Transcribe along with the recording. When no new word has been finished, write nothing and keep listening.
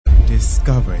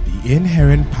discover the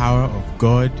inherent power of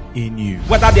God in you.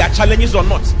 Whether there are challenges or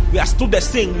not, we are still the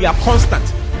same. We are constant.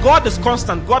 God is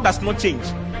constant. God does not change.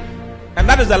 And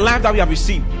that is the life that we have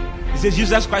received. He says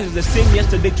Jesus Christ is the same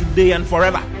yesterday, today, and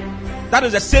forever. That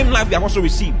is the same life we have also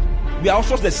received. We are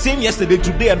also the same yesterday,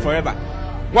 today, and forever.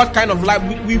 What kind of life?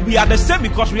 We are the same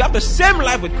because we have the same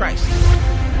life with Christ.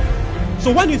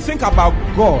 So when you think about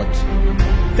God,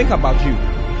 think about you.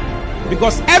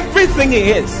 Because everything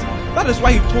He is, that is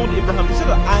why He told Abraham, He said,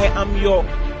 I am your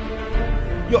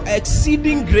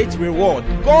exceeding great reward.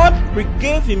 God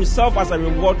gave Himself as a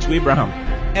reward to Abraham.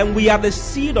 And we are the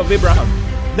seed of Abraham.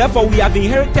 Therefore, we have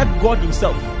inherited God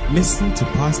Himself. Listen to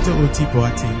Pastor O.T.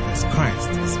 Boateng as Christ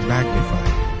is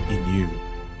magnified in you.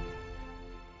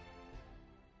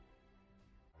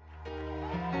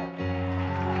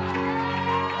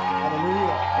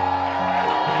 Hallelujah.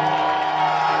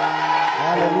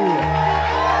 Hallelujah.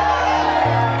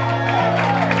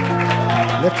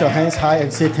 Lift your hands high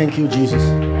and say thank you, Jesus.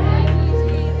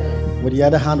 With the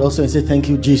other hand also and say thank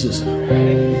you, Jesus.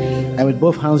 And with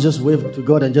both hands just wave to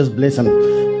God and just bless and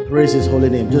praise His holy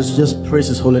name. Just praise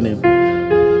His holy name.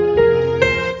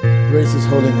 Praise His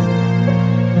holy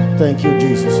name. Thank you,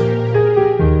 Jesus.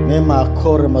 Mema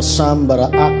korma sambara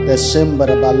akde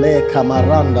sembara bale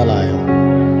kamaranda laya.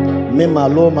 Mema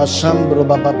loma sambro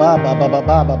baba baba baba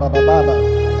baba baba baba.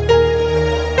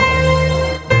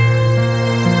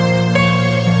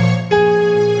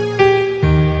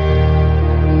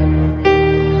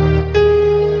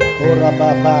 Ora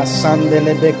baba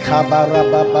sandele be kabara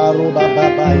baba ru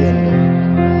baba yendo.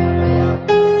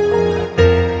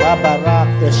 Baba rak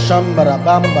de shambara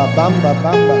bamba bamba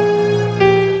bamba.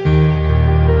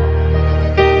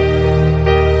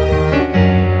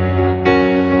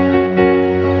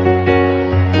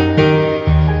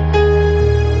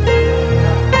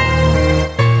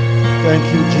 Thank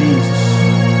you, Jesus.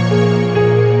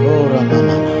 Ora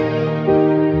mama.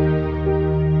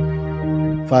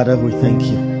 Father, we thank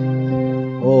you.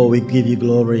 Oh, we give you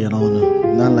glory and honor,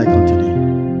 none like unto thee.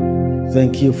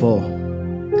 Thank you for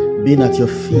being at your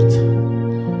feet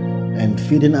and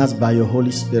feeding us by your Holy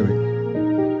Spirit,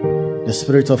 the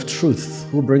Spirit of truth,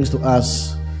 who brings to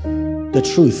us the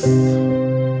truth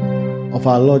of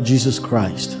our Lord Jesus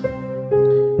Christ.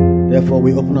 Therefore,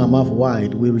 we open our mouth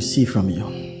wide, we receive from you.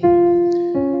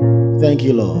 Thank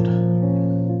you, Lord.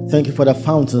 Thank you for the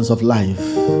fountains of life.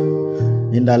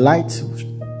 In the light,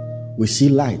 we see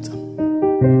light.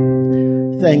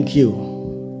 Thank you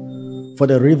for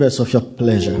the rivers of your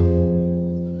pleasure,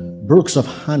 brooks of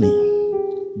honey,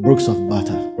 brooks of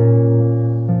butter.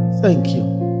 Thank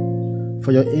you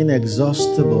for your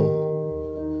inexhaustible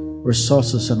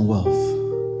resources and wealth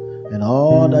and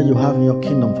all that you have in your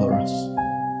kingdom for us.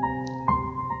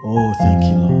 Oh, thank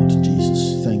you, Lord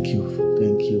Jesus. Thank you,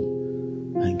 thank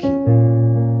you, thank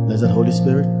you. Blessed Holy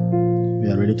Spirit, we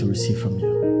are ready to receive from you.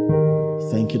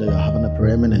 Thank you that you're having a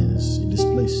preeminence in this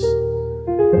place.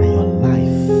 And your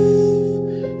life,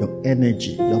 your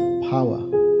energy, your power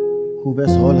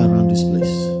hovers all around this place.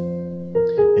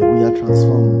 And we are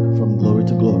transformed from glory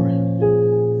to glory.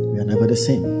 We are never the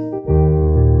same.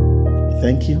 We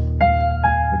thank you.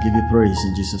 We give you praise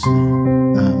in Jesus'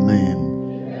 name. Amen.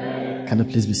 Can you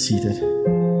please be seated?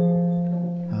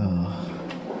 Oh,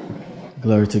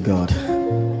 glory to God.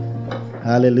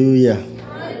 Hallelujah.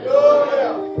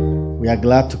 We are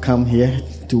glad to come here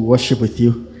to worship with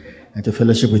you and to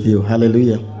fellowship with you.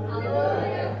 Hallelujah.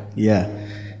 Yeah.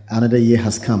 Another year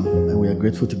has come and we are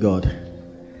grateful to God.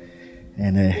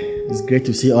 And it's great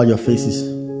to see all your faces.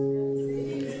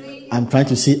 I'm trying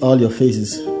to see all your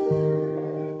faces.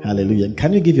 Hallelujah.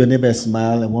 Can you give your neighbor a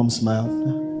smile, a warm smile?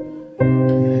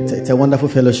 It's a wonderful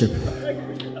fellowship.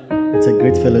 It's a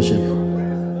great fellowship.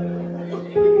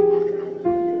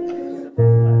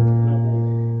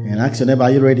 And ask your neighbor,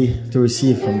 are you ready to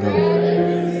receive from God?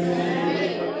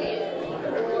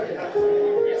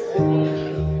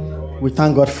 We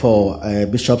thank God for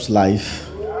Bishop's life.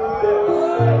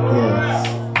 Yes.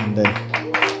 And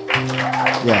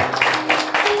yeah.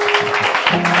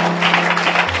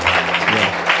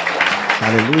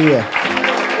 Hallelujah.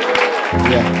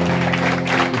 Yeah.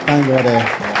 We thank God.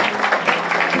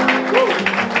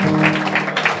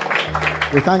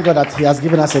 We thank God that He has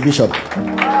given us a bishop.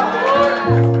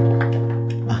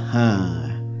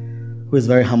 Who is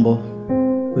very humble,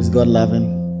 who is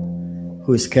God-loving,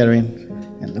 who is caring,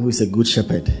 and who is a good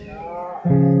shepherd,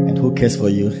 and who cares for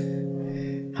you.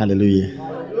 Hallelujah.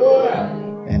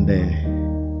 And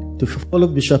to follow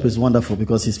Bishop is wonderful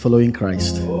because he's following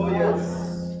Christ.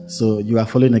 So you are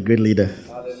following a great leader.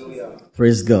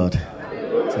 Praise God.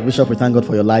 So Bishop, we thank God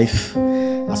for your life,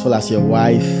 as well as your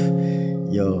wife,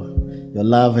 your your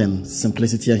love and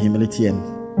simplicity and humility, and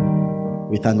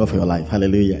we thank God for your life.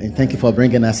 Hallelujah. And thank you for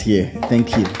bringing us here.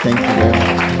 Thank you. Thank you very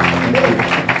much. Thank you.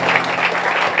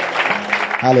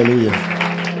 Hallelujah.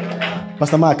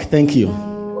 Pastor Mark, thank you.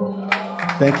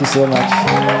 Thank you so much.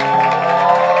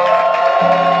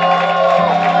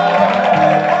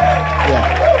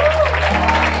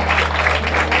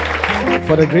 Yeah.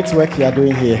 For the great work you are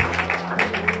doing here,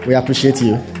 we appreciate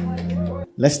you.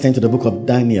 Let's turn to the book of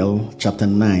Daniel, chapter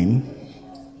 9.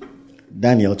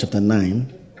 Daniel, chapter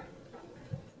 9,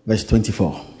 verse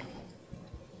 24.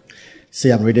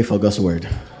 Say, I'm ready for God's word.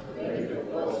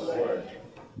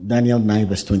 Daniel 9,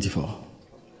 verse 24.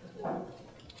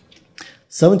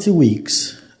 70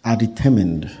 weeks are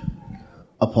determined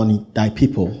upon thy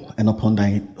people and upon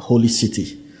thy holy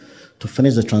city to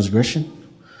finish the transgression,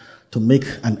 to make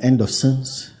an end of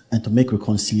sins, and to make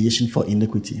reconciliation for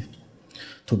iniquity,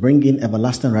 to bring in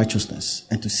everlasting righteousness,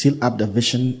 and to seal up the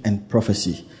vision and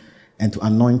prophecy, and to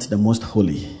anoint the most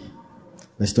holy.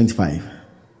 Verse 25.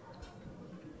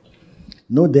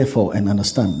 Know therefore and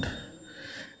understand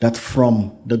that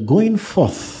from the going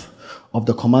forth of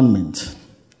the commandment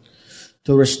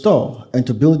to restore and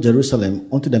to build Jerusalem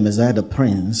unto the Messiah the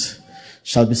Prince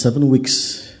shall be 7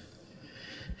 weeks,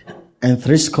 and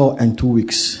 62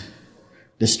 weeks.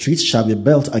 The streets shall be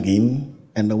built again,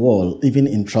 and the wall, even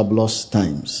in troublous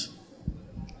times.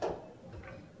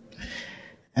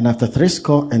 And after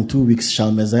 62 weeks shall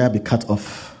Messiah be cut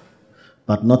off,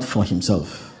 but not for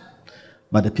himself.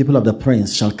 But the people of the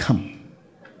prince shall come.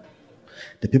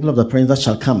 The people of the prince that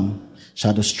shall come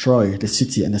shall destroy the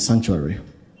city and the sanctuary.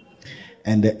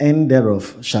 And the end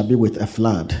thereof shall be with a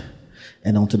flood.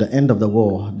 And unto the end of the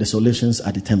war, desolations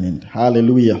are determined.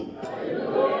 Hallelujah.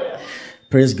 Hallelujah.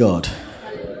 Praise God.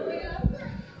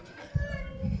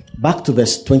 Back to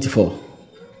verse 24.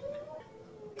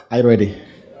 Are you ready?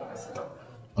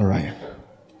 All right.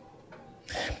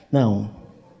 Now,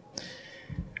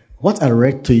 what I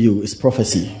read to you is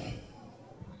prophecy.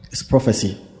 It's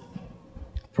prophecy.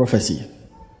 Prophecy.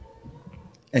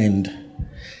 And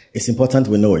it's important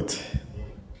we know it.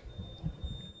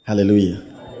 Hallelujah.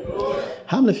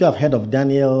 How many of you have heard of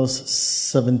Daniel's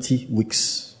 70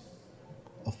 weeks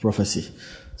of prophecy?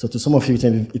 So to some of you,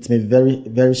 it may be very,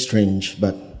 very strange,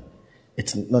 but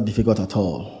it's not difficult at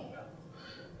all.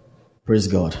 Praise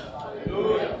God.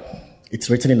 Hallelujah. It's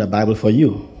written in the Bible for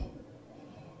you.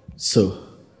 So,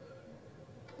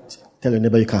 tell your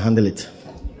neighbor you can handle it.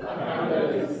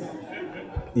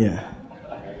 Yeah.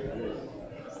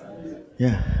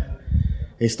 Yeah.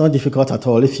 It's not difficult at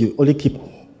all. If you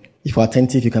are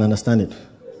attentive, you can understand it.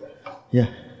 Yeah.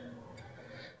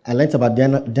 I learned about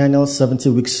Daniel's 70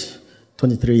 weeks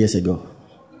 23 years ago.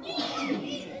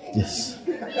 Yes.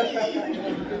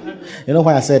 You know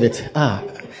why I said it?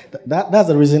 That's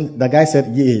the reason the guy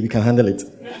said, yeah, you can handle it.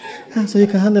 So you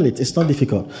can handle it. It's not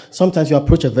difficult. Sometimes you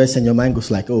approach a verse and your mind goes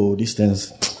like, oh, these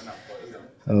things.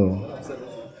 Oh,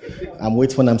 I'm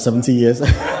waiting when I'm 70 years.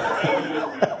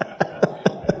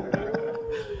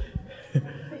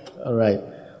 All right.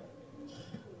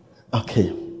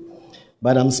 Okay.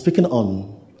 But I'm speaking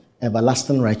on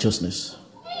everlasting righteousness.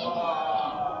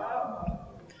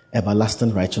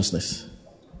 Everlasting righteousness.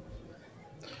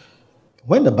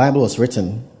 When the Bible was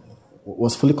written,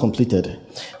 was fully completed.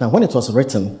 Now, when it was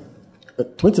written,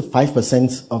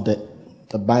 25% of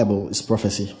the Bible is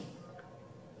prophecy.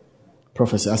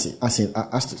 Prophecy,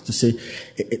 as to say,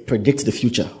 it predicts the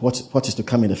future, what is to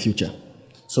come in the future.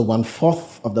 So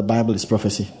 1/4 of the Bible is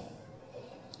prophecy.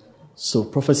 So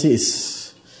prophecy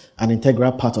is an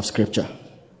integral part of Scripture.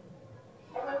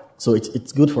 So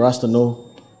it's good for us to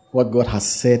know what God has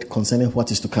said concerning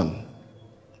what is to come.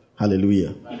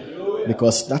 Hallelujah.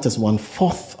 Because that is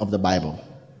 1/4 of the Bible,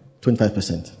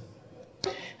 25%.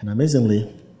 And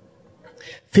amazingly,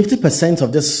 50%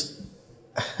 of this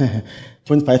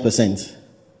 25%,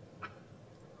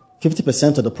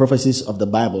 50% of the prophecies of the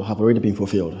Bible have already been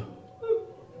fulfilled.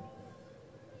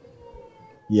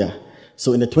 Yeah.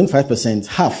 So in the 25%,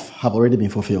 half have already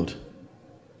been fulfilled.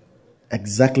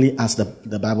 Exactly as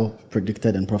the Bible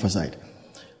predicted and prophesied.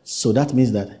 So that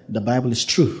means that the Bible is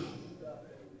true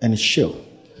and it's sure.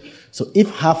 So if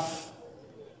half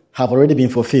have already been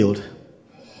fulfilled,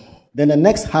 then the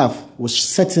next half will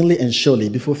certainly and surely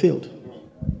be fulfilled.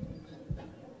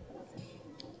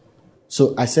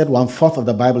 So I said 1/4 of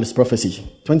the Bible is prophecy.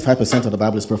 25% of the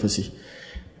Bible is prophecy.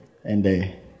 And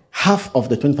half of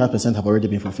the 25% have already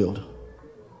been fulfilled.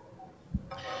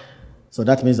 So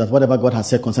that means that whatever God has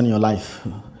said concerning your life,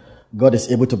 God is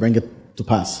able to bring it to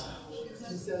pass.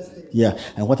 Yeah.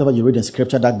 And whatever you read in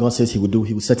Scripture that God says He will do,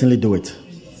 He will certainly do it.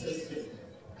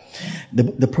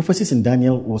 The prophecies in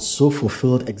Daniel was so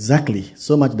fulfilled exactly,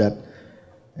 so much that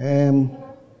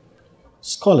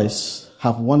scholars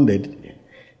have wondered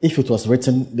if it was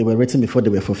written, they were written before they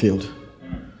were fulfilled.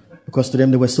 Because to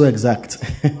them they were so exact.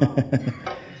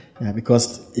 Yeah,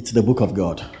 because it's the book of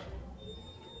God.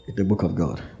 It's the book of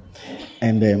God.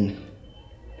 And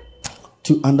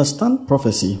to understand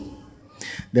prophecy,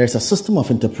 there is a system of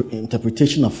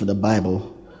interpretation of the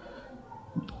Bible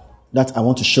that I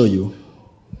want to show you.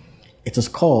 It is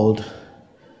called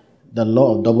the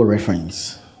law of double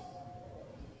reference.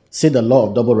 Say the law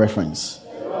of double reference.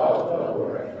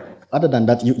 Other than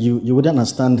that, you wouldn't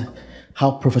understand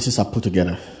how prophecies are put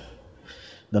together.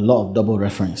 The law of double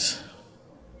reference.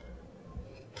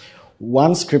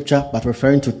 One scripture, but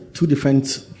referring to two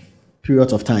different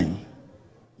periods of time.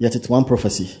 Yet it's one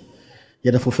prophecy.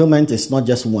 Yet the fulfillment is not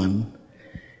just one.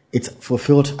 It's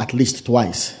fulfilled at least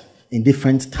twice in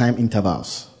different time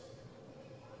intervals.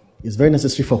 It's very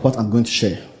necessary for what I'm going to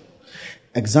share.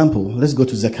 Example, let's go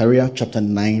to Zechariah chapter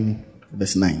 9,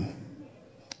 verse 9.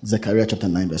 Zechariah chapter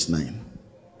 9, verse 9.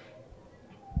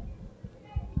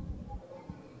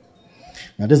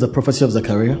 Now this is the prophecy of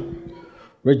Zechariah.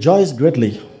 Rejoice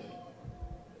greatly,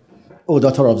 O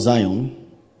daughter of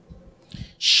Zion.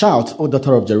 Shout, O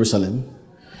daughter of Jerusalem.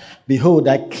 Behold,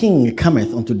 thy king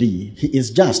cometh unto thee. He is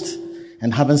just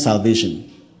and having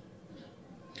salvation,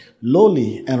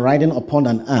 lowly and riding upon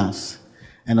an ass,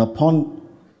 and upon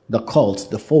the colt,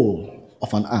 the foal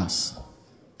of an ass.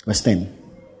 Verse 10.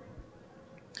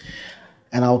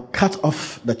 And I'll cut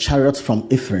off the chariot from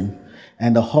Ephraim,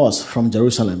 and the horse from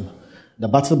Jerusalem. The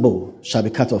battle bow shall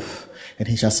be cut off, and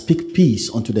he shall speak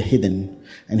peace unto the heathen,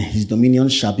 and his dominion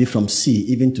shall be from sea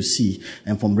even to sea,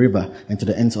 and from river and to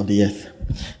the ends of the earth.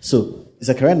 So,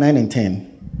 Zechariah 9 and 10.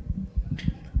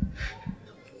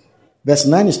 Verse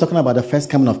 9 is talking about the first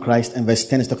coming of Christ, and verse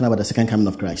 10 is talking about the second coming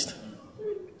of Christ.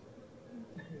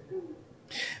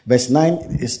 Verse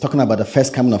 9 is talking about the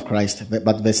first coming of Christ,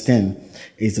 but verse 10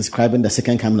 is describing the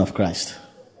second coming of Christ.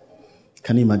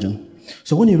 Can you imagine?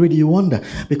 So when you read, you wonder,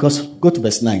 because go to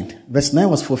verse 9. Verse 9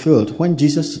 was fulfilled when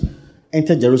Jesus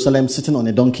entered Jerusalem sitting on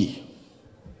a donkey.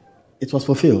 It was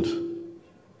fulfilled.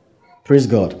 Praise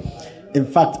God. In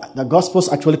fact, the Gospels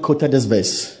actually quoted this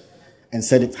verse and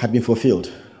said it had been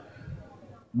fulfilled.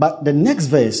 But the next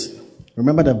verse,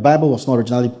 remember the Bible was not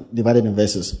originally divided in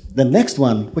verses. The next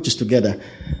one, which is together,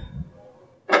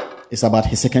 is about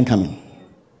his second coming.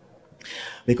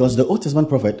 Because the Old Testament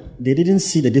prophet, they didn't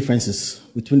see the differences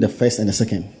between the first and the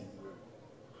second.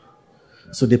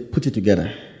 So they put it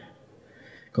together.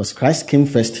 Because Christ came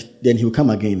first, then he will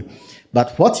come again.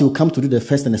 But what he will come to do the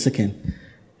first and the second,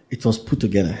 it was put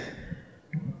together.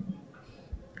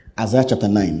 Isaiah chapter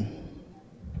 9,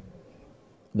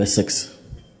 verse 6.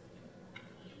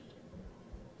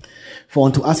 For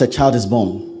unto us a child is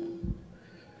born,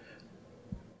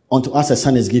 unto us a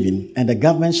son is given, and the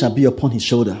government shall be upon his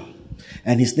shoulder.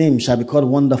 And his name shall be called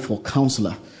Wonderful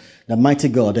Counselor, the Mighty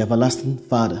God, the Everlasting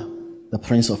Father, the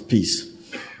Prince of Peace.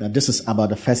 Now this is about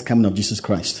the first coming of Jesus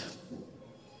Christ.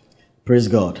 Praise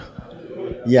God.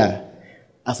 Yeah.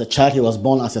 As a child he was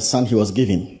born, as a son he was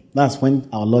given. That's when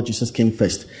our Lord Jesus came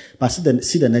first. But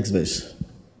see the next verse.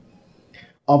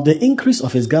 Of the increase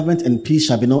of his government and peace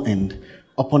shall be no end.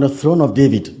 Upon the throne of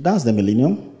David, that's the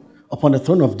millennium. Upon the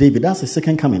throne of David, that's the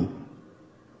second coming.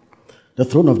 The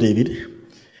throne of David.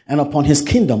 And upon his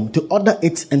kingdom, to order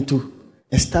it and to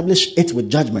establish it with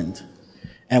judgment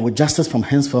and with justice from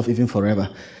henceforth even forever.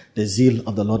 The zeal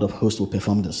of the Lord of hosts will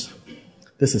perform this.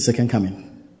 This is second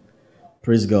coming.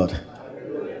 Praise God.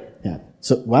 Yeah.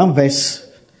 So one verse,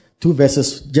 two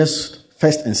verses, just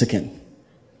first and second.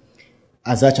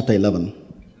 Isaiah chapter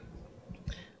 11.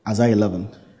 Isaiah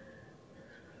 11.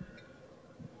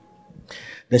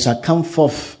 There shall come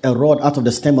forth a rod out of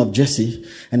the stem of Jesse,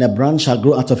 and a branch shall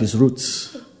grow out of his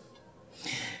roots.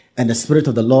 And the Spirit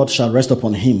of the Lord shall rest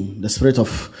upon him, the Spirit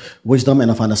of wisdom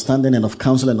and of understanding and of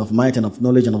counsel and of might and of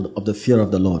knowledge and of the fear of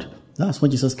the Lord. That's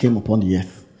when Jesus came upon the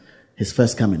earth, his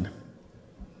first coming.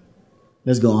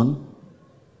 Let's go on.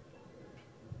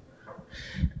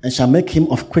 And shall make him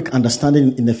of quick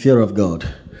understanding in the fear of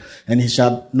God. And he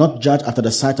shall not judge after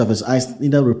the sight of his eyes,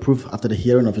 neither reprove after the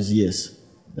hearing of his ears.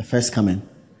 The first coming.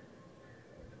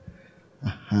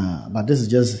 But this is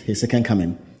just his second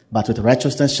coming. But with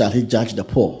righteousness shall he judge the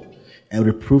poor, and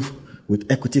reprove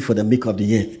with equity for the meek of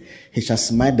the earth. He shall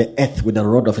smite the earth with the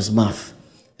rod of his mouth,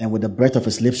 and with the breath of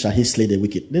his lips shall he slay the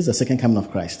wicked. This is the second coming of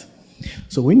Christ.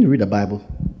 So when you read the Bible,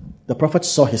 the prophets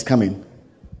saw his coming,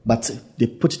 but they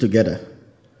put it together.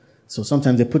 So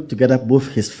sometimes they put together both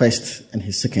his first and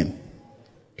his second.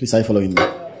 Please, are you following me?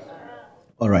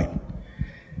 All right.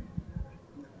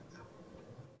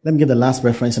 Let me give the last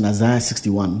reference in Isaiah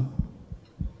 61.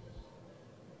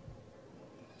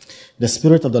 The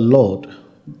Spirit of the Lord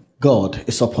God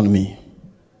is upon me,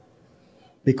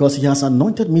 because he has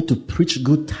anointed me to preach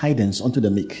good tidings unto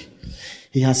the meek.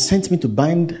 He has sent me to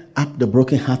bind up the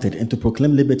brokenhearted and to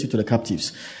proclaim liberty to the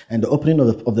captives and the opening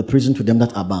of the prison to them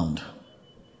that are bound.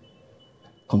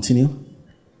 Continue.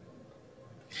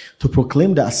 To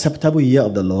proclaim the acceptable year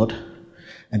of the Lord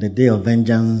and the day of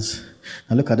vengeance.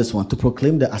 Now look at this one. To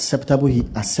proclaim the acceptable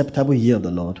year of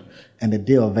the Lord and the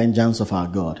day of vengeance of our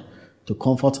God, to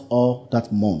comfort all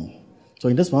that mourn. So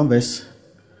in this one verse,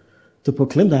 to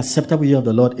proclaim the acceptable year of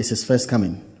the Lord is his first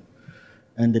coming,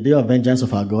 and the day of vengeance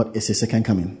of our God is his second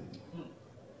coming.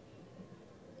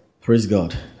 Praise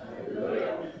God.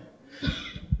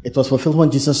 It was fulfilled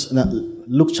when Jesus,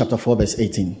 Luke chapter 4 verse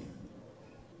 18.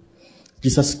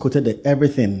 Jesus quoted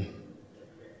everything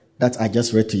that I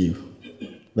just read to you.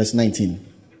 Verse 19.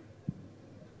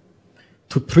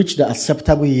 To preach the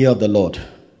acceptable year of the Lord.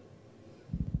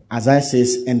 Isaiah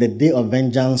says, and the day of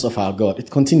vengeance of our God.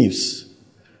 It continues.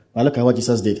 But look at what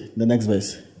Jesus did. The next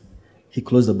verse. He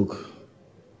closed the book.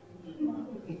 You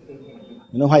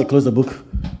know why he closed the book?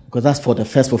 Because that's for the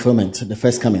first fulfillment, the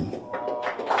first coming.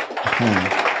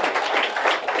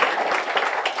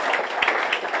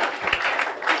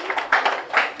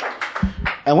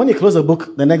 And when he closed the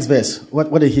book, the next verse,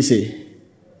 what did he say?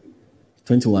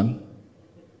 21.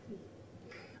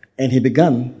 And he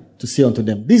began to say unto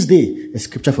them, this day is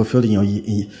scripture fulfilled in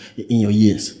your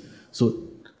years. So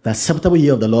the acceptable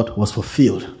year of the Lord was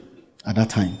fulfilled at that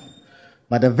time.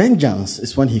 But the vengeance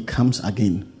is when he comes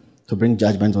again to bring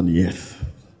judgment on the earth.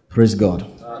 Praise God.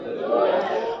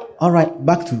 Hallelujah. All right,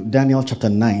 back to Daniel chapter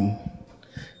 9,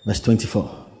 verse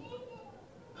 24.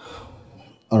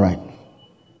 All right.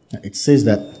 It says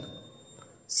that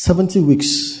 70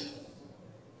 weeks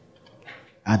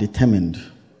are determined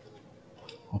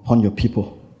upon your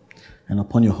people and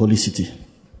upon your holy city.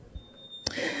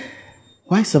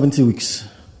 Why 70 weeks?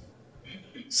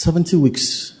 70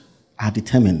 weeks are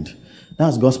determined.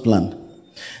 That's God's plan.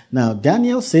 Now,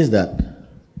 Daniel says that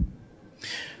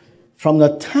from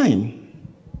the time,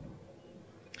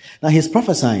 now he's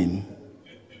prophesying.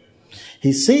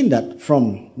 He's saying that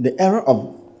from the era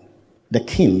of the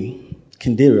King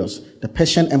Darius, the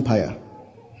Persian Empire,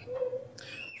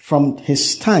 from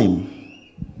his time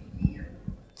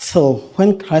till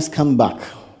when Christ comes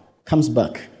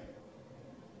back,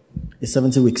 is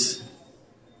 70 weeks.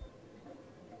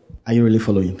 Are you really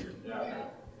following?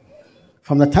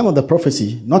 From the time of the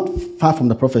prophecy, not far from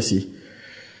the prophecy,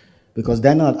 because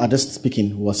Daniel, at this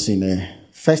speaking, was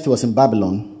first he was in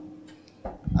Babylon,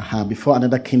 before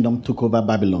another kingdom took over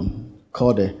Babylon,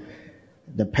 called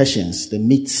the Persians, the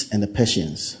Medes and the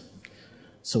Persians.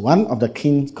 So one of the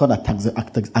kings called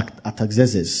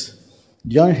Artaxerxes,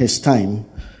 during his time,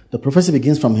 the prophecy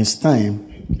begins from his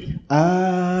time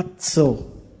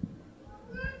till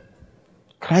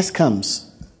Christ comes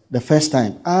the first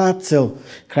time, till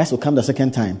Christ will come the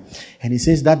second time. And he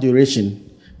says that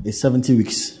duration is 70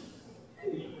 weeks.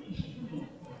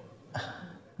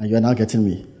 And you are now getting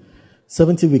me.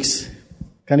 70 weeks.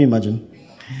 Can you imagine?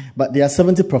 But there are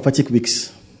 70 prophetic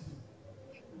weeks.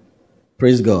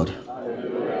 Praise God.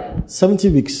 70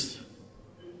 weeks.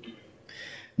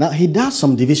 Now he does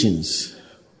some divisions.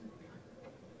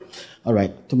 All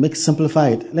right, to simplify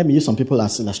it, let me use some people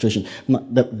as illustration.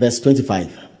 Verse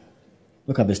 25.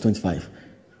 Look at verse 25.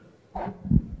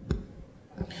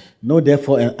 Know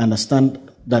therefore and understand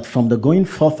that from the going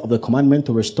forth of the commandment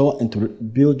to restore and to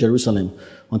build Jerusalem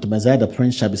unto Messiah the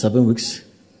Prince shall be 7 weeks,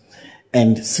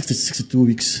 and 62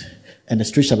 weeks, and the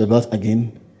street shall be built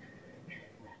again,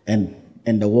 and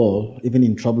the wall, even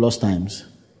in troublous times.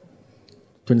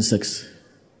 26.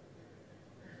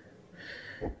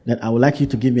 Then I would like you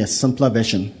to give me a simpler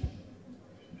version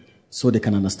so they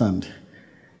can understand.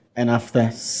 And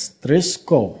after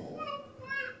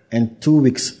 62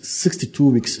 weeks, 62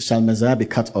 weeks shall Messiah be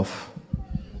cut off.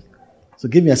 So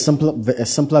give me a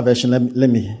simpler version. Let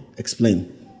me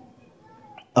explain.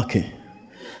 Okay.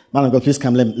 Man of God, please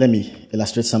come. Let me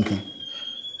illustrate something.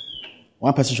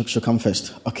 One person should come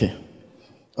first. Okay.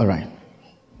 All right.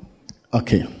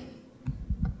 Okay.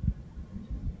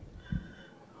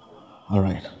 All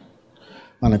right.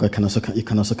 Man of God, you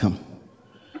can also come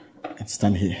and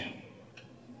stand here.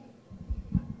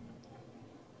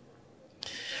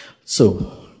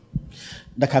 So,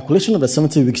 the calculation of the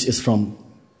 70 weeks is from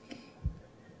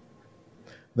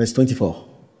verse 24.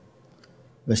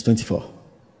 Verse 24.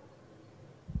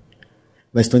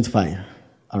 Verse 25.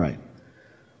 All right.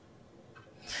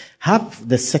 Have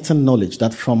the certain knowledge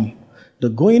that from the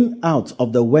going out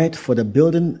of the word for the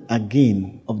building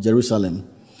again of Jerusalem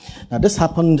Now, this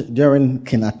happened during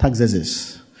King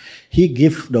Artaxerxes. He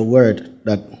gave the word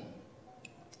that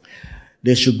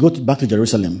they should go back to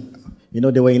Jerusalem. You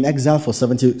know, they were in exile for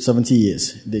 70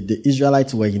 years. The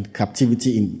Israelites were in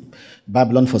captivity in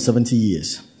Babylon for 70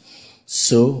 years.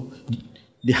 So,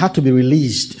 they had to be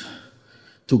released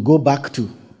to go back to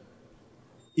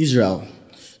Israel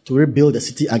to rebuild the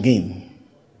city again.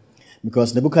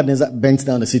 Because Nebuchadnezzar burnt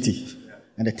down the city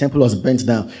and the temple was burnt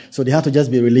down. So they had to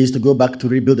just be released to go back to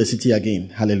rebuild the city again.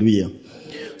 Hallelujah.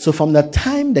 So from the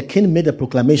time the king made the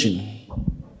proclamation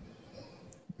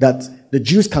that the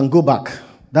Jews can go back,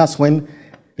 that's when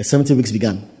the 70 weeks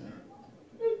began.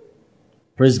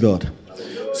 Praise God.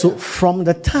 So from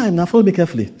the time, now follow me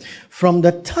carefully, from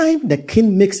the time the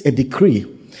king makes a decree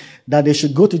that they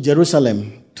should go to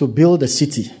Jerusalem to build the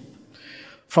city,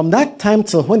 from that time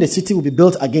till when the city will be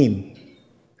built again,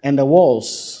 and the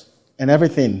walls and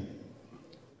everything,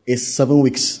 is 7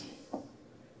 weeks.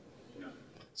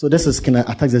 So this is King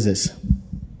Artaxerxes.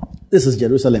 This is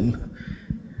Jerusalem.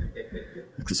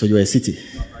 So you are a city.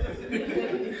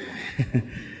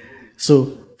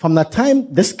 So from the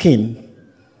time this king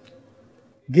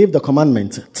gave the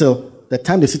commandment till the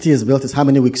time the city is built is how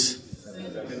many weeks?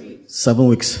 7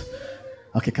 weeks.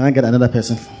 Okay, can I get another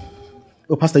person?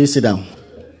 Oh, Pastor, you sit down.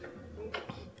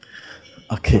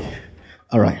 Okay.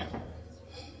 All right.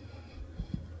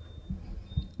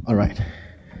 All right.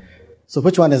 So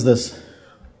which one is this?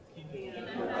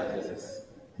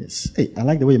 Yes. Hey, I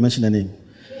like the way you mentioned the name.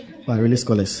 Wow, really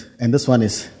scholars. And this one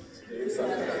is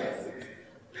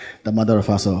the mother of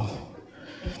us all.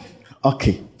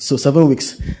 Okay. So 7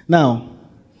 weeks. Now,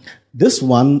 this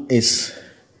one is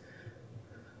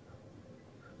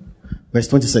verse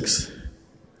 26.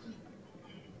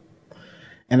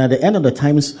 And at the end of the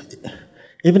times,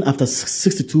 even after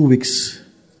 62 weeks,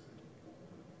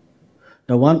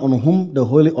 the one on whom the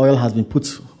holy oil has been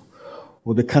put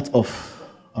will be cut off.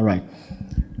 All right.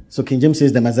 So King James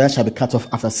says the Messiah shall be cut off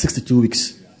after 62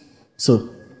 weeks. So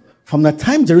from the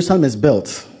time Jerusalem is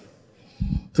built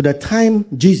to the time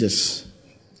Jesus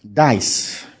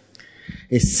dies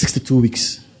is 62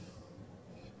 weeks.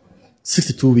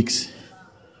 62 weeks.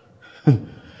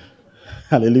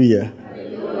 Hallelujah.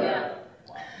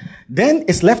 Then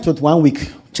it's left with 1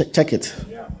 week. Check it.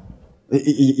 Yeah.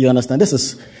 You understand? This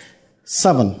is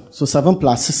 7. So 7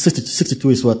 plus 62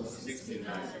 is what?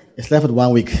 69. It's left with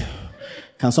 1 week.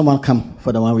 Can someone come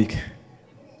for the 1 week?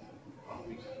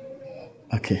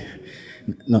 Okay.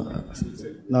 No.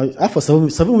 After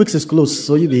 7 weeks is close,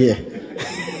 so you'll be here.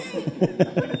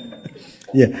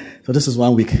 Yeah. So this is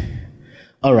 1 week.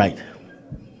 All right.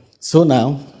 So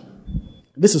now,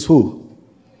 this is who?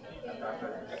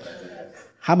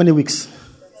 How many weeks?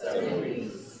 7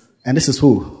 weeks. And this is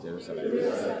who?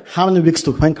 Jerusalem. How many weeks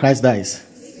to when Christ dies?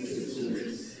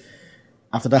 6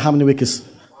 After that, how many weeks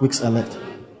are left?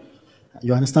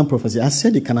 You understand prophecy? I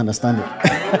said you can understand it.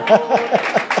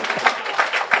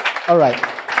 All right.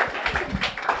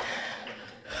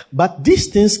 But these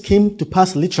things came to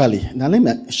pass literally. Now let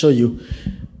me show you.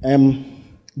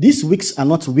 These weeks are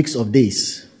not weeks of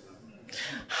days.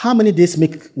 How many days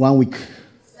make 1 week?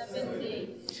 7 days.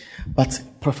 But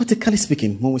prophetically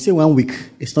speaking, when we say 1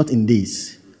 week, it's not in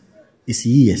days. It's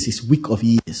years. It's week of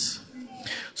years.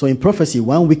 So in prophecy,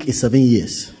 1 week is 7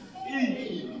 years.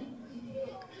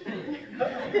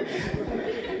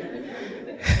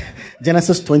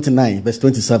 Genesis 29, verse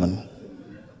 27.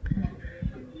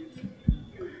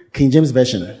 King James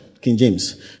Version. King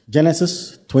James.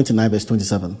 Genesis 29, verse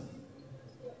 27.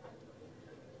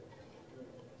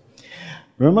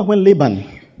 Remember when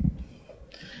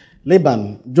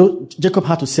Jacob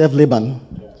had to serve Laban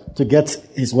to get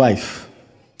his wife.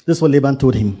 This is what Laban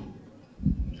told him.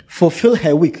 Fulfill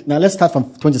her week. Now let's start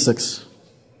from 26.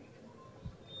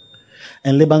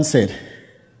 And Laban said,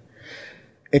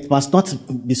 it must not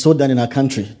be so done in our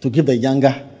country to give the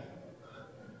younger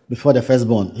before the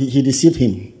firstborn. He deceived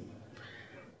him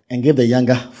and gave the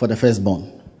younger for the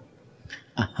firstborn.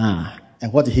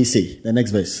 And what did he say? The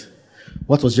next verse.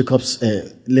 What was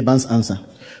Laban's answer?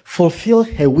 Fulfill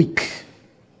her week,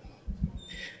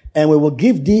 and we will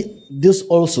give thee this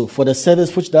also for the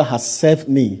service which thou hast served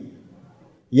me,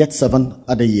 yet 7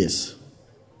 other years.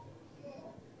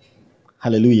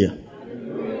 Hallelujah.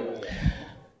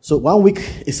 So 1 week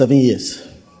is 7 years.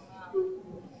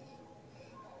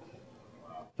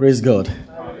 Praise God.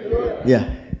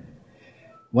 Yeah.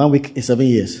 1 week is 7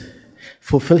 years.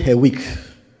 Fulfill her week.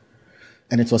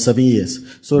 And it was 7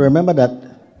 years. So remember that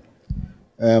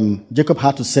Jacob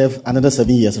had to serve another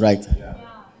 7 years, right? Yeah.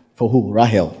 For who?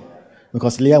 Rahel.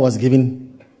 Because Leah was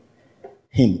giving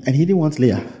him. And he didn't want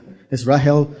Leah. It's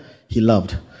Rahel he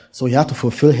loved. So he had to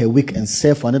fulfill her week and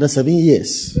serve for another 7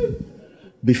 years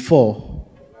before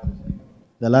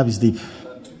the love is deep.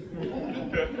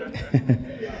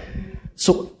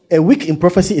 So a week in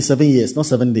prophecy is 7 years, not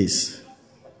 7 days.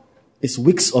 It's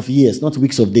weeks of years, not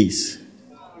weeks of days.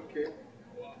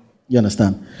 You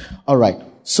understand? All right.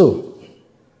 So,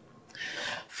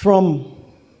 from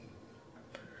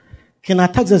King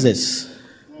Artaxerxes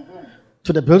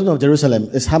to the building of Jerusalem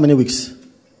is how many weeks?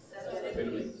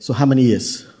 So how many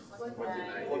years?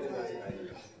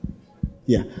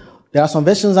 Yeah. There are some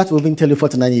versions that will even tell you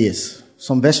 49 years.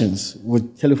 Some versions will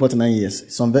tell you 49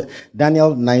 years.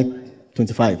 Daniel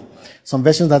 9:25. Some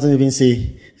versions doesn't even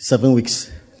say 7 weeks.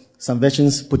 Some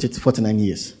versions put it 49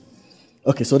 years.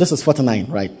 Okay, so this is 49,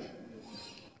 right?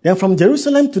 Then from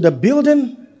Jerusalem to the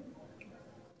building,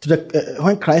 to the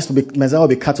when Messiah will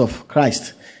be cut off,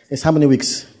 Christ is how many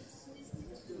weeks?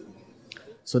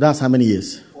 So that's how many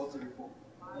years?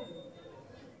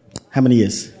 How many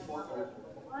years?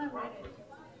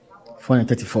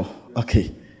 434.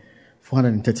 Okay.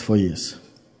 434 years.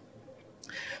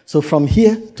 So from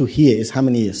here to here is how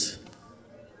many years?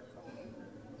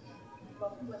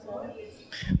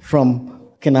 From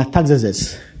King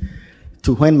Artaxerxes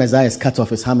to when Messiah is cut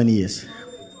off is how many years?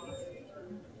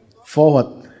 4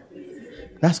 what?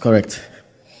 That's correct.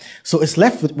 So it's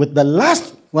left with the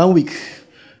last 1 week,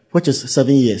 which is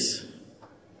 7 years.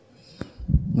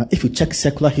 Now, if you check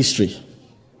secular history,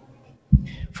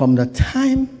 from the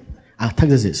time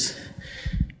Artaxerxes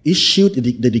issued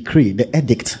the decree, the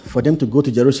edict, for them to go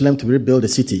to Jerusalem to rebuild the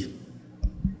city,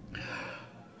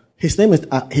 his name is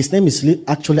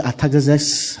actually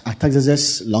Artaxerxes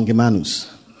Longimanus.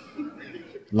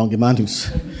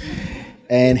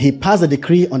 And he passed the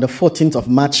decree on the 14th of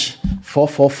March,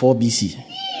 444 BC.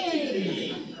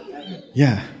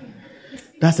 Yeah,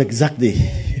 that's exactly.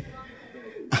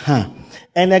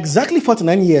 And exactly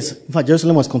 49 years, in fact,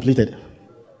 Jerusalem was completed.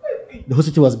 The whole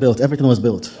city was built. Everything was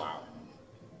built.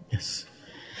 Yes.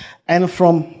 And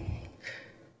from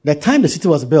the time the city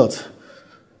was built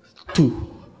to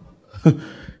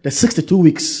the 62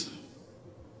 weeks.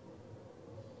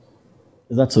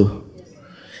 Is that so?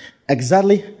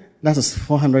 Exactly. That is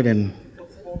 400 and...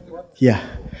 Yeah.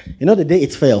 You know the day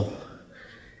it fell?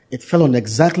 It fell on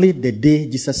exactly the day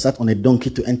Jesus sat on a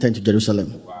donkey to enter into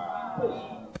Jerusalem.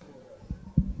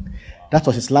 That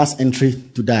was his last entry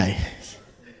to die.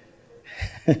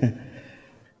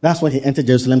 That's when he entered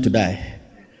Jerusalem to die.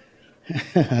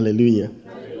 Hallelujah.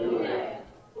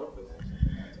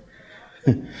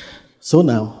 So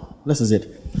now, this is it.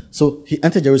 So he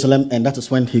entered Jerusalem, and that is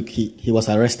when he was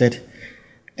arrested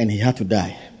and he had to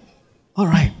die. All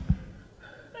right.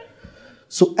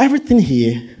 So everything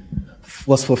here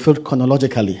was fulfilled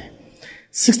chronologically.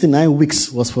 69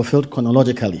 weeks was fulfilled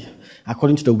chronologically,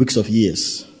 according to the weeks of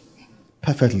years.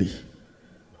 Perfectly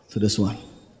to this one.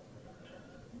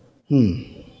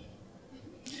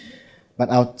 But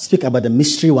I'll speak about the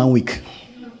mystery 1 week.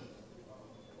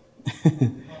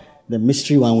 The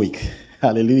mystery 1 week.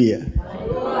 Hallelujah.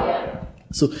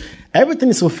 So everything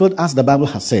is fulfilled as the Bible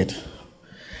has said.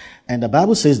 And the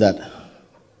Bible says that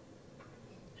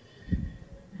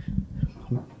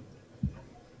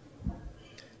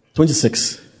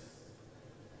Twenty-six.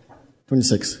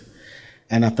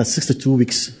 And after 62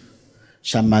 weeks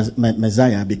shall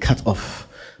Messiah be cut off,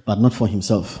 but not for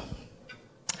himself.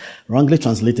 Wrongly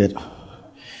translated.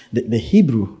 The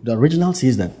Hebrew, the original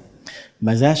says that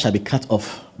Messiah shall be cut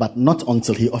off, but not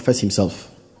until he offers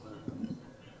himself.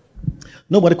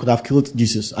 Nobody could have killed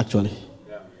Jesus, actually.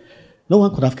 No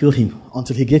one could have killed him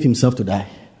until he gave himself to die.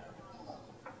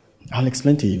 I'll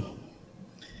explain to you.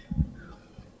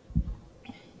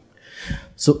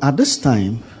 So at this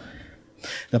time,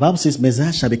 the Bible says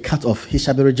Messiah shall be cut off. He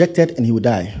shall be rejected and he will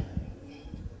die.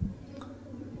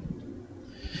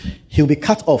 He will be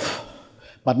cut off,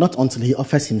 but not until he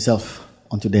offers himself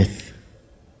unto death.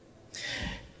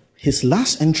 His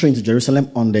last entry into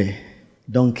Jerusalem on the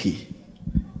donkey,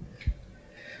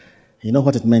 you know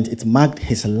what it meant? It marked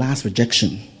his last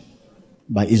rejection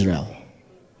by Israel.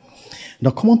 The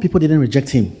common people didn't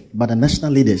reject him, but the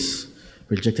national leaders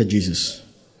rejected Jesus.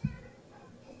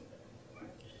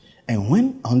 And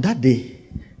when on that day,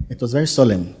 it was very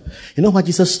solemn. You know why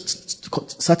Jesus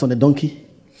sat on the donkey?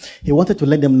 He wanted to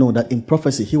let them know that in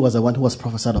prophecy, he was the one who was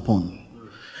prophesied upon.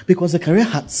 Because Zechariah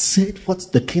had said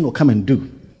what the king will come and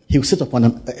do. He will sit upon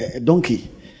a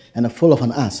donkey and a foal of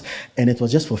an ass. And it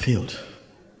was just fulfilled.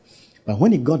 But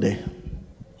when he got there,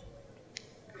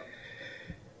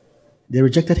 they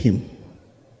rejected him.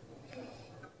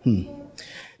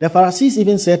 The Pharisees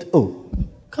even said, "Oh,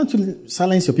 can't you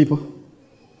silence your people?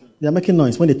 They are making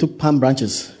noise." When they took palm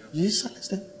branches, you silence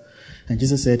them. And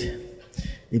Jesus said,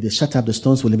 if they shut up, the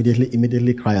stones will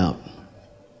immediately cry out.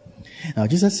 Now,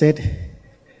 Jesus said,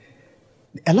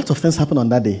 a lot of things happen on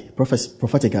that day,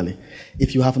 prophetically.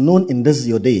 If you have known in this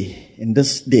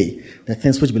day, the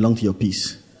things which belong to your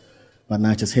peace, but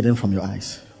now it is hidden from your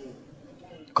eyes.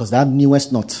 Because thou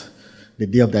knewest not the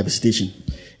day of thy visitation.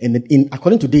 And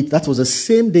according to date, that was the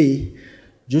same day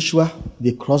Joshua,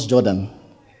 they crossed Jordan.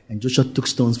 And Joshua took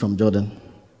stones from Jordan,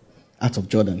 out of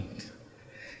Jordan.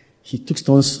 He took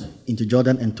stones into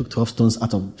Jordan and took 12 stones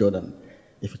out of Jordan.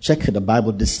 If you check the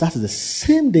Bible, this started the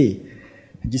same day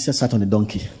Jesus sat on a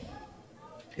donkey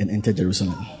and entered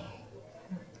Jerusalem.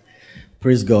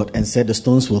 Praise God, and said the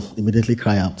stones will immediately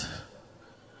cry out.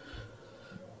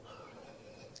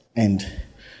 And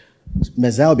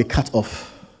Messiah will be cut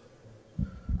off.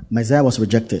 Messiah was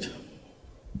rejected.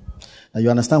 Now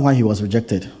you understand why he was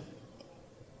rejected.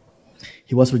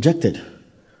 He was rejected.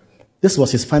 This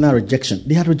was his final rejection.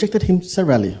 They had rejected him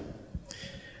severally.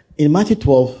 In Matthew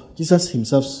 12, Jesus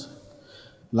himself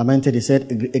lamented. He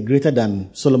said, a greater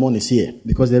than Solomon is here,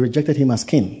 because they rejected him as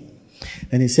king.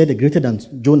 And he said, a greater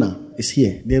than Jonah is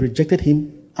here. They rejected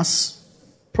him as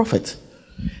prophet.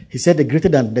 He said, a greater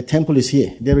than the temple is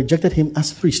here. They rejected him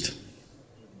as priest.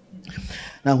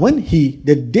 Now, when he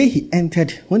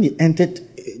entered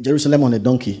Jerusalem on a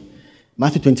donkey,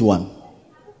 Matthew 21,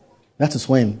 that is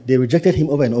when they rejected him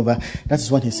over and over. That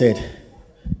is when he said,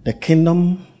 the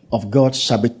kingdom of God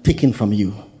shall be taken from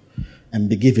you and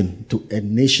be given to a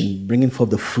nation bringing forth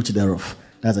the fruit thereof.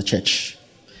 That's the church.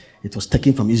 It was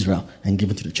taken from Israel and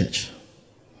given to the church.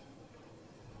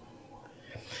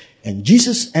 And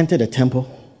Jesus entered the temple.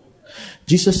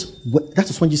 That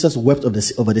is when Jesus wept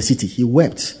over the city. He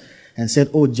wept and said,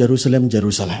 "Oh, Jerusalem,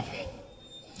 Jerusalem,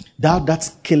 thou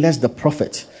that killest the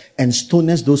prophet and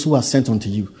stonest those who are sent unto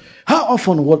you. How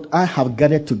often would I have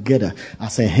gathered together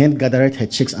as a hen gathereth her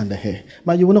chicks under her?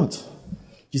 But you will not."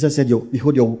 Jesus said,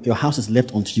 "Behold, your house is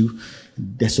left unto you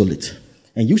desolate.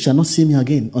 And you shall not see me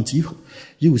again until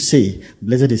you will say,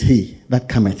 Blessed is he that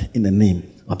cometh in the name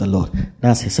of the Lord."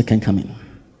 That's his second coming.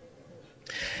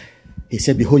 He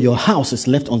said, "Behold, your house is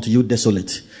left unto you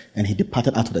desolate." And he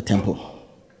departed out of the temple.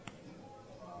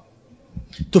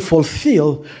 To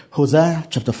fulfill Hosea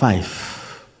chapter 5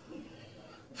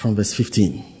 from verse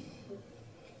 15.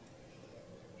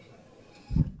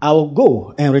 "I will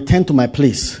go and return to my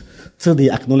place till they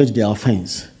acknowledge their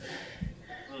offense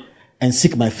and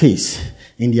seek my face.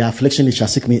 In their affliction they shall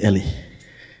seek me early."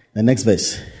 The next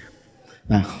verse.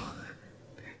 Now,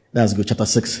 that's good. Chapter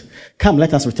 6. "Come,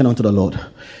 let us return unto the Lord.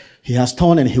 He has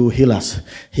torn and he will heal us.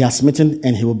 He has smitten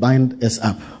and he will bind us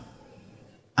up."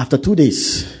 After 2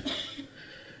 days,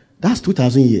 that's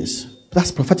 2,000 years.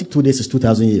 That's prophetic. 2 days is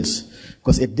 2,000 years.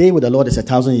 Because a day with the Lord is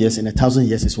 1,000 years, and 1,000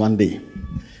 years is 1 day.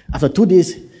 After 2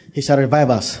 days, he shall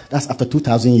revive us. That's after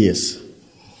 2,000 years.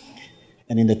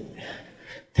 And in the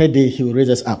third day, he will raise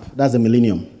us up. That's the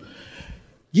millennium.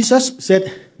 Jesus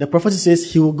said, the prophecy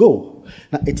says he will go.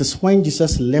 Now, it is when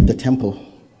Jesus left the temple,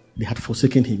 they had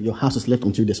forsaken him. Your house is left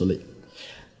unto you desolate.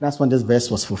 That's when this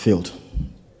verse was fulfilled.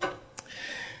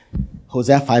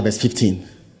 Hosea 5 verse 15.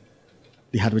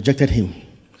 They had rejected him.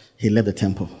 He left the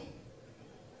temple.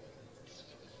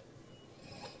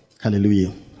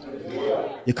 Hallelujah.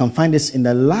 You can find this in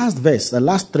the last verse, the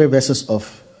last 3 verses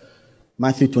of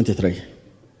Matthew 23.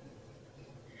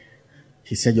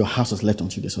 He said, your house is left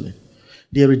unto you desolate.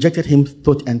 They rejected him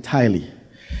entirely.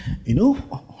 You know,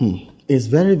 it's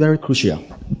very, very crucial.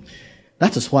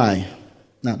 That is why,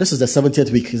 now this is the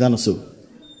 70th week, is that not so?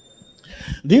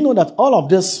 Do you know that all of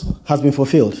this has been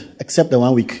fulfilled except the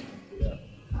 1 week?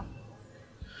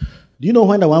 Do you know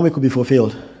when the 1 week will be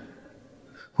fulfilled?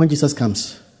 When Jesus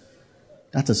comes.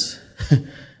 That is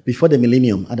before the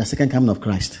millennium, at the second coming of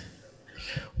Christ.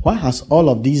 Why has all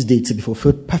of these dates been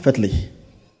fulfilled perfectly?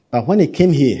 But when he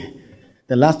came here,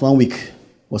 the last 1 week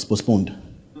was postponed.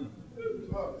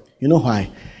 You know why?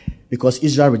 Because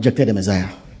Israel rejected the Messiah.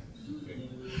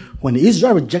 When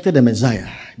Israel rejected the Messiah,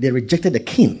 they rejected the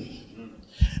king.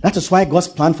 That is why God's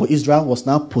plan for Israel was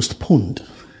now postponed.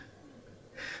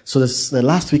 So the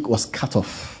last week was cut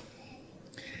off.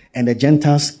 And the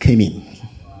Gentiles came in.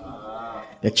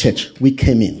 The church, we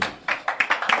came in.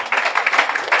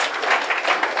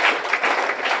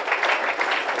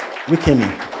 We came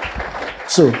in.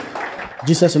 So,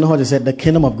 Jesus, you know what he said? The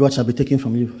kingdom of God shall be taken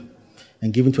from you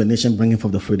and given to a nation bringing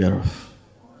forth the fruit thereof.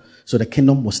 So the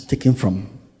kingdom was taken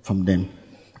from them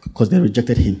because they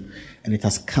rejected him, and it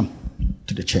has come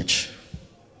to the church.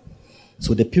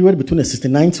 So the period between the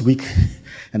 69th week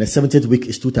and the 70th week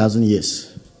is 2,000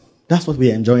 years. That's what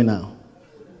we are enjoying now.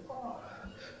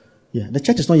 Yeah, the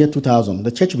church is not yet 2,000.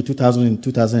 The church will be 2,000 in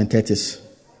 2030s.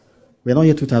 We're not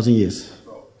here 2,000 years.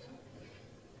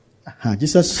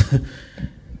 Jesus,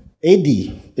 AD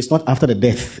is not after the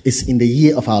death. It's in the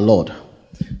year of our Lord.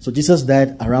 So Jesus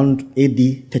died around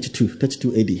AD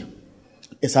 32 AD.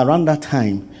 It's around that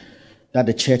time that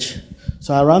the church,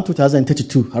 so around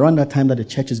 2032, around that time that the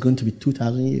church is going to be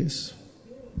 2,000 years.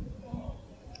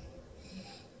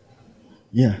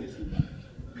 Yeah.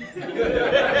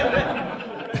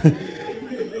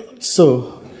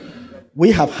 So,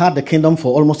 we have had the kingdom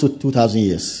for almost 2,000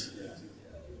 years.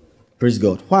 Praise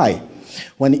God. Why?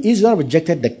 When Israel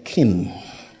rejected the king,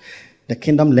 the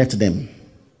kingdom left them.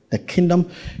 The kingdom,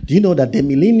 do you know that the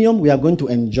millennium we are going to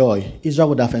enjoy, Israel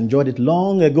would have enjoyed it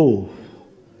long ago.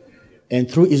 And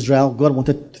through Israel, God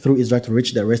wanted through Israel to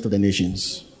reach the rest of the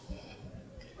nations.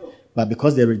 But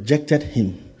because they rejected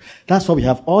him, that's why we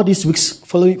have all these weeks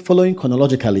following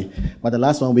chronologically, but the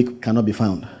last 1 week cannot be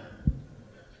found.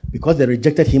 Because they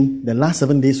rejected him, the last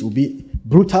 7 days will be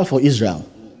brutal for Israel.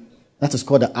 That is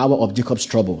called the hour of Jacob's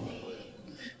trouble,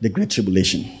 the great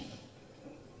tribulation.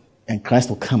 And Christ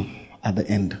will come at the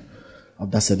end of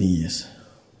that 7 years.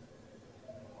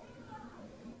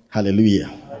 Hallelujah.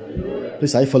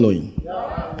 Please, are you following?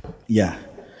 Yeah.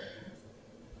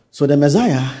 So the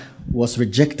Messiah was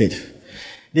rejected.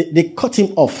 They cut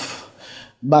him off,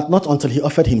 but not until he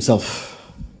offered himself.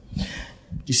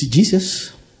 You see,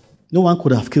 Jesus, no one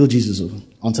could have killed Jesus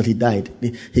until he died.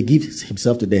 He gives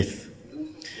himself to death.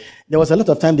 There was a lot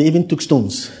of time they even took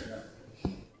stones.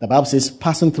 The Bible says,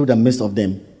 passing through the midst of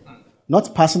them.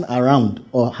 Not passing around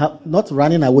or not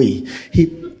running away.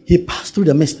 He passed through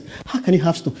the midst. How can you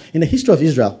have stones? In the history of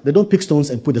Israel, they don't pick stones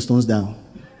and put the stones down.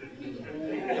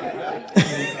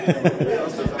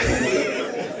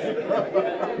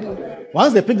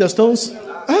 Once they pick the stones,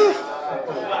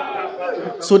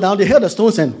 so now they held the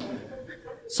stones and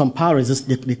some power resist.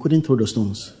 They couldn't throw the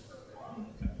stones.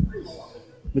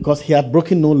 Because he had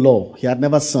broken no law. He had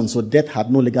never sinned, so death had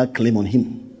no legal claim on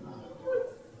him.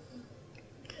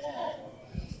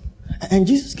 And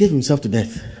Jesus gave himself to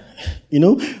death. You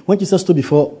know, when Jesus stood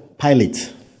before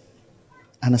Pilate,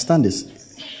 understand this.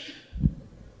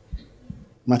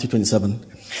 Matthew 27.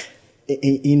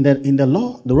 In the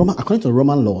law, according to the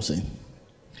Roman law,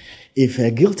 if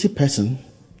a guilty person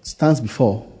stands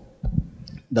before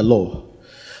the law,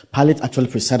 Pilate actually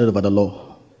presided over the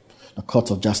law, the court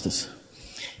of justice.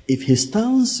 If he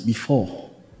stands before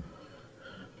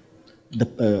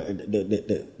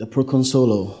the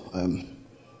proconsul or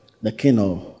the king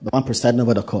or the one presiding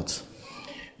over the court,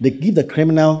 they give the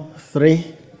criminal 3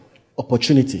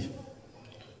 opportunities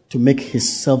to make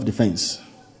his self-defense.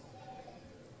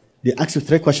 They ask you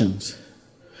 3 questions.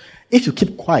 If you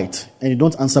keep quiet and you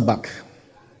don't answer back,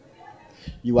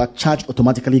 you are charged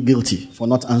automatically guilty for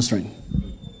not answering.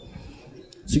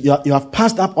 So you have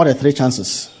passed up all the 3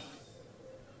 chances.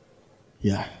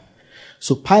 Yeah.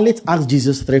 So Pilate asked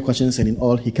Jesus 3 questions, and in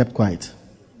all he kept quiet.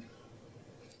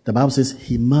 The Bible says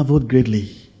he marveled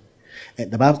greatly.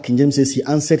 And the Bible, King James says he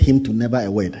answered him to never a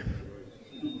word.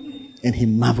 And he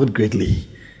marveled greatly.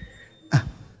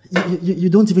 You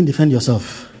don't even defend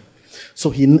yourself.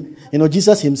 So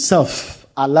Jesus himself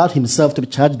allowed himself to be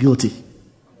charged guilty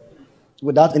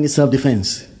without any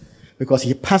self-defense, because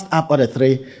he passed up all the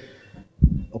 3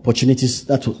 opportunities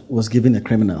that was given a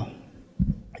criminal.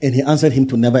 And he answered him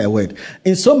to never a word.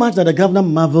 In so much that the governor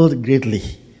marveled greatly.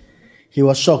 He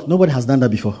was shocked. Nobody has done that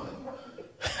before.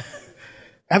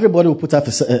 Everybody will put up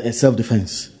a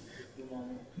self-defense.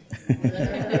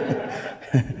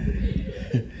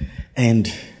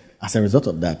 And as a result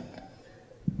of that,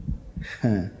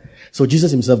 so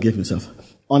Jesus himself gave himself.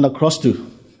 On the cross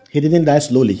too, he didn't die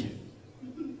slowly.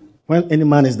 When any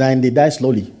man is dying, they die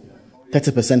slowly.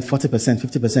 30%, 40%,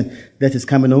 50%. Death is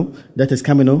coming on. Death is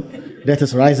coming on. Death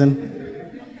is rising.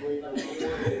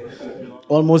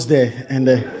 Almost there. And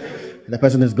the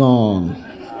person is gone.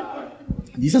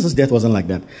 Jesus' death wasn't like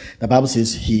that. The Bible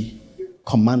says he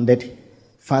commanded,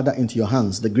 Father, into your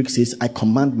hands. The Greek says, I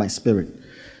command my spirit.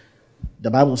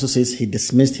 The Bible also says he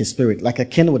dismissed his spirit. Like a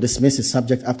king would dismiss his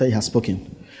subject after he has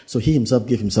spoken. So he himself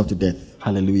gave himself to death.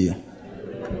 Hallelujah.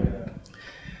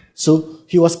 So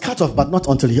he was cut off, but not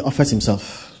until he offers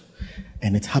himself.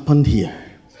 And it happened here,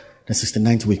 the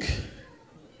 69th week.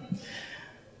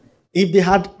 If they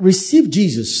had received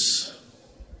Jesus,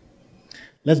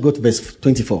 let's go to verse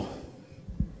 24.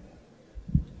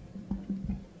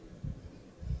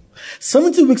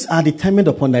 70 weeks are determined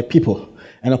upon thy people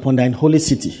and upon thine holy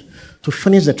city to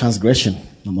finish the transgression,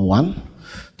 number 1,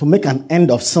 to make an end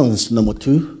of sins, number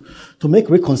 2, to make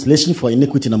reconciliation for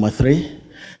iniquity, number 3,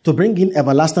 to bring in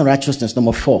everlasting righteousness,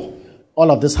 number 4.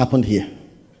 All of this happened here.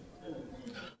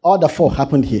 All the 4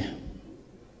 happened here.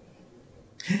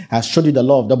 I showed you the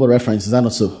law of double reference. Is that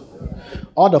not so?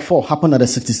 All the 4 happened at the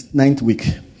 69th week.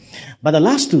 But the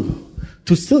last 2,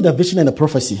 to seal the vision and the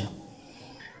prophecy,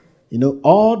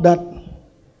 all that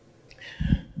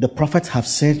the prophets have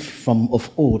said from of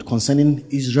old concerning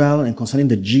Israel and concerning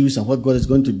the Jews and what God is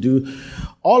going to do,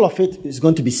 all of it is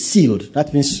going to be sealed.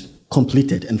 That means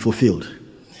completed and fulfilled.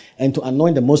 And to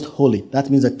anoint the most holy, that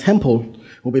means the temple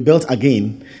will be built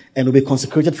again and will be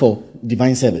consecrated for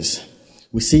divine service.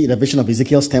 We see the vision of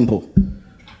Ezekiel's temple.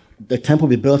 The temple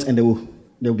will be built and there will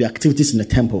be activities in the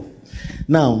temple.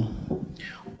 Now,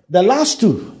 the last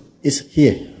 2 is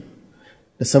here,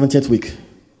 the 70th week.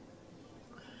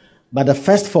 But the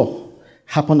first 4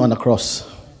 happened on the cross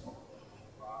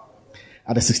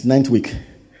at the 69th week.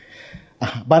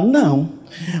 But now,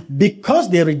 because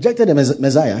they rejected the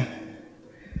Messiah,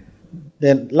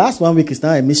 the last 1 week is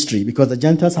now a mystery because the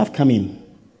Gentiles have come in.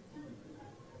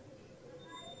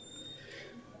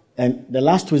 And the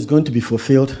last 2 is going to be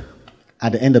fulfilled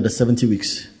at the end of the 70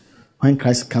 weeks when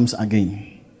Christ comes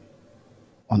again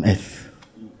on earth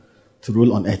to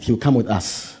rule on earth. He will come with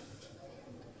us.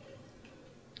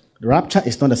 The rapture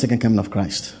is not the second coming of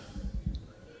Christ.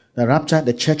 The rapture,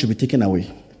 the church will be taken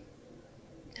away.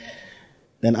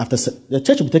 Then after the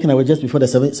church will be taken away just before the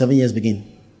 7 years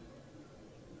begin.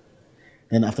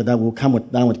 Then after that, we'll come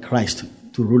down with Christ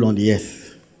to rule on the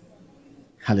earth.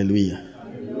 Hallelujah.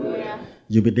 Hallelujah.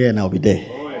 You'll be there and I'll be there.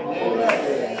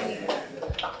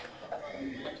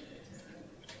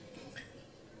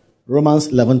 Romans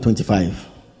 11:25.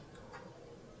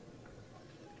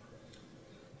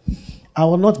 I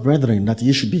will not, brethren, that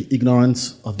ye should be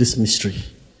ignorant of this mystery.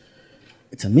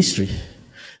 It's a mystery.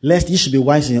 Lest ye should be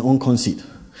wise in your own conceit.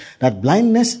 That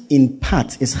blindness in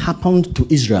part is happened to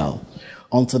Israel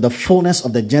until the fullness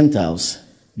of the Gentiles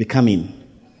be come in.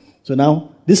 So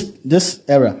now, this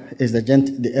era is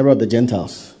the era of the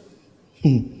Gentiles.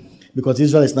 Because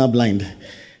Israel is now blind.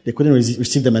 They couldn't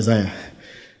receive the Messiah.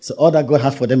 So all that God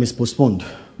has for them is postponed.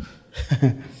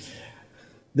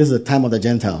 This is the time of the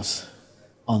Gentiles.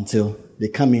 Until they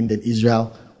come in, then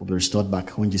Israel will be restored back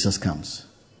when Jesus comes.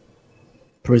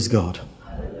 Praise God.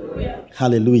 Hallelujah.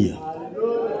 Hallelujah.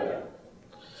 Hallelujah.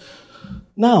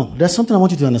 Now, there's something I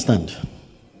want you to understand.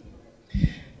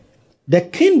 The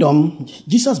kingdom,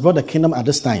 Jesus brought the kingdom at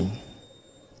this time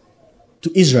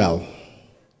to Israel,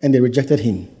 and they rejected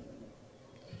him.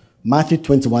 Matthew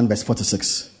 21, verse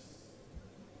 46.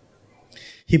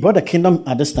 He brought the kingdom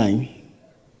at this time.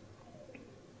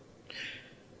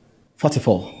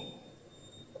 44.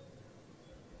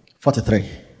 43.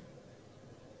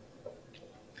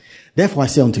 Therefore I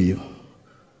say unto you.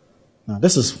 Now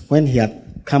this is when he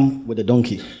had come with the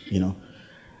donkey,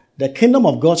 The kingdom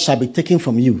of God shall be taken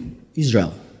from you,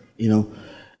 Israel,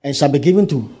 and shall be given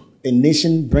to a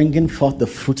nation bringing forth the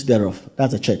fruit thereof.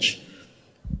 That's the church.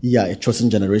 Ye are a chosen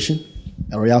generation,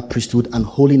 a royal priesthood, and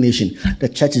holy nation. The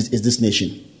church is this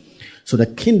nation. So the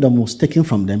kingdom was taken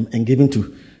from them and given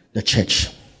to the church.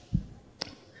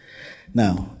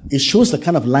 Now, it shows the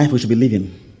kind of life we should be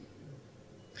living.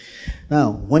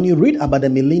 Now, when you read about the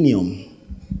millennium,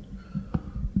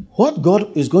 what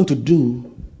God is going to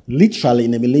do literally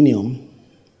in the millennium,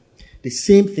 the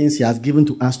same things he has given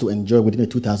to us to enjoy within the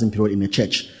 2000 period in the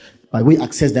church. But we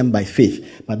access them by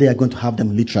faith, but they are going to have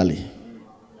them literally.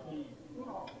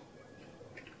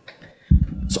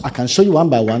 So I can show you one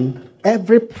by one.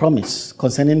 Every promise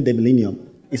concerning the millennium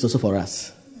is also for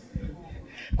us.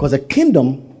 Because the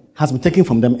kingdom has been taken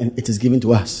from them and it is given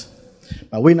to us.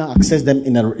 But we now access them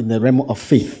in the realm of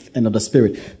faith and of the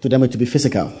spirit. To them it will be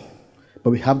physical. But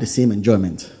we have the same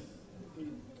enjoyment.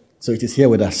 So it is here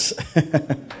with us.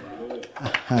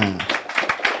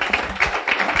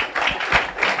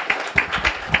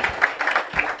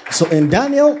 So in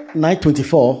Daniel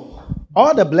 9:24,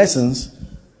 all the blessings,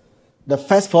 the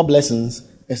first 4 blessings,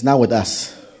 is now with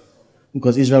us.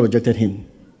 Because Israel rejected him.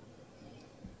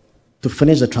 To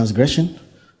finish the transgression,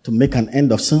 to make an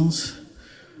end of sins,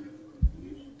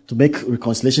 to make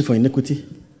reconciliation for iniquity,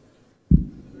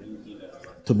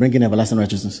 to bring in everlasting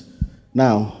righteousness.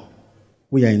 Now,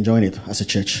 we are enjoying it as a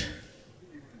church.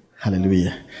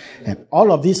 Hallelujah. And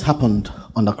all of this happened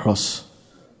on the cross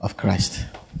of Christ.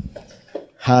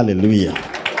 Hallelujah.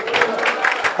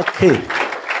 Okay.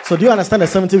 So do you understand the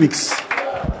 70 weeks?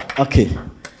 Okay.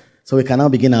 So we can now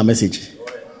begin our message.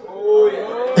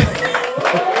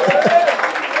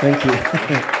 Thank you.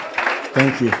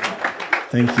 Thank you.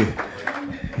 Thank you.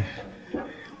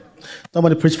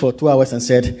 Somebody preached for 2 hours and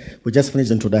said, we just finished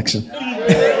the introduction.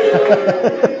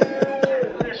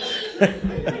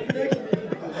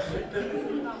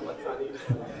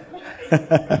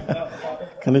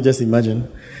 Can you just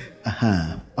imagine?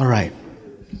 All right.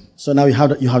 So now you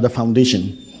have the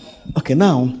foundation. Okay,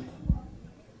 now,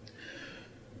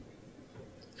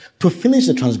 to finish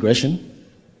the transgression,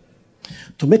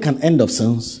 to make an end of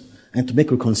sins, and to make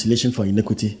reconciliation for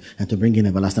iniquity, and to bring in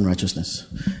everlasting righteousness.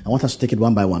 I want us to take it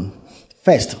one by one.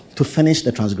 First, to finish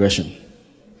the transgression.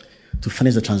 To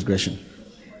finish the transgression.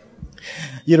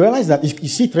 You realize that you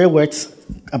see 3 words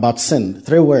about sin,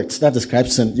 3 words that describe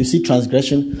sin. You see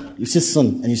transgression, you see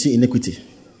sin, and you see iniquity.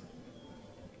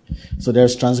 So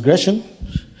there's transgression,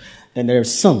 then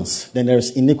there's sins, then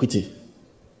there's iniquity.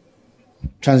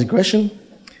 Transgression,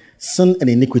 sin, and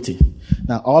iniquity.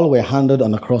 Now, all were handled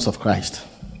on the cross of Christ.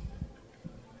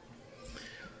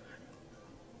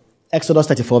 Exodus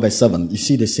 34 verse 7, you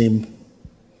see the same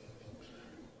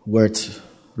words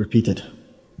repeated.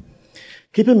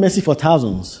 Keeping mercy for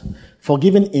thousands,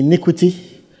 forgiving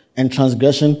iniquity and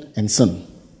transgression and sin.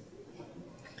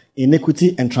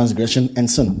 Iniquity and transgression and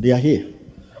sin. They are here.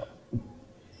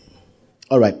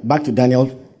 All right, back to Daniel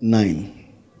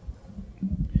 9.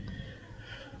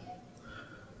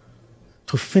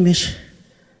 To finish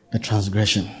the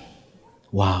transgression.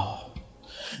 Wow.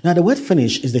 Now the word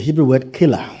finish is the Hebrew word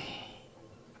killer.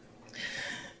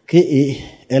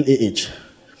 K-A-L-A-H.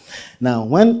 Now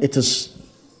when it is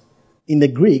in the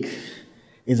Greek,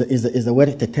 is the word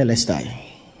tetelestai.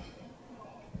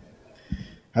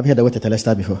 Have you heard the word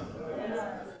tetelestai before?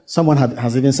 Someone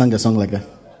has even sung a song like that.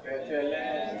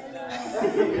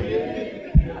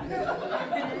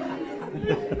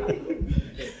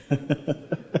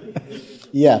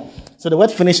 Yeah. So the word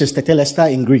finish is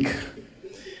tetelestai in Greek.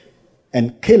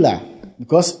 And killer,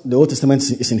 because the Old Testament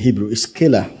is in Hebrew, is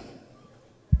killer.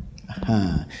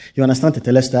 You understand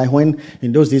tetelestai? When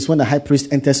in those days, when the high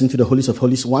priest enters into the holies of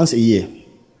holies once a year,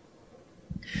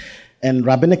 and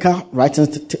rabbinical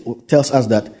writings tells us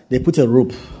that they put a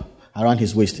rope around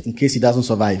his waist in case he doesn't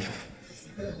survive,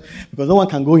 because no one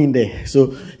can go in there.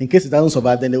 So in case he doesn't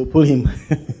survive, then they will pull him.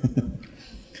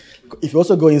 If you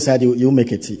also go inside, you'll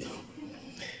make it.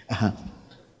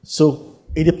 So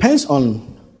it depends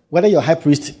on whether your high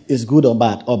priest is good or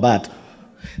bad.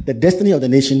 The destiny of the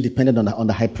nation depended on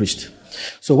the high priest.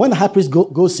 So when the high priest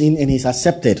goes in and he's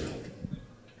accepted,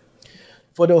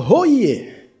 for the whole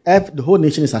year, the whole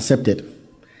nation is accepted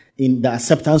in the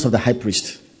acceptance of the high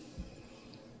priest.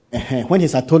 When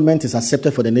his atonement is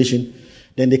accepted for the nation,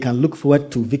 then they can look forward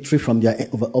to victory from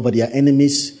over their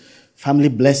enemies, family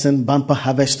blessing, bumper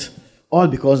harvest, all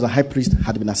because the high priest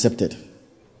had been accepted.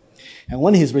 And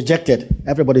when he's rejected,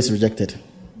 everybody's rejected.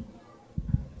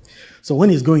 So when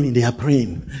he's going in, they are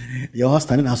praying. They are all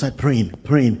standing outside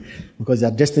praying, because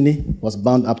their destiny was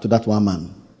bound up to that one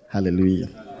man. Hallelujah.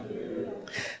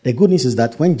 The good news is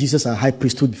that when Jesus, our high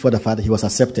priest, stood before the Father, he was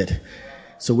accepted.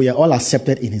 So we are all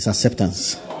accepted in his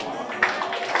acceptance.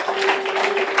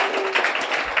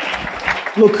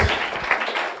 Look,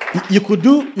 you could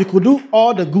do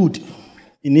all the good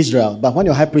in Israel, but when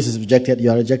your high priest is rejected,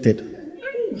 you are rejected.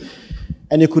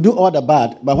 And you could do all the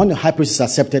bad, but when your high priest is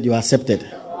accepted, you are accepted.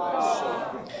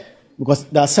 Because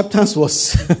the acceptance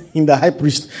was in the high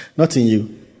priest, not in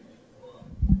you.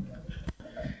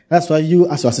 That's why you,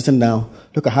 as you are sitting down,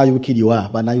 look at how wicked you are,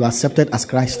 but now you are accepted as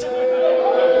Christ.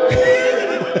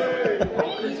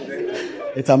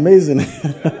 It's amazing.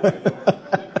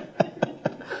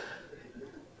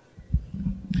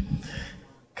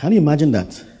 Can you imagine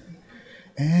that?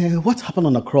 What happened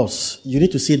on the cross? You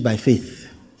need to see it by faith.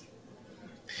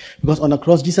 Because on the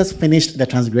cross, Jesus finished the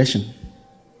transgression.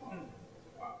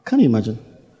 Can you imagine?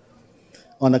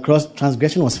 On the cross,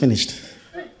 transgression was finished.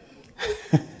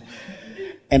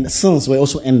 And sins were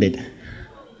also ended.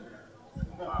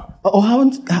 Oh,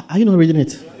 are you not reading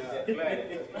it?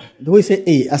 The way you say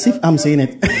A, as if I'm saying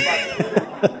it.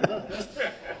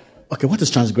 Okay, what is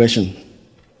transgression?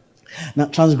 Now,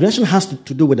 transgression has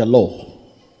to do with the law.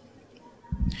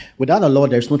 Without the law,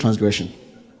 there is no transgression.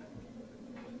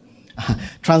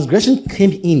 Transgression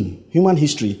came in human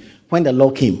history when the law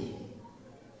came.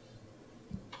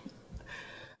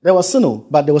 There was sin,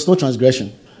 but there was no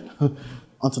transgression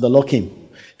until the law came.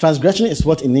 Transgression is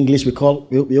what in English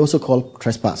we also call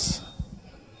trespass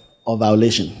or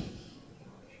violation.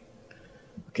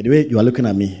 Okay, the way you are looking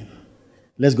at me,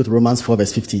 let's go to Romans 4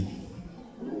 verse 15.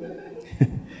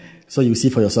 So you see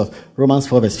for yourself. Romans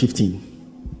 4 verse 15.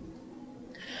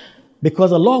 Because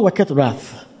the law worketh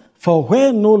wrath, for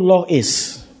where no law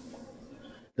is,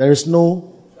 there is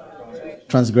no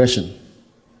transgression.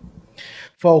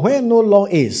 For where no law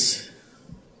is,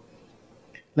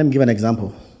 let me give an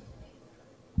example.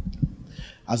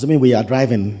 Assuming we are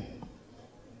driving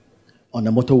on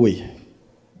the motorway,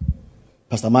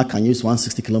 Pastor Mark can use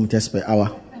 160 kilometers per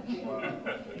hour.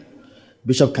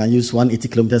 Bishop can use 180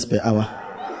 kilometers per hour.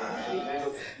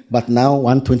 But now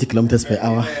 120 kilometers per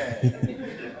hour.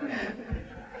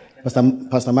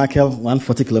 Pastor Michael,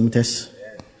 140 kilometers.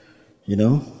 You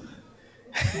know?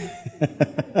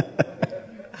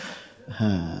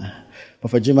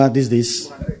 Prophet Jima, these days,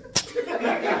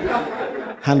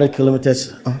 100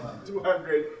 kilometers.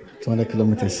 200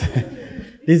 kilometers.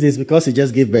 This is because he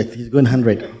just gave birth. He's going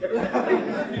 100.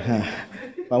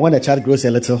 But when the child grows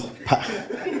a little,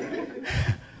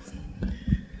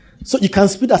 so you can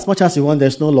speed as much as you want.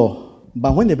 There's no law.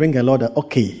 But when they bring a law that,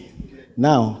 okay,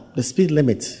 now the speed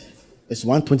limit is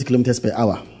 120 kilometers per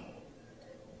hour.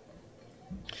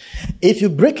 If you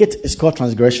break it, it's called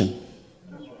transgression.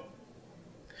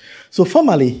 So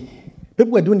formally,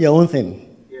 people were doing their own thing.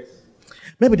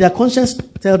 Maybe their conscience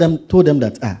told them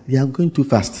that they are going too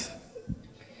fast.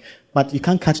 But you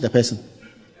can't catch the person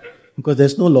because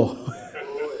there's no law.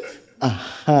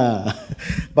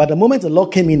 But the moment the law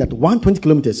came in at 120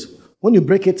 kilometers, when you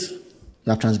break it, you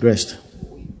have transgressed.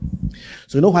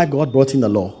 So you know why God brought in the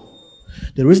law?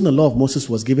 The reason the law of Moses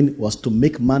was given was to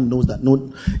make man know that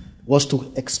was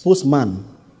to expose man.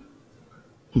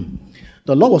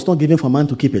 The law was not given for man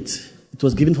to keep it. It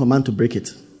was given for man to break it.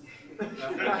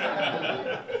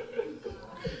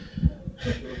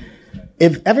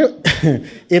 If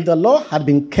the law had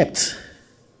been kept,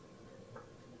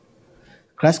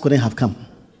 Christ couldn't have come.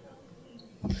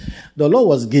 The law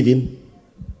was given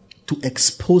to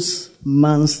expose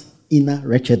man's inner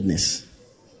wretchedness.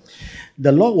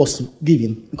 The law was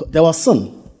given because there was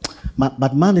sin,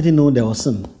 but man didn't know there was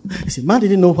sin. You see, man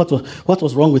didn't know what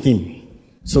was wrong with him.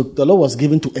 So the law was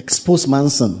given to expose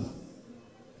man's sin,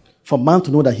 for man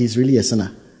to know that he's really a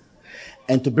sinner,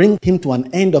 and to bring him to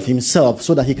an end of himself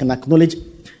so that he can acknowledge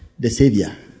the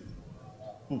Savior.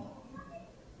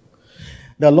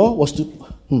 The law was to,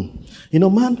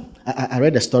 man, I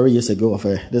read a story years ago of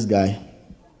this guy,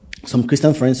 some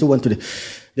Christian friends who went to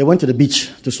the beach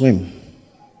to swim.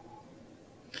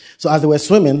 So as they were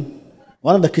swimming,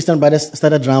 one of the Christian brothers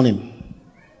started drowning.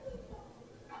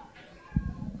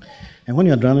 And when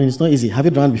you're drowning, it's not easy. Have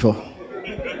you drowned before?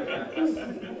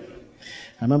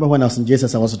 I remember when I was in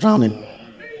Jesus, I was drowning.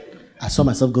 I saw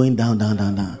myself going down.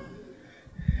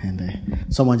 And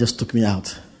someone just took me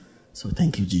out. So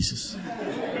thank you, Jesus.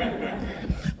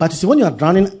 But you see, when you are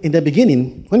drowning, in the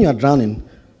beginning, when you are drowning,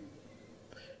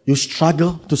 you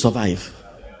struggle to survive.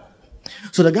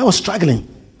 So the guy was struggling.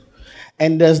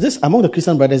 And there's this, among the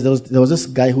Christian brothers, there was this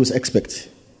guy who was expert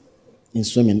in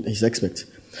swimming. He's expert.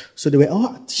 So they were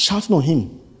all shouting on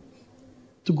him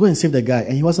to go and save the guy.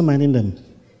 And he wasn't minding them.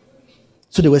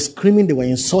 So they were screaming, they were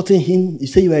insulting him. You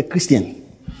say you are a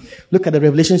Christian. Look at the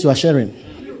revelations you are sharing.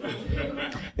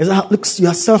 Look, you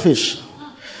are selfish.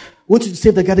 Want you to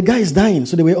save the guy. The guy is dying.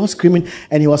 So they were all screaming,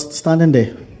 and he was standing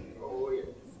there.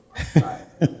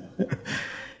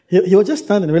 he was just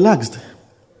standing, relaxed.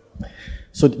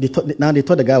 So they thought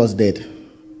the guy was dead.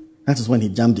 That is when he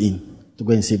jumped in to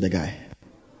go and save the guy.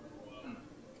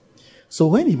 So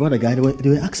when he brought the guy, they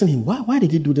were asking him, why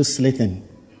did he do this silly thing?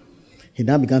 He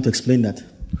now began to explain that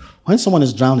when someone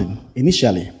is drowning,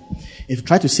 initially, if you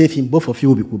try to save him, both of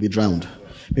you will be drowned.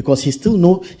 Because he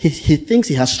still he thinks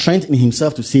he has strength in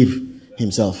himself to save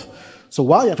himself. So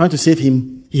while you're trying to save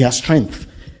him, he has strength.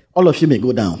 All of you may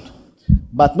go down.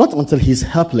 But not until he's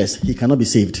helpless, he cannot be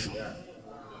saved.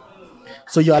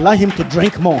 So you allow him to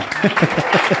drink more.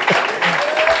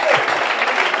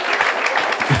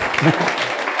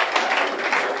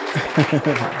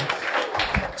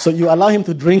 So you allow him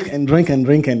to drink, and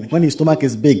when his stomach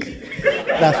is big,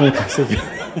 that's when he can save you.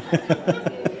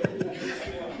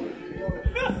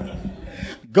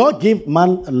 God gave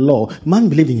man a law. Man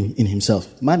believed in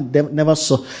himself. Man never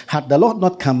saw. Had the Lord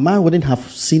not come, man wouldn't have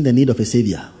seen the need of a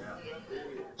savior.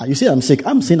 You say I'm sick.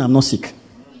 I'm saying I'm not sick.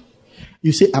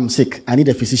 You say I'm sick. I need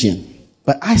a physician.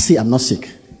 But I say I'm not sick.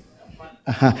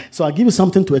 So I give you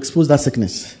something to expose that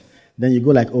sickness. Then you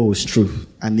go like, oh, it's true.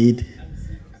 I need.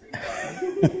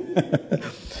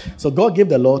 So God gave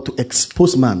the law to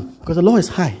expose man. Because the law is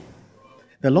high.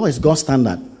 The law is God's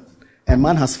standard. And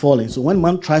man has fallen. So when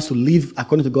man tries to live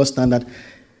according to God's standard,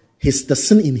 the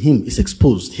sin in him is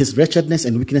exposed. His wretchedness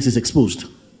and weakness is exposed.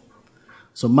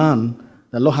 So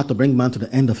the Lord had to bring man to the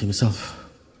end of himself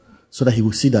so that he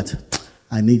will see that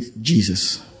I need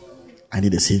Jesus. I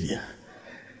need a savior.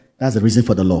 That's the reason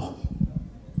for the law.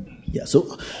 Yeah,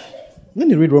 so when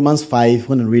you read Romans 5,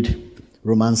 when you read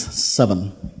Romans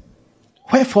 7,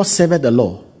 wherefore serveth the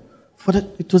law?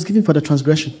 It was given for the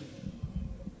transgression.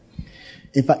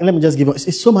 In fact, let me just give you,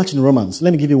 it's so much in Romans.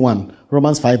 Let me give you one.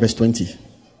 Romans 5 verse 20.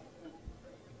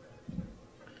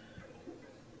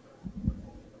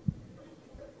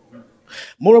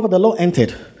 Moreover, the law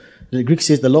entered The Greek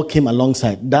says the law came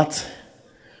alongside that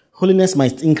holiness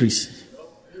might increase.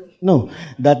 No,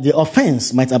 that the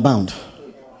offense might abound.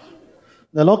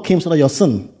 The law came so that your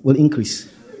sin will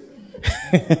increase.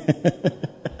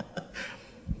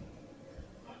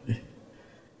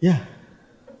 Yeah.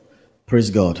 Praise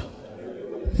God.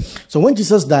 So when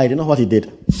Jesus died, you know what he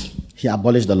did? He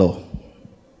abolished the law.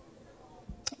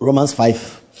 Romans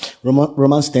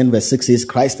 10 verse 6 says,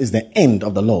 Christ is the end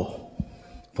of the law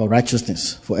for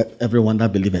righteousness for everyone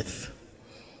that believeth.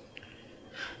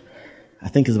 I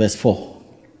think it's verse 4.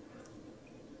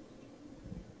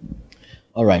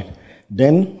 All right.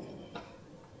 Then,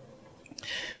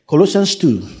 Colossians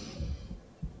 2,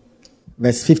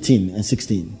 verse 15 and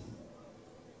 16.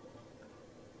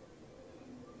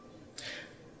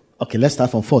 Okay, let's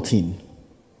start from 14.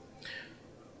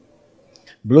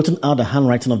 Blotting out the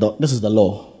handwriting of this is the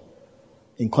law.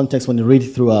 In context, when you read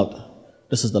throughout,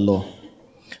 this is the law.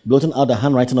 Blotting out the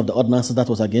handwriting of the ordinances that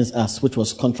was against us, which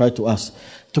was contrary to us,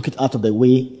 took it out of the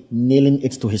way, nailing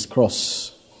it to his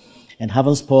cross. And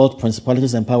having spoiled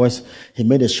principalities and powers, he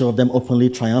made a show of them openly,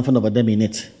 triumphant over them in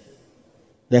it.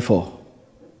 Therefore,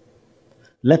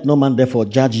 let no man therefore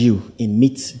judge you in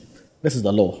meat, this is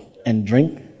the law, and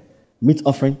drink, meat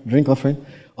offering, drink offering,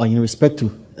 or in respect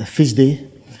to a feast day,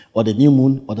 or the new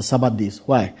moon, or the Sabbath days.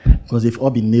 Why? Because they've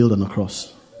all been nailed on the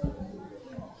cross.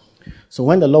 So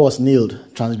when the law was nailed,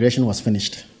 transgression was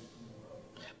finished.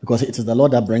 Because it is the law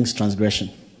that brings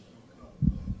transgression.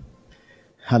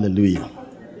 Hallelujah.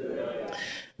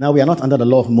 Now we are not under the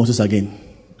law of Moses again.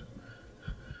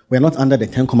 We are not under the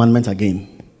 10 Commandments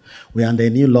again. We are under a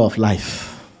new law of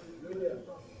life.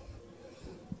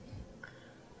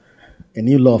 A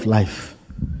new law of life.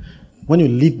 When you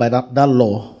live by that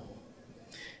law,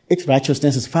 its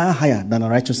righteousness is far higher than the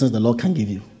righteousness the law can give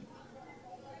you.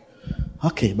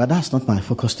 Okay, but that's not my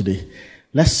focus today.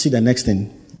 Let's see the next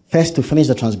thing. First, to finish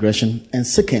the transgression, and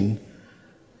second,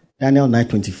 Daniel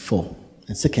 9:24,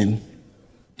 and second,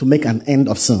 to make an end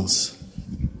of sins.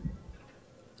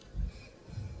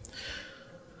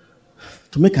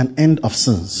 To make an end of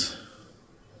sins.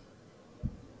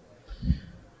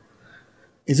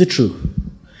 Is it true?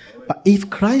 But if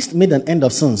Christ made an end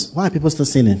of sins, why are people still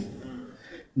sinning?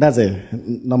 That's a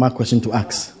normal question to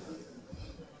ask.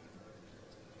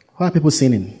 Why are people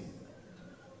sinning?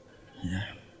 Yeah.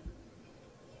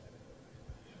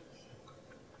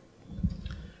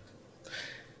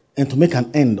 And to make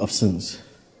an end of sins.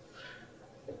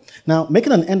 Now,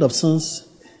 making an end of sins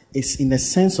is in the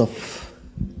sense of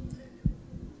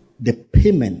the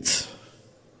payment.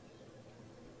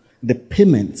 The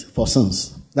payment for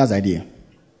sins. That's the idea.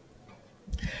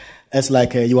 It's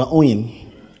like you are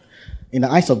owing. In the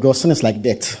eyes of God, sin is like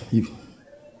debt.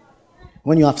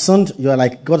 When you have sinned, you are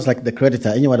like, God is like the creditor,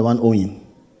 and you are the one owing.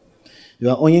 You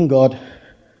are owing God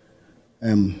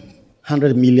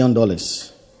 $100 million.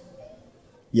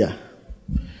 Yeah.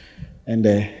 And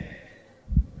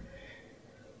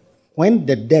when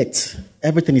the debt,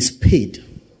 everything is paid,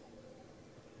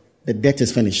 the debt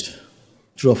is finished.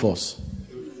 True or false?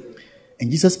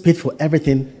 And Jesus paid for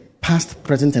everything, past,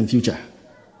 present, and future.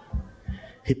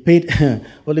 He paid.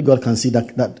 Only God can see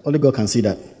that. Only God can see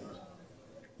that.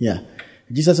 Yeah.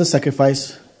 Jesus'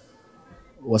 sacrifice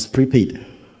was prepaid.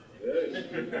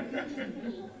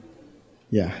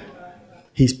 Yeah.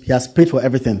 He has paid for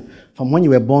everything. From when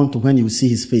you were born to when you see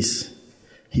his face,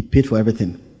 he paid for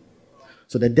everything.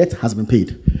 So the debt has been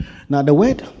paid. Now the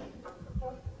word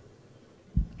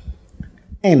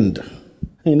end,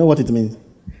 you know what it means?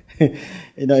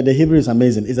 The Hebrew is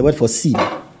amazing. It's the word for seal.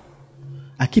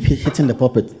 I keep hitting the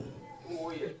puppet.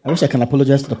 I wish I can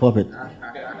apologize to the puppet.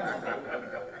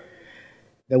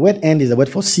 The word end is the word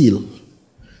for seal.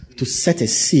 To set a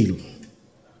seal.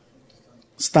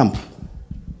 Stamp.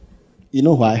 You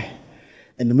know why?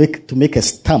 And to make a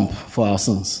stamp for our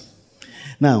sins.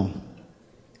 Now,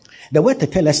 the word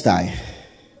tetelestai,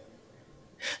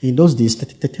 in those days,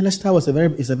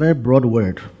 tetelestai is a very broad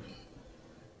word.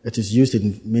 It is used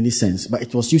in many sense, but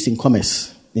it was used in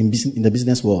commerce, in the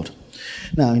business world.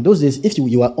 Now, in those days, if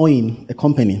you are owing a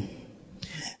company,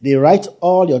 they write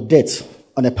all your debt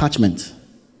on a parchment.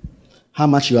 How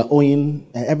much you are owing,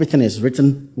 everything is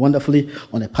written wonderfully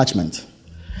on a parchment.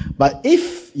 But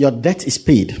if your debt is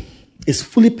paid, is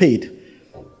fully paid,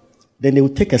 then they will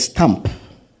take a stamp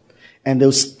and they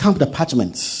will stamp the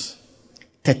parchments.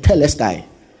 Tetelestai.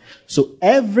 So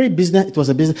every business, it was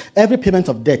a business, every payment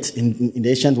of debt in the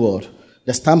ancient world,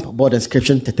 the stamp bore the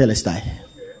inscription Tetelestai.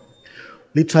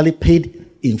 Literally paid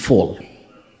in full.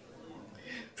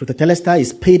 So Tetelestai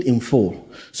is paid in full.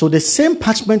 So the same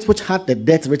parchment which had the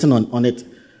debt written on it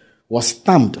was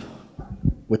stamped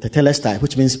with Tetelestai,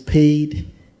 which means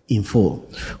paid in full.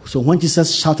 So when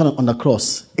Jesus shouted on the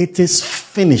cross, it is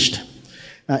finished.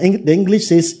 Now, the English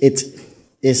says it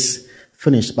is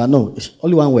finished, but no, it's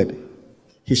only one word.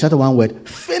 He shouted one word,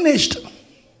 finished.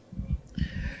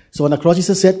 So on the cross,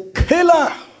 Jesus said,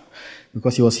 killer,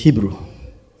 because he was Hebrew.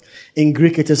 In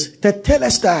Greek, it is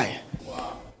tetelestai.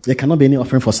 Wow. There cannot be any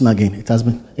offering for sin again.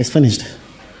 It's finished.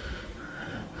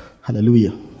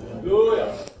 Hallelujah.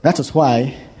 Hallelujah. That is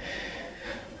why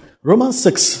Romans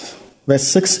 6, verse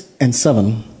 6 and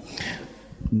 7,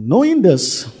 knowing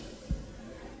this,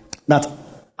 that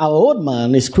our old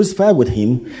man is crucified with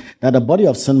him, that the body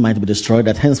of sin might be destroyed,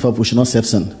 that henceforth we should not serve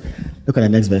sin. Look at the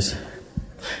next verse.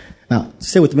 Now,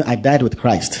 say with me, I died with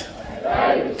Christ.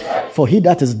 For he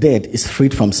that is dead is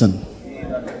freed from sin.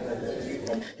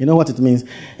 You know what it means?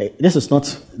 This is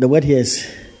not, the word here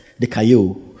is the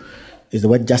kayo, is the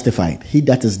word justified. He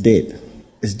that is dead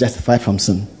is justified from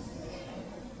sin.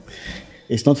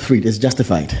 It's not freed, it's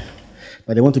justified.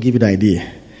 But they want to give you the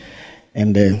idea.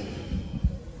 And the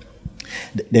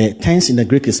tense in the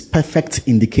Greek is perfect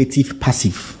indicative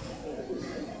passive.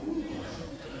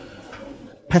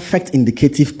 Perfect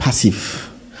indicative passive.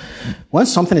 When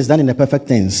something is done in the perfect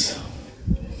tense,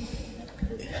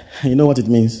 you know what it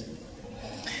means?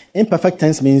 Imperfect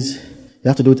tense means you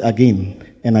have to do it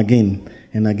again and again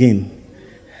and again.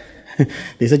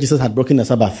 They said Jesus had broken the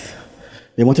Sabbath.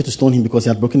 They wanted to stone him because he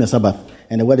had broken the Sabbath.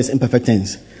 And the word is imperfect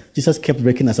tense. Jesus kept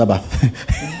breaking the Sabbath.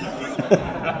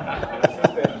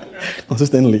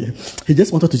 Consistently. He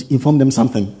just wanted to inform them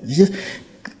something. He just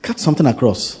cut something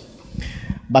across.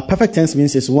 But perfect tense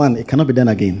means it's one, it cannot be done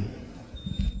again.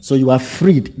 So you are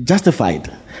freed, justified.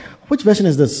 Which version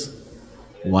is this?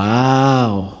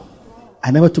 Wow.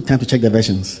 I never took time to check the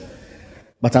versions.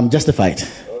 But I'm justified.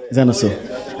 Is that not so?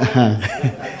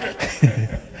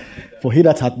 For he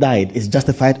that hath died is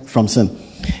justified from sin.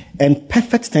 And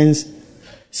perfect tense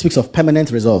speaks of permanent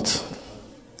result.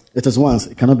 It is once,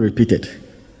 it cannot be repeated.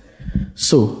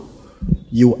 So,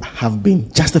 you have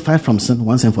been justified from sin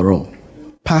once and for all.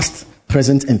 Past,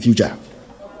 present, and future.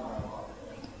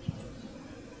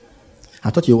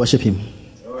 I thought you worship him.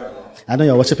 I know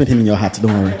you're worshiping him in your heart,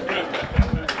 don't worry.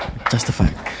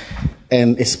 Justified.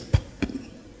 And it's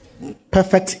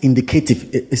perfect indicative.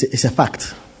 It's a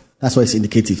fact. That's why it's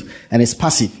indicative. And it's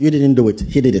passive. You didn't do it.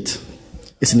 He did it.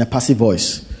 It's in a passive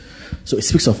voice. So it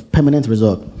speaks of permanent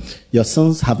result. Your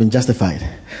sins have been justified.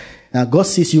 Now God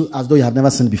sees you as though you have never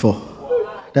sinned before.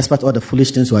 Despite all the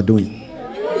foolish things you are doing.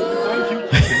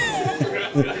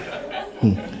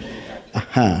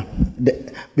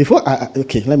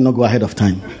 Okay, let me not go ahead of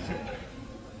time.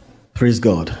 Praise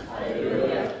God.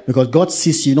 Because God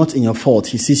sees you not in your fault.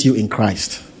 He sees you in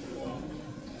Christ.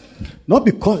 Not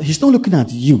because he's not looking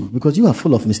at you because you are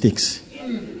full of mistakes.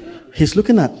 He's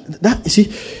looking at that. You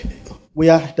see, we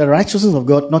are the righteousness of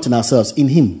God, not in ourselves, in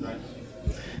him.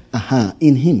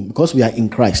 In him, because we are in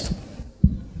Christ.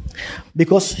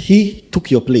 Because he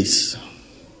took your place.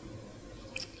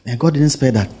 And God didn't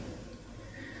spare that.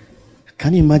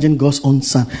 Can you imagine God's own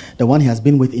son, the one he has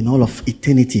been with in all of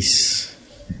eternities,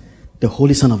 the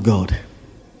Holy Son of God?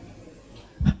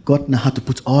 God now had to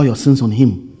put all your sins on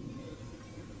him.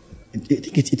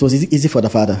 It was easy for the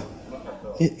Father.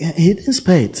 He didn't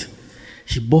spare it.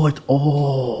 He bore it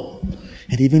all.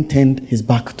 And even turned his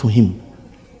back to him.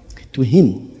 To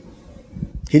him.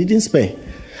 He didn't spare.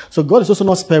 So God is also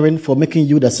not sparing for making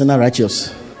you the sinner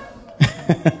righteous.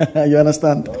 You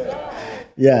understand?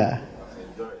 Yeah.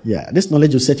 Yeah. This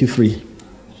knowledge will set you free.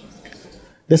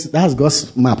 That's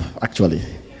God's map, actually.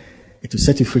 It will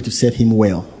set you free to serve him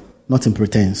well. Not in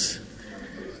pretense.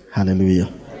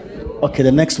 Hallelujah. Okay,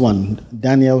 the next one.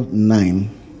 Daniel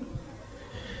 9.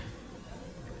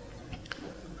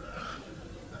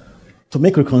 To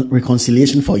make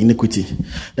reconciliation for iniquity.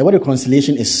 The word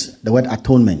reconciliation is the word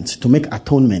atonement. To make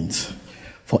atonement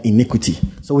for iniquity.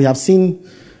 So we have seen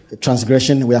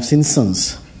transgression, we have seen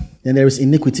sins. Then there is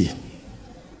iniquity.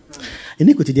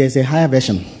 Iniquity, there is a higher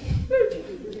version.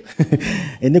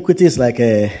 Iniquity is like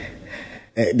the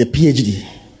PhD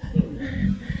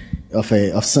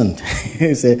of sin.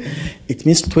 It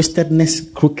means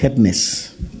twistedness,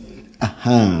 crookedness.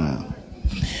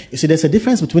 You see, there's a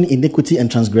difference between iniquity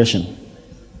and transgression.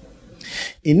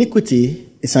 Iniquity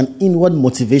is an inward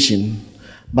motivation,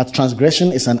 but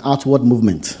transgression is an outward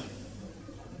movement.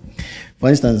 For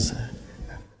instance,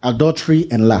 adultery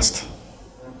and lust.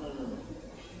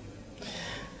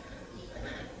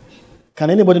 Can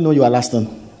anybody know you are lusting?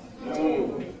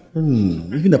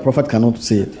 Even the prophet cannot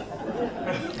say it.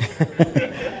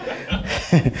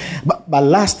 but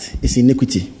lust is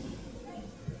iniquity.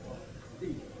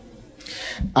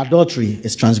 Adultery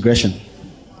is transgression.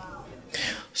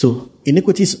 So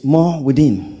iniquity is more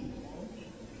within.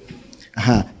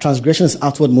 Transgression is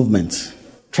outward movement,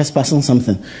 trespassing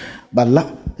something. But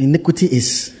iniquity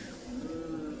is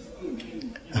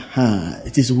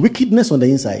it is wickedness on the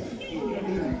inside.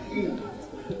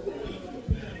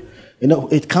 You know,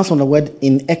 it comes from the word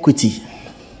inequity.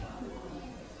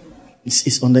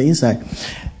 It's on the inside.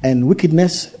 And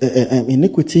wickedness,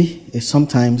 iniquity is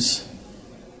sometimes,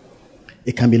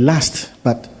 it can be lust,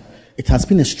 but it has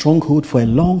been a stronghold for a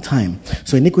long time.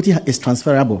 So iniquity is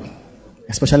transferable,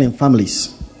 especially in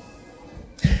families.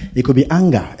 It could be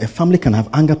anger. A family can have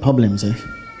anger problems.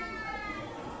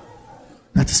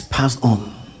 That is passed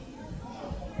on.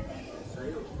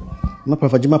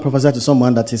 Prophet Jima prophesied to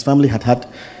someone that his family had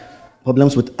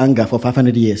problems with anger for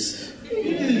 500 years.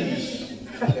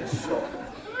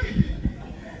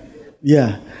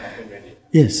 Yeah.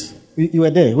 Yes. You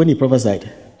were there when he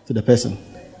prophesied to the person.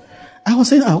 I was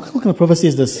saying, what kind of prophecy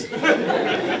is this?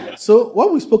 So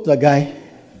when we spoke to a guy,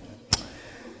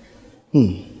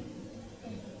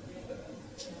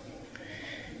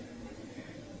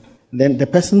 then the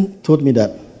person told me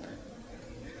that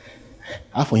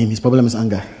for him, his problem is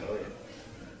anger.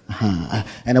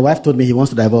 And the wife told me he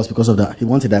wants to divorce because of that. He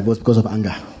wants a divorce because of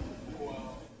anger.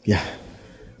 Yeah.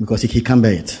 Because he can't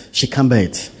bear it. She can't bear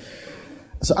it.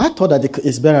 So I thought that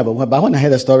it's bearable. But when I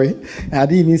heard the story, I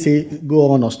didn't even say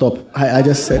go on or stop. I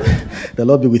just said, the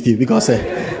Lord be with you. Because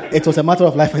it was a matter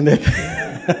of life and death.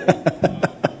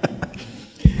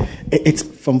 It's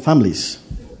from families.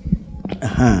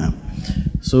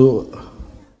 So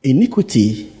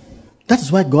iniquity, that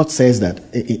is why God says that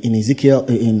in Ezekiel,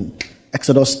 in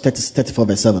Exodus 34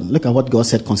 verse 7. Look at what God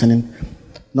said concerning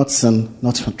not sin,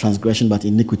 not transgression, but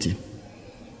iniquity.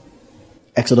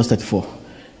 Exodus 34.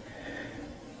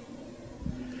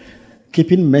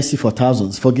 Keeping mercy for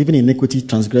thousands, forgiving iniquity,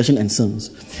 transgression, and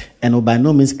sins, and will by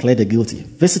no means clear the guilty,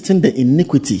 visiting the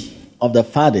iniquity of the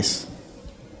fathers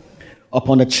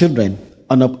upon the children,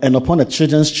 and upon the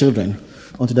children's children,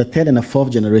 unto the third and the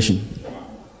fourth generation.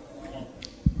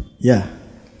 Yeah.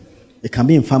 It can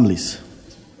be in families.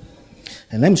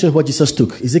 And let me show you what Jesus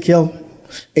took. Ezekiel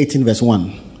 18 verse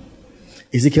 1.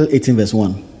 Ezekiel 18 verse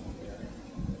 1.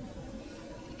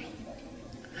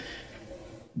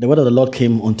 The word of the Lord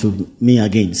came unto me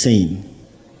again, saying,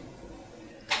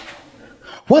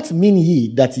 what mean ye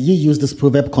that ye use this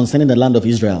proverb concerning the land of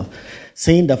Israel,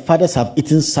 saying the fathers have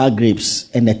eaten sour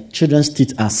grapes, and the children's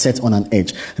teeth are set on an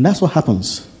edge? And that's what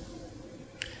happens.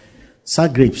 Sour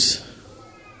grapes.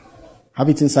 Have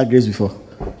you eaten sour grapes before?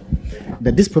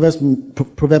 That this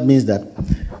proverb means that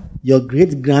your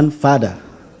great-grandfather,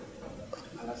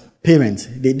 parents,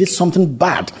 they did something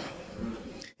bad,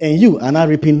 and you are now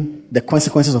reaping the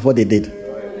consequences of what they did.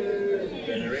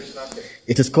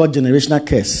 It is called generational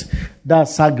curse.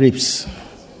 That's sour grapes.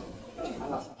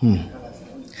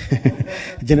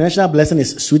 Generational blessing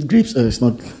is sweet grapes. It's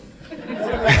not.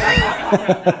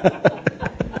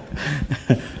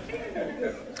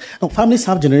 No, families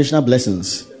have generational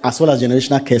blessings as well as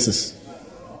generational curses.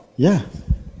 Yeah.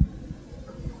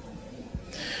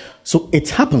 So it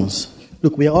happens.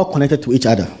 Look, we are all connected to each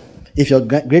other. If your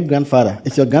great-grandfather,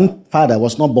 if your grandfather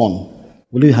was not born,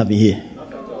 would you have been here?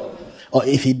 Or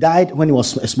if he died when he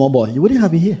was a small boy, you wouldn't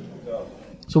have been here.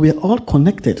 So we are all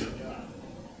connected.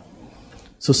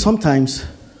 So sometimes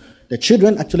the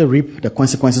children actually reap the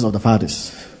consequences of the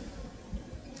fathers.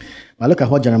 But look at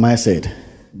what Jeremiah said.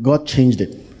 God changed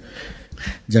it.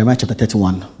 Jeremiah chapter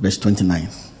 31, verse 29.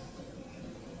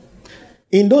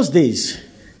 In those days,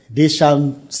 they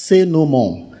shall say no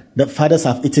more, the fathers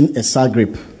have eaten a sour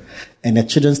grape, and the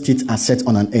children's teeth are set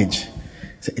on an edge.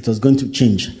 So it was going to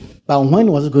change. But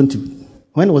when was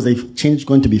the change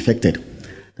going to be effected?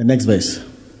 The next verse.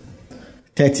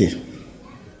 30.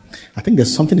 I think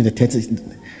there's something in the 30.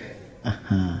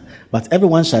 But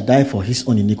everyone shall die for his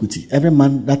own iniquity. Every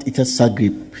man that eateth sour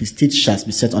grape, his teeth shall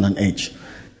be set on an edge.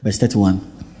 Verse 31.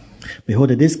 Behold,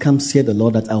 the days come, saith the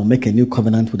Lord, that I will make a new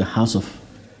covenant with the house of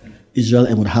Israel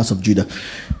and with the house of Judah.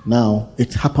 Now,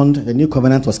 it happened, the new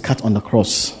covenant was cut on the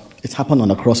cross. It happened on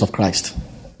the cross of Christ.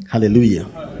 Hallelujah.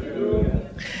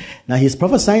 Hallelujah. Now, he's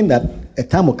prophesying that a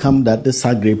time will come that this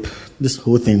sour grape, this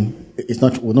whole thing,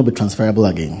 will not be transferable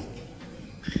again.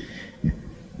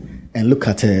 And look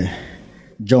at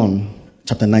John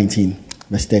chapter 19,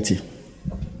 verse 30.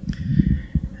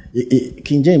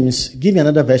 King James, give me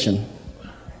another version.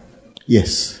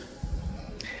 Yes.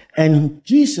 And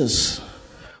Jesus,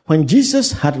 when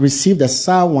Jesus had received the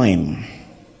sour wine,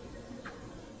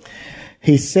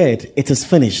 he said, it is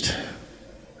finished.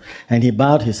 And he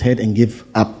bowed his head and gave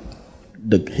up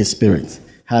his spirit.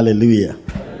 Hallelujah.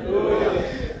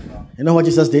 Hallelujah. You know what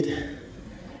Jesus did?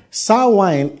 Sour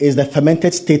wine is the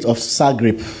fermented state of sour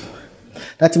grape.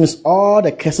 That means all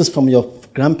the curses from your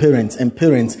grandparents and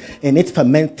parents in its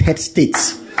fermented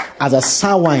states as a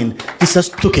sour wine, Jesus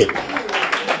took it.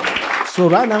 So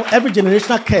right now, every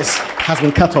generational curse has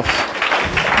been cut off.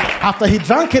 After he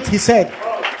drank it, he said,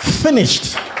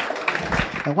 finished.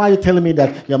 And why are you telling me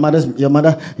that your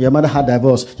mother had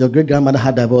divorce, your great grandmother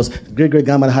had divorce, great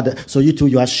grandmother had so you too,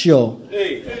 you are sure?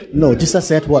 No, Jesus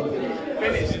said what?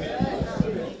 Finished.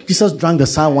 Jesus drank the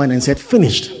sour wine and said,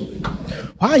 finished.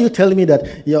 Why are you telling me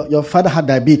that your father had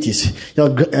diabetes, your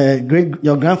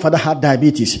grandfather had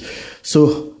diabetes,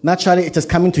 so naturally it is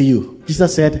coming to you?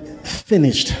 Jesus said,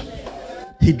 finished.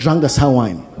 He drank the sour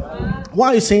wine. Why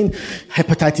are you saying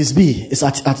hepatitis B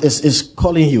is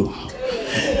calling you?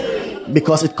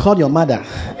 Because it called your mother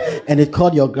and it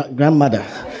called your grandmother.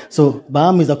 So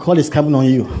Baal means the call is coming on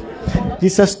you.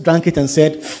 Jesus drank it and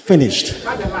said, finished.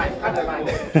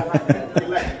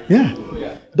 Yeah.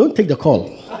 Don't take the call.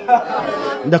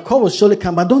 The call will surely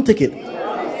come, but don't take it.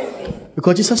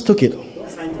 Because Jesus took it.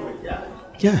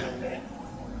 Yeah.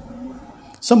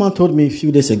 Someone told me a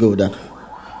few days ago that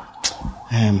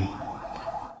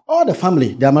all the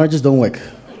family, their marriages don't work.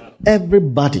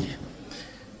 Everybody.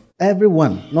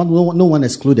 Everyone. No one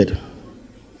excluded.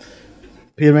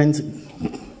 Parents,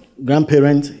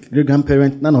 grandparents,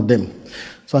 great-grandparents, none of them.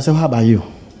 So I said, how about you?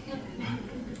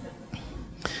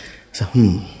 I said,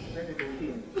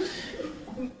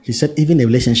 He said, even the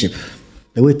relationship,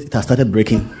 the way it has started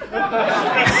breaking.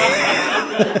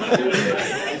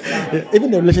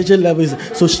 Even the relationship level is,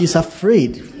 so she's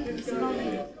afraid.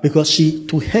 Because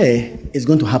to her, it's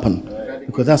going to happen.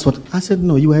 Because that's what, I said,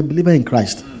 no, you are a believer in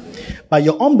Christ. But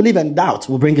your unbelief and doubt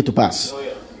will bring it to pass.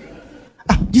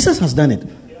 Jesus has done it.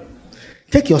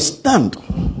 Take your stand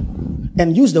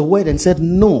and use the word and said,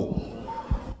 no.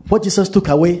 What Jesus took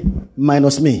away,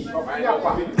 minus me.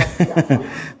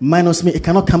 Minus me, it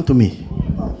cannot come to me.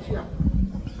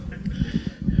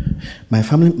 My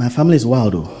family is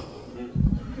wild though.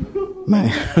 My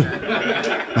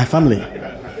family.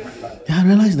 I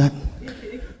realized that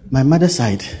my mother's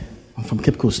side, I'm from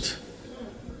Cape Coast.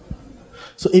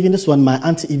 So even this one, my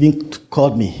auntie even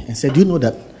called me and said, do you know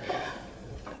that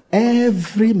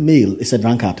every male is a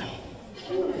drunkard?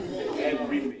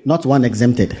 Not one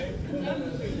exempted.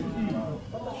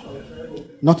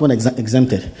 Not one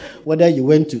exempted. Whether you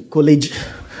went to college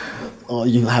or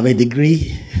you have a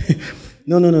degree.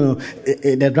 No.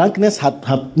 The drunkenness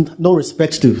have no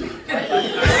respect to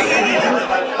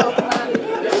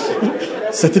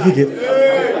certificate.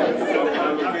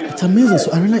 It's amazing.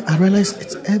 So I realized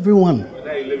it's everyone.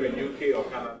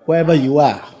 Wherever you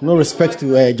are, no respect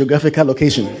to a geographical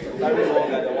location.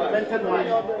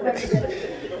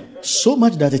 So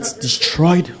much that it's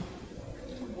destroyed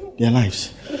their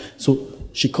lives. So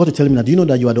she called to tell me that, do you know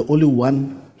that you are the only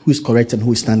one who is correct and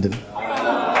who is standing? Can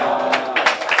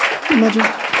you imagine?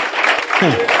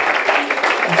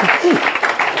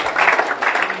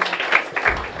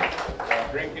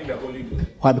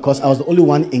 Why? Because I was the only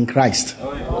one in Christ.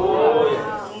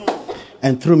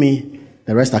 And through me,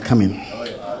 the rest are coming.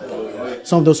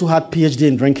 Some of those who had PhD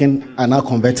in drinking are now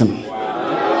converting.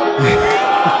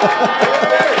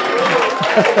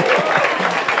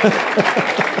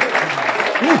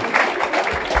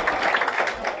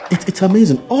 It's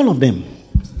amazing. All of them.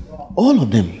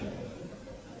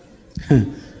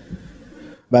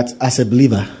 But as a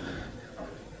believer,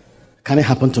 can it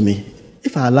happen to me?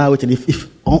 If I allow it, and if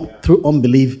through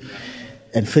unbelief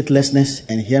and faithlessness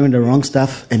and hearing the wrong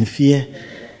stuff and fear,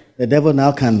 the devil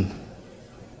now can,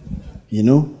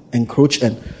 encroach.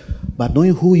 But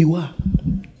knowing who you are,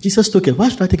 Jesus took it. Why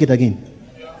should I take it again?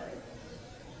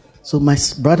 So my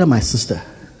brother, my sister,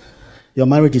 your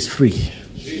marriage is free.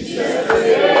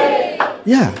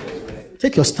 Yeah.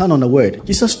 Take your stand on the word.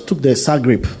 Jesus took the sour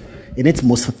grape in its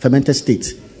most fermented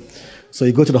state. So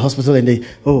you go to the hospital and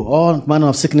all manner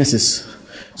of sicknesses.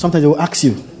 Sometimes they will ask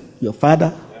you, your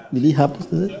father, did he have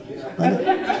this?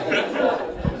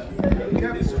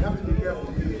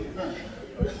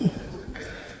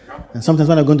 And sometimes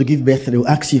when I'm going to give birth, they will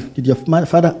ask you, did your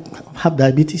father have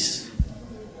diabetes?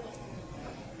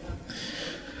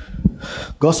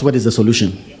 God's word is the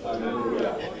solution.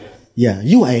 Yeah,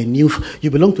 you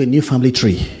belong to a new family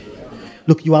tree.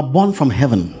 Look, you are born from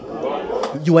heaven.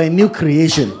 You are a new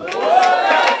creation.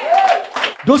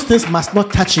 Those things must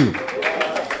not touch you.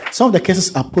 Some of the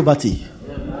cases are poverty.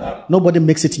 Nobody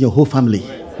makes it in your whole family.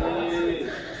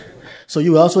 So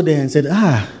you were also there and said,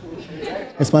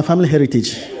 it's my family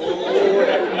heritage.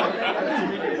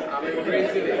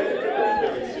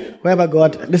 Wherever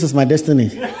God, this is my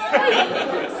destiny.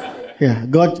 Yeah,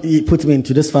 God, He put me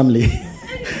into this family.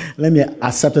 Let me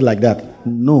accept it like that.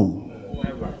 No.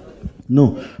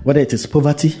 No. Whether it is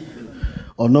poverty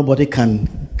or nobody can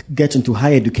get into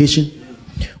higher education,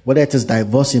 whether it is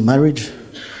divorce in marriage,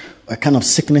 or kind of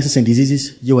sicknesses and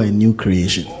diseases, you are a new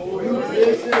creation.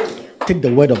 Take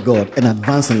the word of God and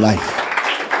advance in life.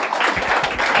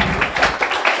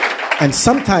 And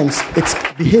sometimes it's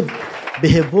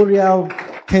behavioral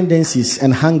tendencies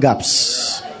and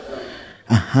hang-ups.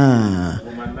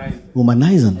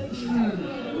 Womanizing.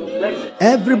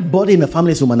 Everybody in the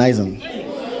family is womanizing.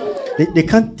 They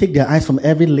can't take their eyes from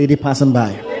every lady passing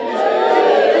by.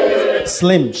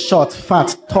 Slim, short,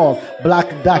 fat, tall,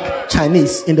 black, dark,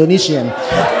 Chinese, Indonesian,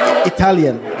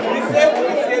 Italian.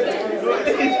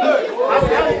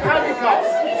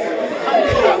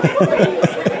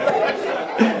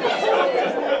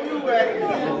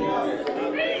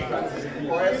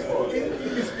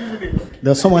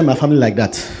 There's someone in my family like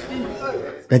that.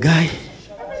 The guy,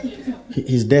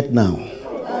 he's dead now.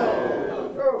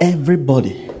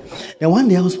 Everybody. Then one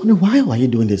day I was wondering, why are you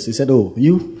doing this? He said, oh,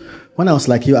 when I was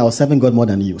like you, I was serving God more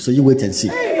than you. So you wait and see.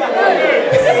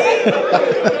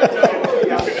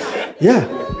 Yeah.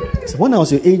 So when I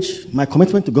was your age, my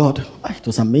commitment to God, it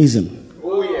was amazing.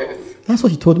 Oh, yes. That's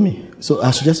what he told me. So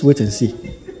I should just wait and see.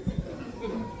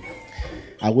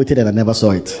 I waited and I never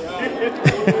saw it.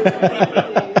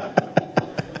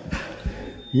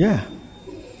 Yeah.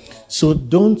 So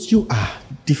you are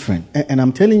different. And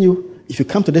I'm telling you, if you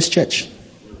come to this church,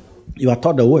 you are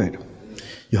taught the word.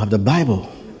 You have the Bible.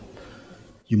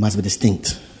 You must be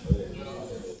distinct.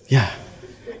 Yeah.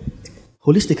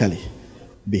 Holistically.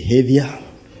 Behavior,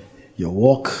 your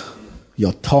walk,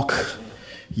 your talk,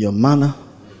 your manner,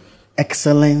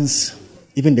 excellence,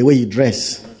 even the way you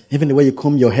dress, even the way you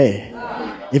comb your hair,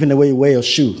 even the way you wear your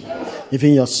shoe,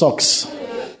 even your socks,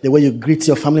 the way you greet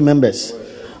your family members.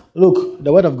 Look,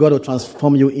 the word of God will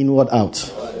transform you inward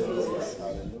out.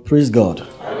 Praise God.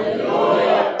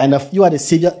 And if you are the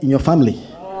savior in your family,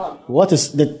 what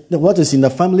is in the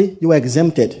family, you are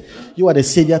exempted. You are the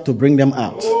savior to bring them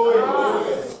out.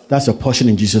 That's your portion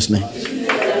in Jesus' name.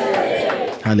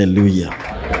 Hallelujah.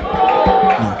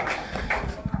 Yeah.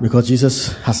 Because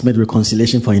Jesus has made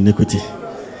reconciliation for iniquity.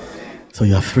 So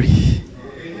you are free.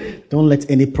 Don't let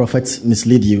any prophet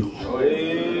mislead you.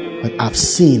 But I've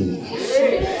seen.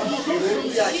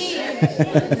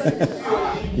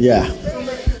 Yeah.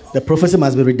 The prophecy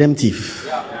must be redemptive.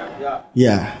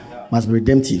 Yeah. Must be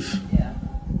redemptive.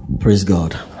 Praise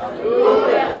God.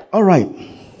 All right.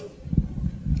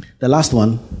 The last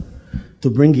one, to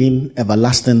bring in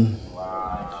everlasting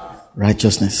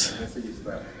righteousness.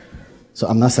 So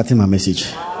I'm not starting my message.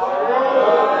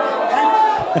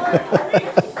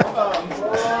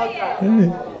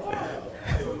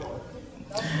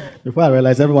 Before I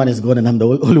realize everyone is gone and I'm the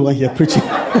only one here preaching.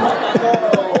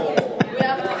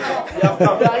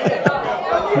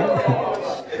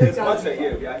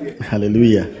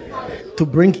 Hallelujah. To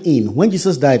bring in. When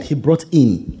Jesus died, he brought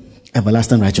in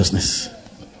everlasting righteousness.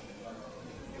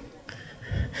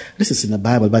 This is in the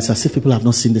Bible, but it's as if people have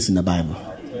not seen this in the Bible.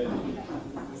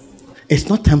 It's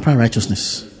not temporal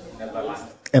righteousness.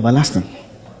 Everlasting.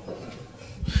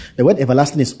 The word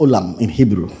everlasting is olam in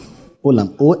Hebrew.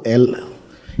 Olam.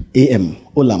 O-L-A-M.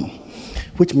 Olam.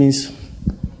 Which means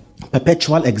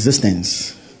perpetual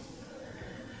existence.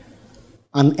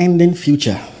 Unending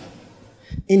future.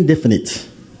 Indefinite.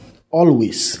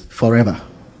 Always. Forever.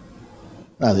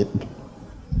 That's it.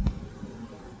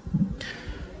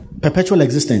 Perpetual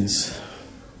existence.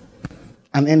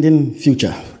 Unending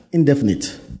future.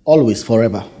 Indefinite. Always.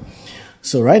 Forever.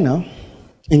 So right now,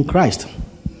 in Christ,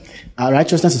 our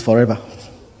righteousness is forever.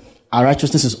 Our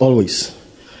righteousness is always.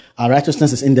 Our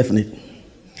righteousness is indefinite.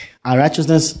 Our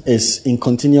righteousness is in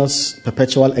continuous,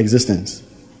 perpetual existence.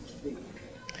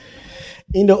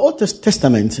 In the Old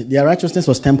Testament, their righteousness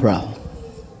was temporal.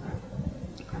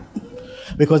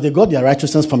 Because they got their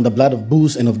righteousness from the blood of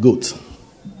bulls and of goats.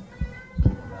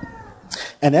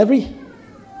 And every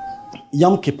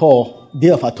Yom Kippur, Day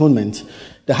of Atonement,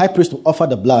 the high priest will offer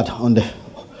the blood on the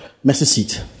mercy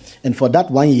seat. And for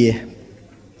that 1 year,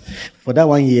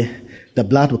 the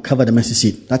blood will cover the mercy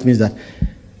seat. That means that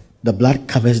the blood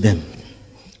covers them.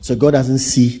 So God doesn't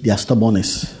see their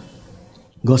stubbornness.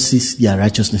 God sees their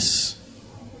righteousness.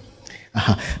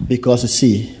 Because you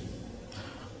see,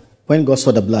 when God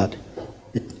saw the blood,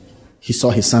 he saw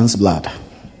his son's blood.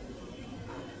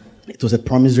 It was a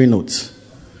promissory note.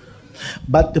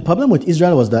 But the problem with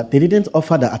Israel was that they didn't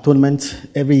offer the atonement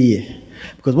every year.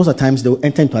 Because most of the times they will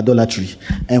enter into idolatry.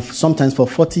 And sometimes for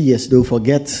 40 years they will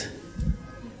forget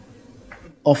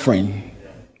offering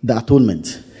the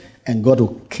atonement. And God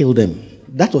will kill them.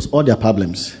 That was all their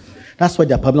problems. That's why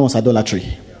their problem was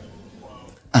idolatry.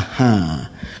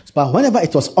 But whenever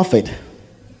it was offered,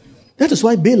 that is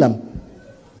why Balaam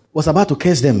was about to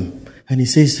curse them. And he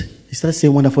started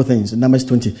saying wonderful things. Numbers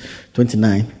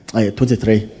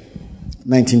 23,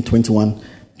 19,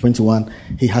 21.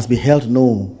 He has beheld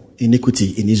no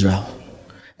iniquity in Israel,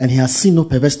 and he has seen no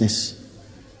perverseness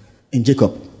in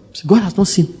Jacob. So God has not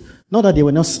seen. Not that they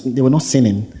were not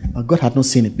sinning, but God had not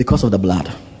seen it because of the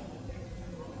blood.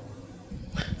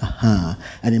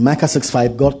 And in Micah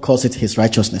 6:5, God calls it his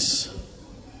righteousness.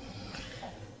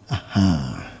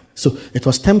 So it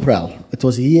was temporal, it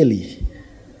was yearly.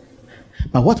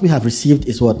 But what we have received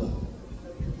is what?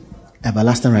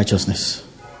 Everlasting righteousness.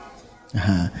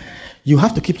 You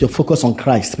have to keep your focus on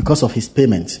Christ because of his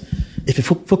payment. If you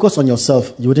focus on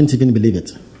yourself, you wouldn't even believe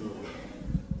it.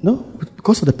 No,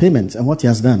 because of the payment and what he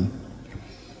has done.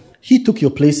 He took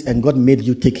your place and God made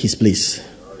you take his place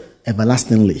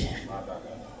everlastingly.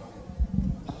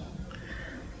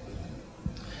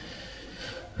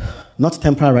 Not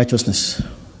temporal righteousness.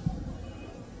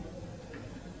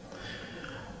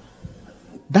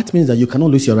 That means that you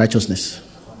cannot lose your righteousness.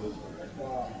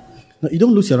 No, you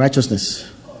don't lose your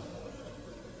righteousness.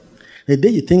 The day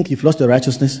you think you've lost your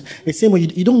righteousness, the same way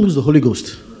you don't lose the Holy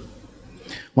Ghost.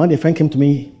 One day a friend came to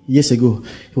me years ago.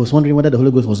 He was wondering whether the Holy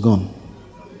Ghost was gone.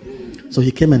 So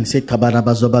he came and said,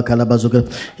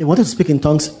 he wanted to speak in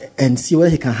tongues and see whether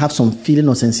he can have some feeling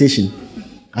or sensation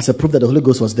as a proof that the Holy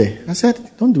Ghost was there. I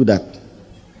said, don't do that.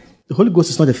 The Holy Ghost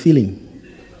is not a feeling.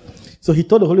 So he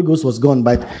thought the Holy Ghost was gone,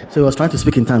 but so he was trying to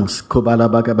speak in tongues.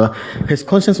 His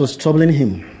conscience was troubling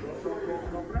him.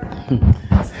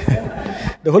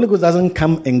 The Holy Ghost doesn't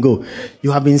come and go.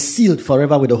 You have been sealed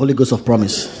forever with the Holy Ghost of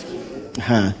promise.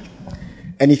 And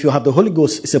if you have the Holy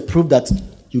Ghost, it's a proof that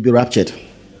you'll be raptured.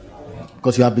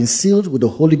 Because you have been sealed with the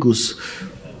Holy Ghost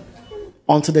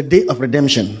until the day of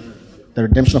redemption, the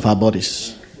redemption of our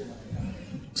bodies.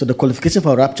 So the qualification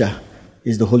for rapture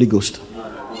is the Holy Ghost.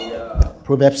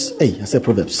 Proverbs,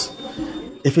 Proverbs.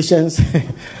 Ephesians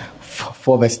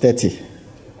 4 verse 30.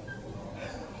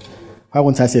 Why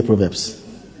won't I say Proverbs?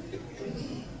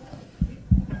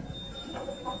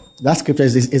 That scripture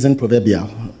isn't proverbial,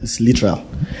 it's literal.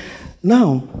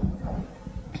 Now,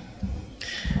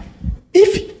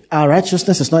 if our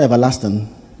righteousness is not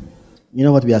everlasting, you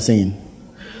know what we are saying?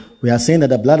 We are saying that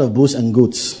the blood of bulls and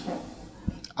goats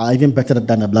are even better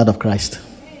than the blood of Christ.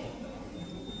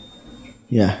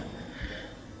 Yeah.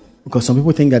 Because some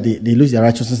people think that they lose their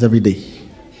righteousness every day.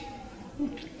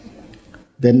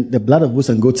 Then the blood of bulls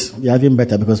and goats, they are even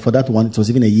better because for that one, it was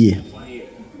even a year.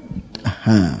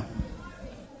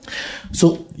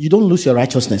 So you don't lose your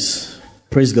righteousness.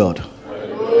 Praise God.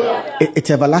 It's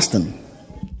everlasting.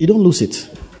 You don't lose it.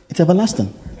 It's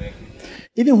everlasting.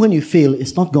 Even when you fail,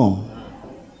 it's not gone.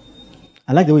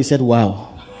 I like the way you said,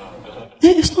 wow.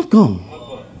 Yeah, it's not gone.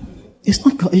 It's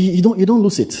not gone. You don't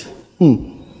lose it.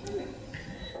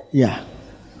 Yeah.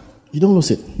 You don't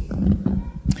lose it.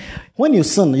 When you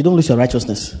sin, you don't lose your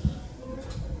righteousness.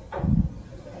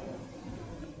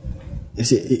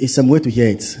 It's some way to hear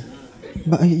it.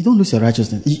 But you don't lose your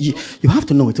righteousness. You have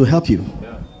to know it will help you.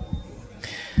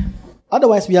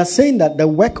 Otherwise, we are saying that the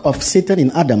work of Satan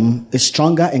in Adam is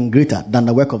stronger and greater than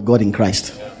the work of God in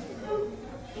Christ.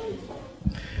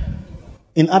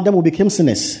 In Adam, we became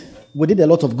sinners. We did a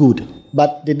lot of good.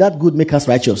 But did that good make us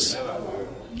righteous?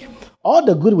 All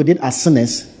the good we did as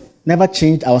sinners never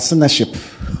changed our sinnership.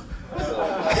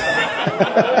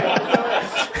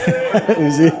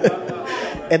 You see?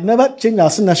 It never changed our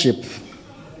sinnership.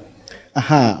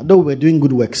 Though we were doing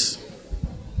good works.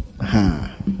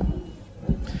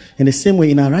 In the same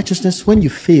way, in our righteousness, when you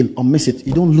fail or miss it,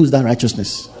 you don't lose that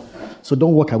righteousness. So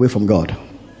don't walk away from God.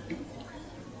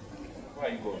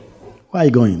 Where are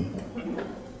you going?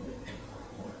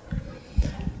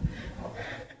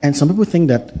 And some people think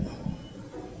that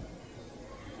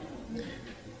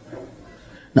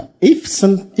now,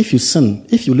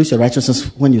 if you lose your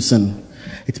righteousness when you sin,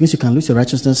 it means you can lose your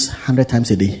righteousness 100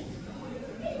 times a day.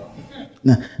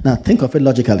 Now think of it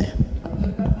logically.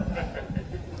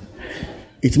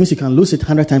 It means you can lose it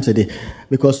 100 times a day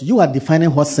because you are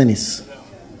defining what sin is.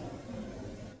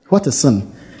 What is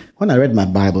sin? When I read my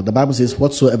Bible, the Bible says,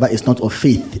 whatsoever is not of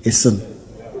faith is sin.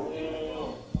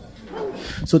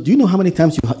 So do you know how many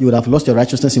times you would have lost your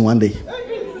righteousness in one day?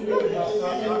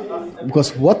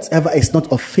 Because whatever is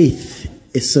not of faith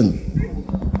is sin.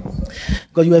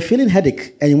 Because you were feeling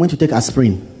headache and you went to take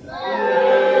aspirin.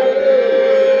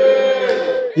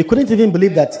 You couldn't even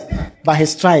believe that by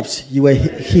his stripes you were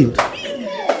healed.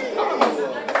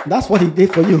 That's what he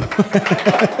did for you.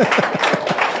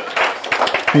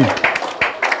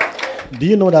 Do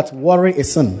you know that worry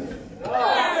is sin?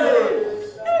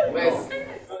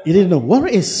 You didn't know.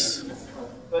 Worry is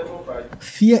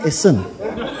fear is sin.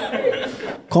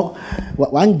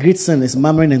 One great sin is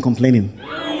murmuring and complaining.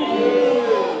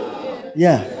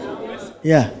 Yeah.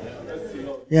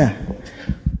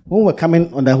 When we're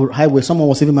coming on the highway, someone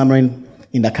was even murmuring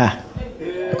in the car.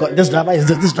 Because this driver is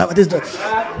this driver.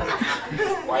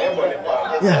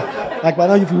 Yeah. Like by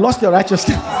now you've lost your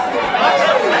righteousness.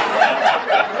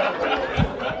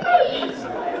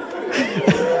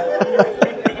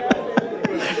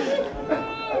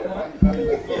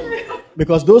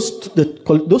 Because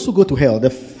those who go to hell, the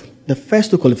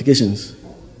first two qualifications,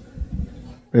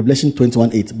 Revelation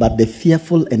 21:8, but the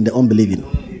fearful and the unbelieving.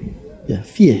 Yeah,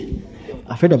 fear,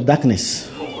 afraid of darkness,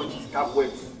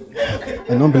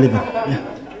 and unbelieving. Yeah.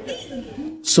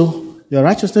 So your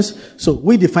righteousness. So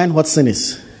we define what sin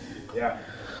is. Yeah.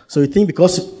 So you think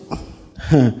because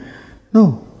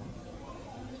no,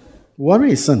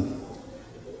 worry is sin.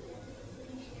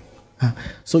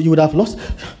 So you would have lost.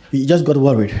 You just got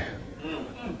worried.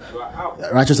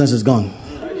 Righteousness is gone.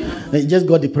 You just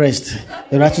got depressed.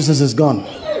 The righteousness is gone.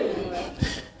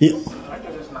 You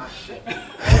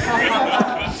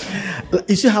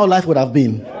see how life would have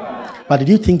been. But did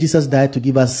you think Jesus died to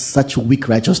give us such weak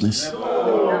righteousness?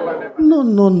 No.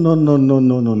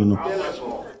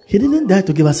 He didn't die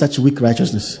to give us such weak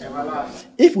righteousness.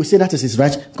 If we say that is his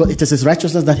righteousness, it is his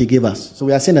righteousness that he gave us. So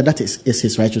we are saying that is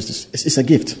his righteousness. It's a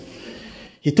gift.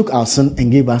 He took our sin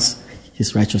and gave us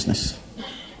his righteousness.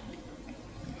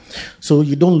 So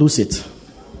you don't lose it.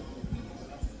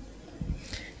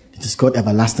 It is called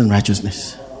everlasting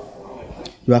righteousness.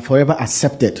 You are forever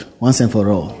accepted once and for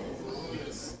all.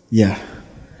 Yeah.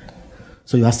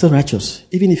 So you are still righteous.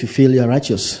 Even if you fail, you are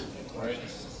righteous.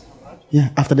 Yeah.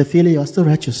 After the failure, you are still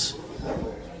righteous.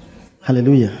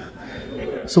 Hallelujah.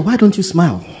 So why don't you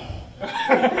smile?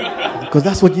 Because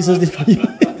that's what Jesus did for you.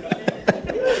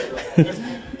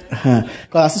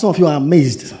 Because I see some of you are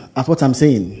amazed at what I'm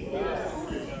saying.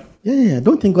 Yeah.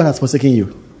 Don't think God has forsaken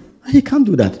you. He can't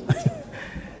do that.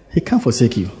 He can't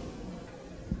forsake you.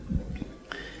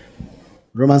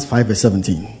 Romans 5 verse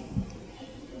 17.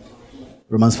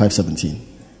 Romans 5:17.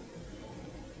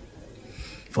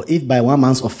 For if by one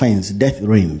man's offense death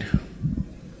reigned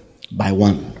by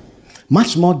one,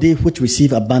 much more they which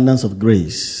receive abundance of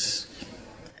grace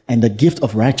and the gift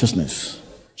of righteousness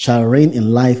shall reign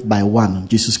in life by one,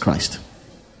 Jesus Christ.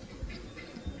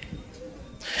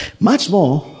 Much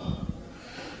more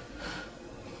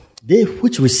they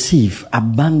which receive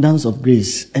abundance of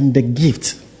grace and the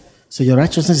gift. So your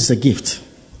righteousness is a gift.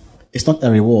 It's not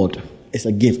a reward. It's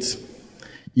a gift.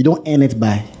 You don't earn it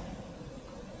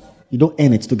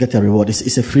to get a reward.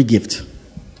 It's a free gift.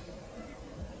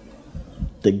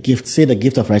 The gift. Say the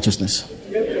gift of righteousness.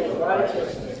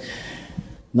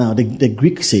 Now the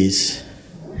Greek says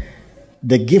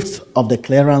the gift of the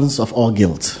clearance of all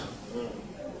guilt.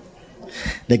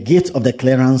 The gift of the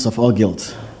clearance of all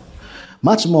guilt.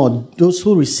 Much more, those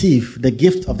who receive the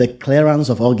gift of the clearance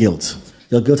of all guilt.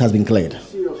 Your guilt has been cleared.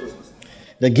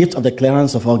 The gift of the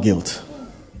clearance of all guilt.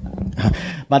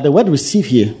 But the word receive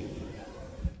here,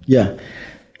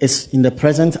 is in the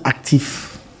present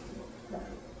active.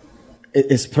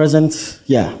 It's present,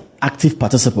 active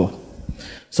participle.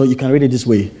 So you can read it this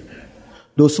way.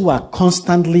 Those who are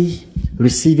constantly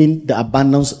receiving the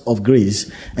abundance of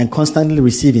grace and constantly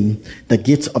receiving the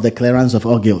gift of the clearance of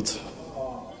all guilt,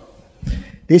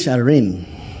 they shall reign.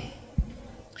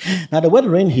 Now the word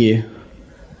reign here,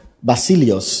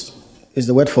 Basilios, is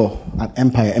the word for an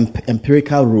empire,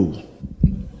 empirical rule.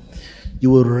 You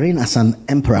will reign as an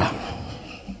emperor.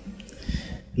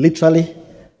 Literally,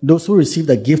 those who receive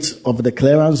the gift of the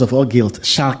clearance of all guilt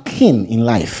shall king in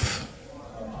life.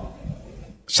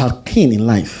 Shall king in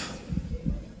life.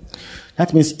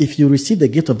 That means if you receive the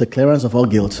gift of the clearance of all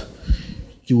guilt,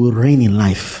 you will reign in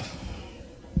life.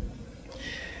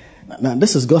 Now,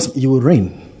 this is gospel. You will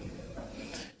reign.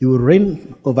 You will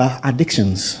reign over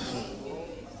addictions.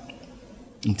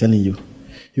 I'm telling you.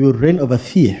 You will reign over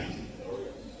fear.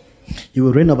 You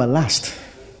will reign over lust.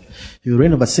 You will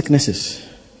reign over sicknesses.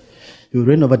 You will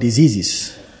reign over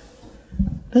diseases.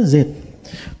 That's it.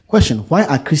 Question: why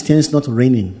are Christians not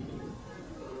reigning?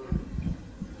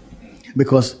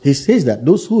 Because he says that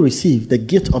those who receive the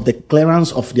gift of the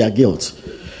clearance of their guilt,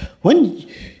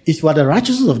 if you are the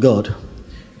righteousness of God,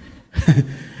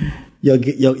 your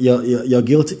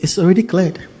guilt is already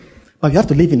cleared. But you have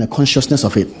to live in a consciousness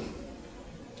of it.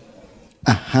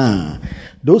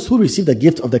 Those who receive the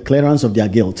gift of the clearance of their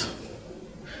guilt,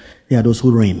 they are those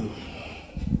who reign.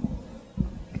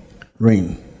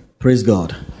 Reign. Praise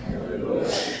God.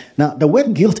 Now, the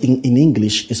word guilt in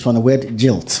English is from the word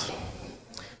jilt.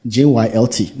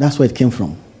 J-Y-L-T. That's where it came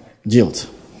from. Jilt.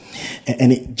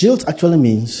 And guilt actually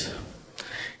means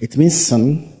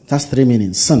sin. That's 3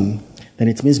 meanings. Sin. Then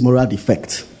it means moral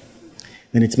defect.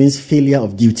 Then it means failure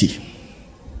of duty.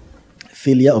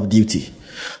 Failure of duty.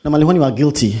 Normally when you are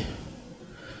guilty,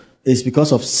 it's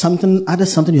because of either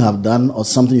something you have done or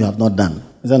something you have not done.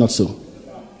 Is that not so?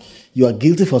 You are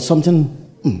guilty for something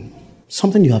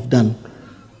you have done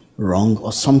wrong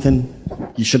or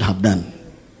something you should have done.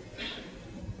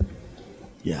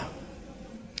 Yeah.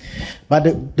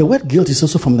 But the word guilt is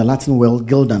also from the Latin word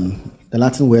gildan. The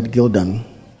Latin word gildan.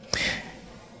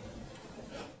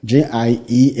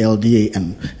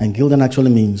 Gildan. And gildan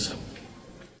actually means,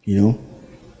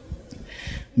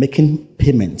 making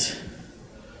payment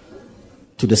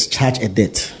to discharge a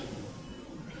debt.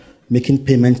 Making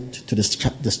payment to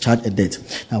discharge a debt.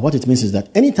 Now what it means is that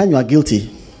anytime you are guilty,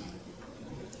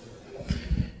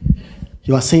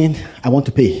 you are saying, I want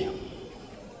to pay.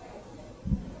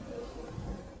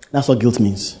 That's what guilt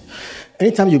means.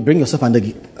 Anytime you bring yourself under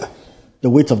the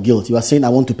weight of guilt, you are saying, I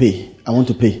want to pay. I want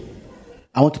to pay.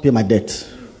 I want to pay my debt.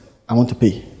 I want to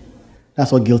pay.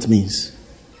 That's what guilt means.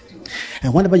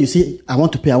 And whenever you say, I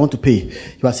want to pay,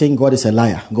 you are saying, God is a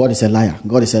liar. God is a liar.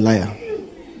 God is a liar.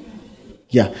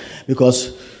 Yeah.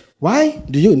 Because why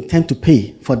do you intend to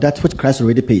pay for that which Christ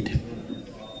already paid?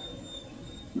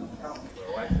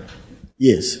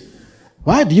 Yes.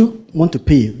 Why do you want to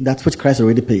pay that which Christ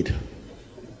already paid?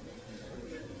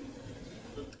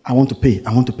 I want to pay.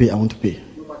 I want to pay. I want to pay.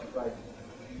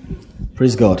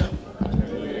 Praise God.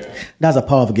 That's the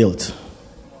power of guilt.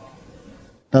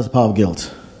 That's the power of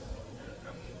guilt.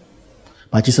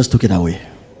 But Jesus took it away.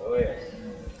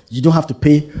 You don't have to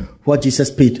pay what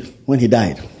Jesus paid when he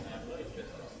died.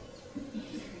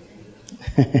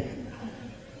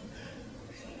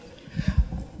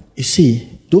 You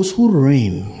see, those who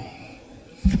reign,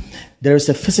 there is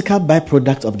a physical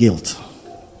byproduct of guilt.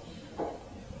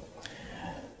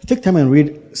 Take time and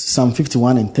read Psalm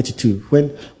 51 and 32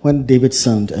 when David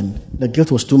sinned and the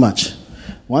guilt was too much.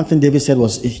 One thing David said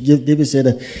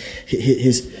that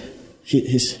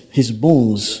his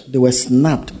bones, they were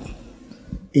snapped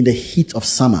in the heat of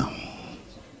summer.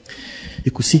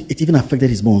 You could see it even affected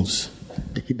his bones.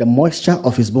 The moisture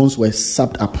of his bones were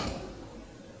sapped up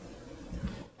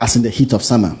as in the heat of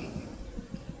summer.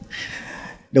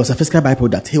 There was a physical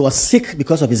byproduct. He was sick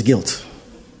because of his guilt.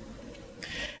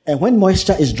 And when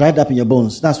moisture is dried up in your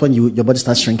bones, that's when your body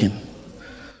starts shrinking.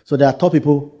 So there are tall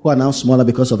people who are now smaller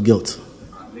because of guilt.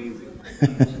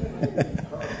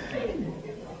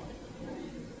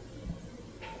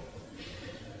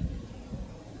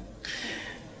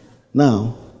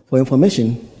 Now, for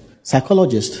information,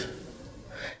 psychologists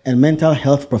and mental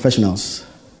health professionals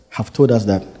have told us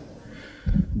that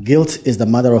guilt is the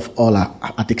mother of all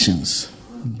addictions.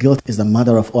 Guilt is the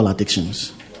mother of all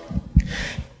addictions.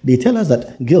 They tell us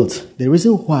that guilt, the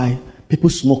reason why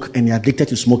people smoke and they're addicted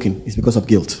to smoking is because of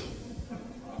guilt.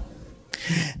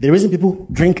 The reason people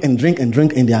drink and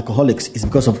they're alcoholics is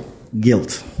because of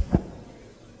guilt.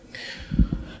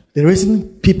 The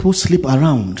reason people sleep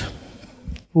around,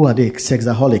 who are they?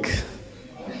 Sexaholic.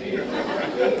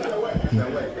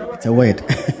 It's a word.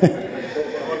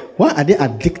 Why are they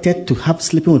addicted to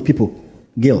sleeping with people?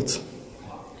 Guilt.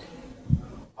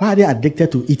 Why are they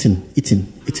addicted to eating?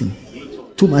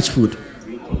 Too much food.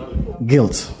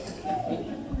 Guilt.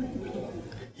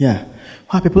 Yeah.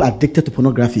 Why are people addicted to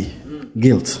pornography?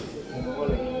 Guilt.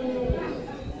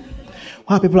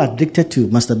 Why are people addicted to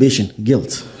masturbation?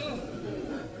 Guilt.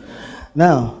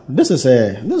 Now,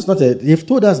 they've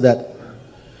told us that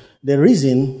the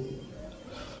reason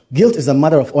guilt is the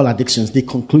mother of all addictions. They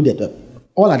concluded that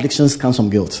all addictions come from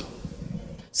guilt.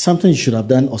 Something you should have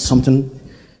done or something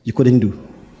you couldn't do.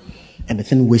 And the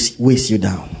thing weighs you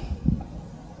down.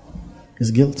 It's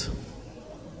guilt.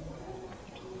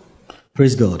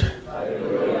 Praise God.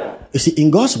 Hallelujah. You see,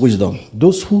 in God's wisdom,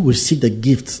 those who receive the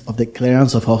gift of the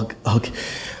clearance of all,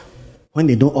 when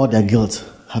they know all their guilt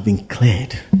have been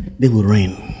cleared, they will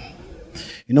reign.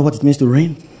 You know what it means to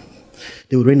reign?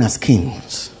 They will reign as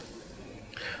kings.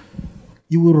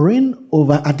 You will reign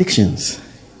over addictions.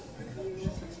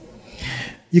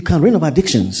 You can reign over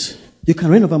addictions. You can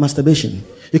reign over masturbation.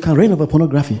 You can reign over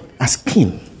pornography as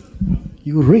king.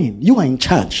 You reign. You are in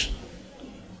charge.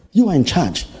 You are in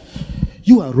charge.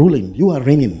 You are ruling. You are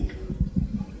reigning.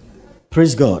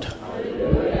 Praise God.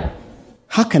 Hallelujah.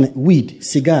 How can weed,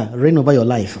 cigar, reign over your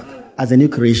life as a new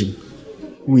creation?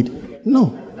 Weed.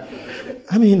 No.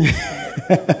 I mean,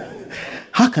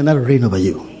 how can that reign over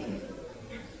you?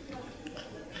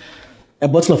 A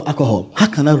bottle of alcohol, how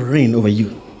can that reign over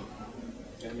you?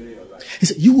 He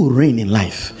said, you will reign in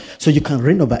life. So you can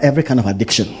reign over every kind of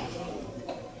addiction.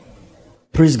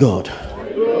 Praise God.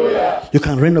 You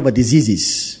can reign over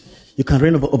diseases. You can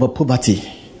reign over poverty.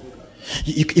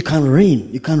 You can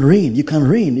reign. You can reign. You can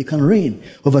reign. You can reign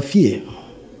over fear.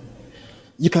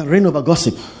 You can reign over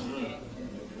gossip.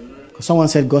 Someone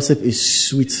said gossip is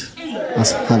sweet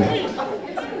as honey.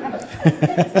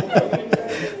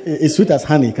 It's sweet as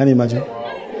honey. Can you imagine?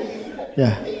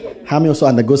 Yeah. Honey also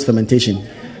undergoes fermentation.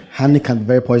 Honey can be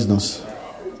very poisonous.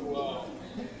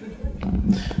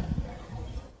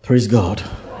 Praise God.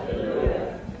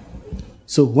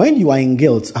 So when you are in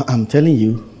guilt, I'm telling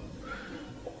you,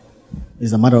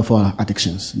 it's a matter of our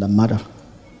addictions. The matter.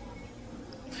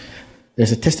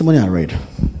 There's a testimony I read.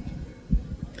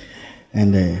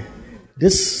 And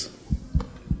this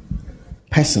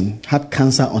person had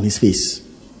cancer on his face.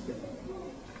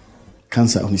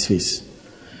 Cancer on his face.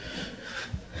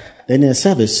 Then in a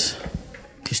service,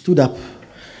 he stood up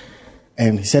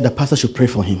and he said the pastor should pray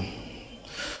for him.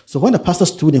 So when the pastor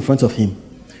stood in front of him,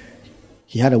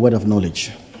 he had a word of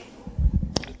knowledge.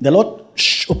 The Lord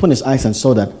opened his eyes and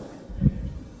saw that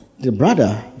the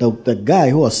brother, the guy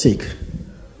who was sick,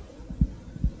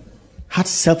 had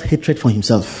self-hatred for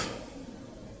himself.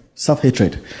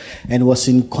 Self-hatred. And was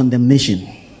in condemnation.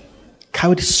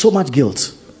 Carried so much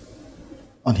guilt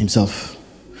on himself.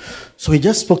 So he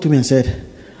just spoke to me and said,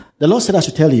 the Lord said I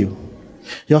should tell you,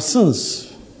 your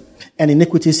sins and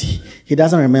iniquities he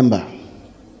doesn't remember.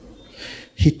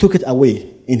 He took it away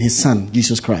in his son,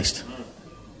 Jesus Christ.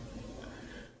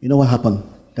 You know what happened?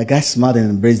 The guy smiled and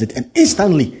embraced it, and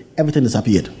instantly everything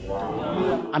disappeared.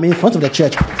 I mean, in front of the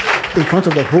church, in front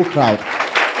of the whole crowd,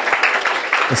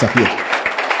 disappeared.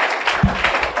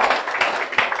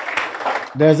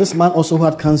 There's this man also who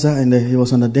had cancer, and he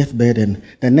was on a deathbed, and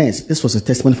the nurse, this was a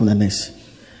testimony from the nurse,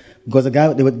 because the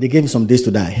guy, they gave him some days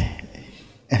to die,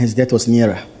 and his death was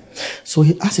nearer. So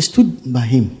as he stood by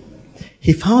him,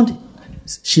 she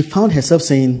found herself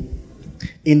saying,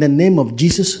 in the name of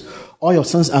Jesus, all your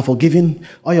sins are forgiven,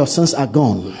 all your sins are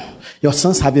gone, your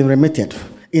sins have been remitted.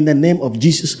 In the name of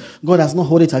Jesus, God has not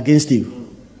hold it against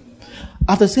you.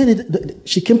 After saying it,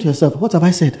 she came to herself, what have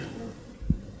I said?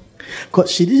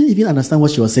 Because she didn't even understand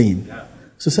what she was saying.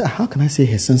 So she said, how can I say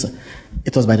her sins?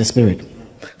 It was by the Spirit.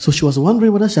 So she was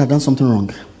wondering whether she had done something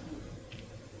wrong.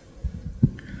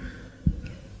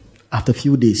 After a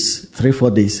few days,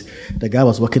 3-4 days, the guy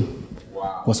was walking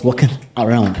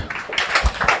around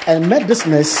and met this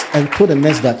nurse and told the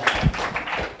nurse that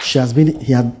he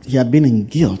had been in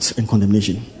guilt and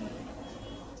condemnation,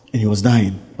 and he was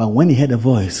dying. But when he heard a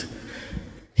voice,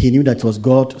 he knew that it was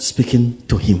God speaking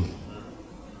to him,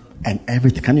 and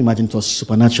everything. Can you imagine? It was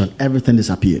supernatural. Everything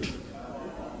disappeared.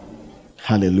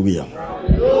 Hallelujah.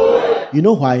 You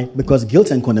know why? Because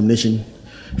guilt and condemnation,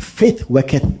 faith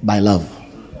worketh by love.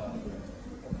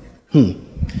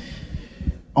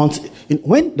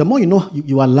 When the more you know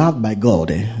you are loved by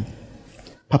God,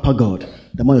 Papa God,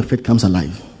 the more your faith comes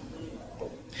alive.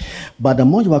 But the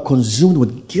more you are consumed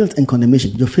with guilt and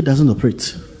condemnation, your faith doesn't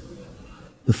operate.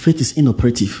 Your faith is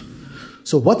inoperative.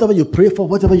 So whatever you pray for,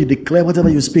 whatever you declare, whatever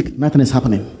you speak, nothing is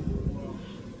happening.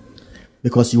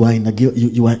 Because you are in the guilt,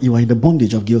 you are in the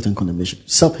bondage of guilt and condemnation,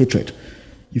 self-hatred.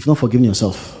 You've not forgiven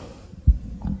yourself.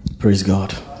 Praise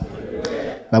God.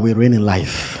 But we reign in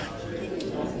life.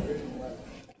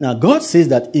 Now, God says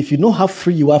that if you know how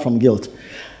free you are from guilt,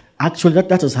 actually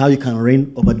that is how you can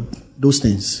reign over those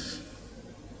things.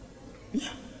 Yeah.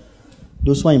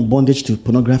 Those who are in bondage to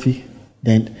pornography,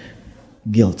 then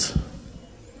guilt.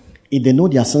 If they know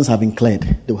their sins have been cleared,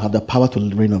 they will have the power to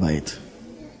reign over it.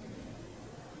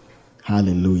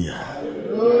 Hallelujah.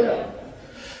 Hallelujah.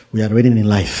 We are reigning in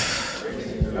life.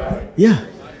 Yeah.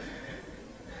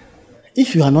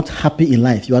 If you are not happy in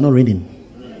life, you are not reigning.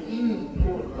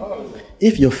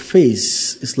 If your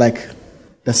face is like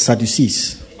the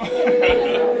Sadducees,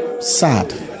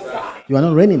 sad, you are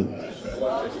not reigning.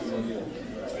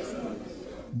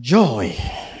 Joy.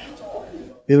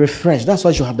 Be refreshed. That's why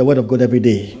you have the word of God every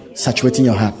day, saturating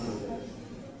your heart.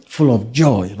 Full of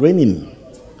joy, reigning.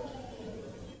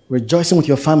 Rejoicing with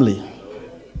your family.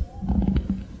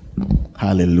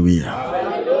 Hallelujah.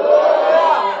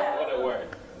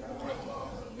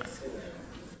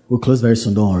 We'll close very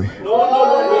soon, don't worry.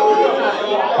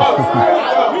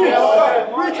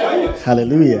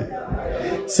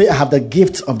 Hallelujah. Say, I have the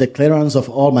gift of the clearance of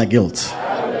all my guilt.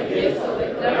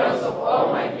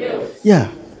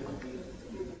 Yeah.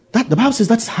 The Bible says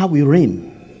that's how we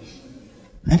reign.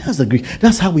 And that's the Greek.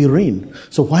 That's how we reign.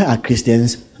 So why are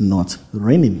Christians not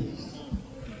reigning?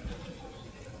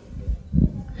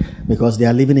 Because they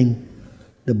are living in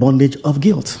the bondage of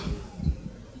guilt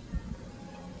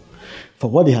for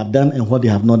what they have done and what they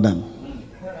have not done.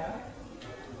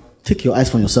 Take your eyes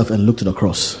from yourself and look to the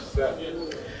cross.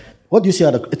 What do you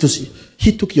say?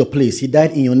 He took your place. He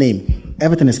died in your name.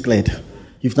 Everything is cleared.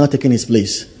 You've now taken his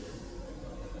place.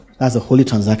 That's a holy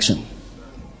transaction.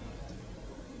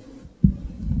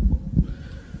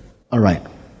 All right.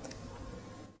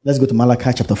 Let's go to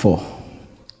Malachi chapter 4,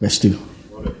 verse 2.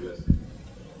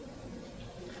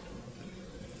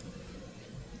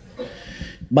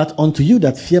 But unto you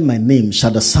that fear my name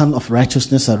shall the Son of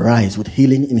Righteousness arise with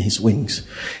healing in his wings,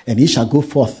 and he shall go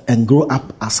forth and grow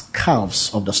up as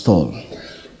calves of the stall.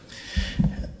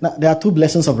 Now, there are two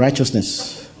blessings of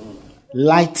righteousness: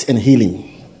 light and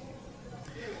healing.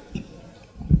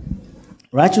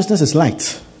 Righteousness is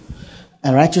light,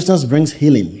 and righteousness brings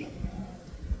healing.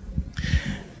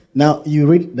 Now, you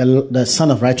read the Son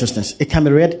of Righteousness. It can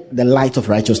be read the light of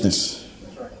righteousness.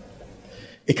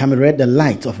 It can be read the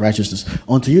light of righteousness.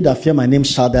 Unto you that fear my name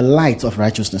shall the light of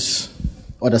righteousness,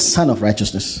 or the Son of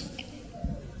Righteousness.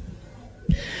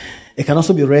 It can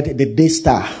also be read the day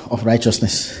star of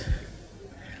righteousness.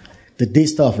 The day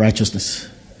star of righteousness.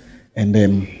 And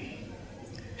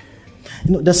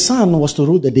the sun was to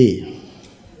rule the day.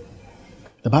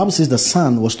 The Bible says the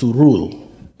sun was to rule.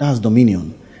 That's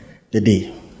dominion. The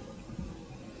day.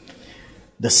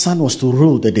 The sun was to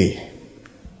rule the day.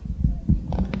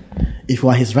 If you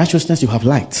are his righteousness, you have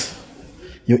light.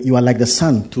 You are like the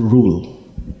sun to rule.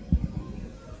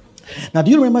 Now,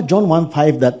 do you remember John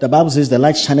 1:5 that the Bible says the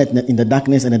light shineth in the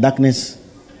darkness, and the darkness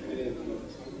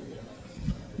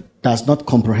does not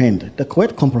comprehend? The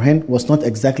word comprehend was not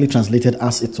exactly translated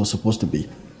as it was supposed to be,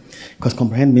 because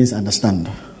comprehend means understand.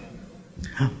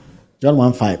 John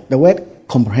 1:5. The word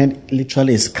comprehend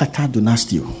literally is kata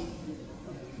dunastio.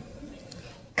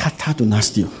 Kata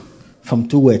dunastio. From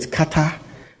two words, kata,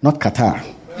 not kata.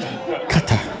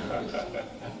 Kata.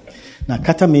 Now,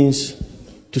 kata means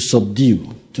to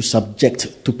subdue, to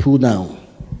subject, to pull down.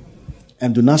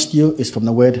 And dunastio is from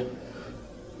the word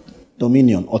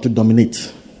dominion, or to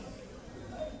dominate.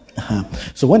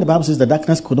 So when the Bible says the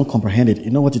darkness could not comprehend it,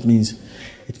 you know what it means?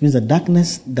 It means the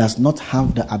darkness does not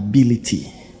have the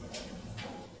ability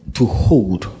to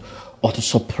hold or to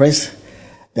suppress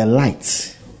the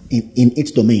light in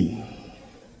its domain.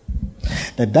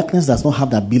 The darkness does not have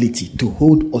the ability to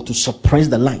hold or to suppress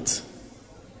the light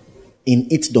in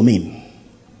its domain.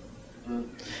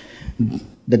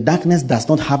 The darkness does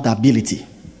not have the ability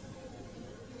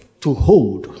to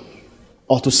hold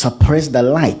or to suppress the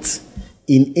light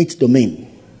in its domain.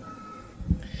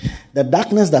 The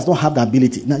darkness does not have the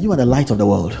ability. Now, you are the light of the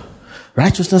world.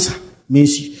 Righteousness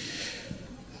means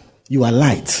you are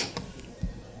light.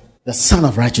 The Son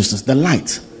of Righteousness, the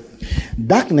light.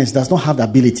 Darkness does not have the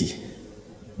ability.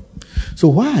 So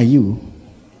why are you?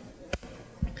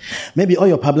 Maybe all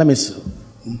your problem is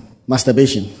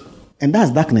masturbation, and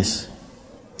that's darkness.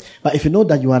 But if you know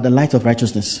that you are the light of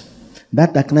righteousness,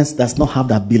 that darkness does not have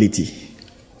the ability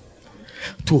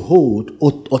to hold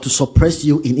or to suppress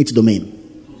you in its domain.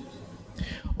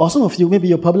 Or some of you, maybe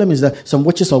your problem is that some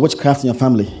witches or witchcraft in your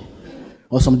family,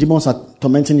 or some demons are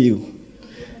tormenting you.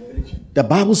 The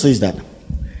Bible says that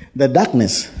the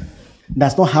darkness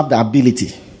does not have the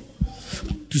ability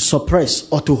to suppress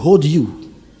or to hold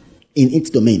you in its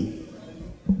domain.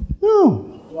 No.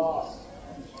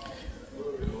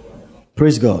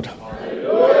 Praise God.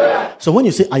 So when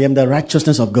you say, I am the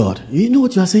righteousness of God, you know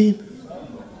what you are saying?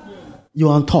 You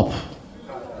are on top.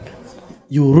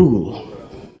 You rule.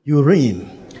 You reign.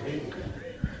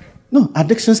 No,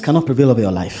 addictions cannot prevail over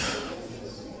your life.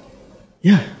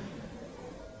 Yeah.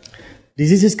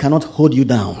 Diseases cannot hold you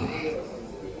down.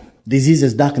 Disease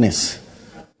is darkness.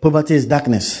 Poverty is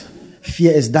darkness.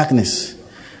 Fear is darkness.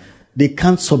 They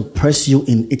can't suppress you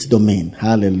in its domain.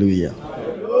 Hallelujah.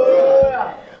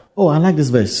 Hallelujah. Oh, I like this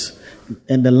verse.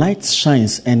 And the light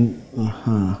shines and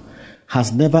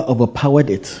has never overpowered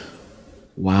it.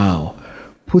 Wow.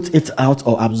 Put it out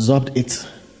or absorbed it.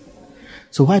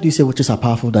 So why do you say witches are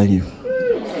powerful than you?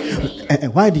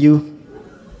 And why do you?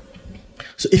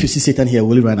 So if you see Satan here,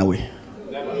 will you run away?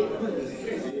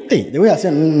 Hey, the way I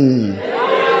said,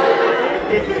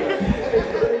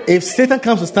 if Satan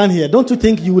comes to stand here, don't you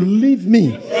think you will leave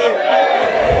me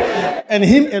and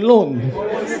him alone?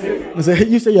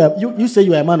 You say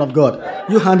you are a man of God.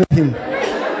 You handle him.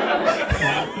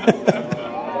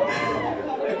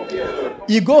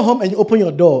 You go home and you open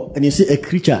your door and you see a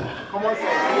creature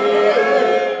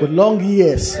with long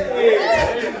ears.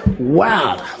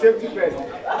 Wow.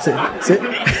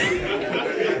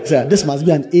 Say, this must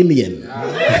be an alien.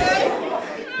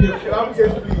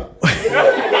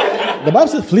 The Bible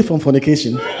says flee from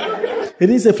fornication. It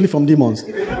didn't say flee from demons.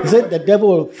 It said the devil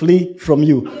will flee from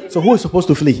you. So who is supposed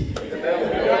to flee?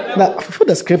 Now, for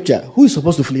the scripture, who is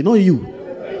supposed to flee? Not you.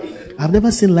 I've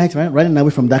never seen light running away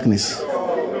from darkness.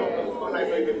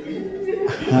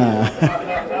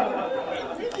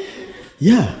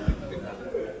 Yeah.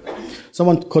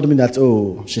 Someone told me that,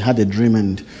 she had a dream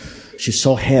and she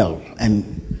saw hell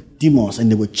and demons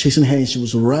and they were chasing her and she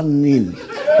was running.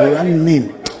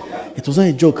 It wasn't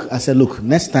a joke. I said, look,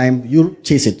 next time you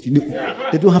chase it.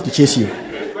 They don't have to chase you.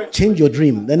 Change your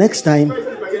dream. The next time.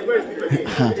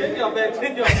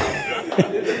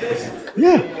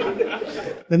 Yeah.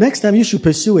 The next time you should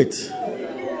pursue it.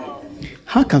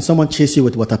 How can someone chase you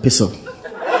with water pistol?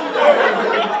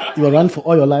 You will run for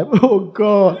all your life. Oh,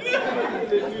 God.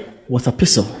 Water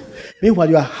pistol. Meanwhile,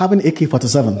 you are having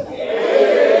AK-47.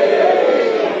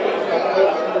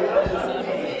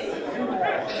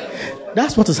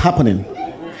 That's what is happening.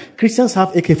 Christians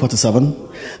have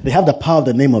AK-47. They have the power of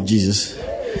the name of Jesus.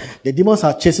 The demons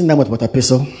are chasing them with water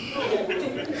pistol.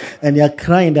 And they are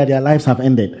crying that their lives have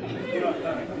ended.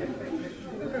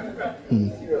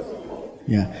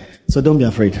 Yeah. So don't be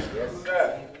afraid.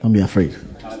 Don't be afraid.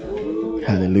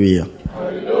 Hallelujah.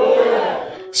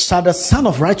 Shall the Son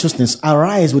of Righteousness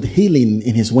arise with healing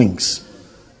in his wings?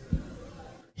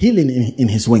 Healing in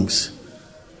his wings.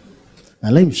 Now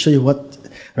let me show you what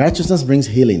righteousness brings.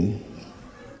 Healing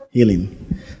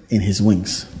in his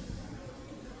wings.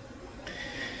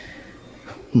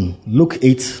 Luke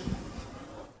 8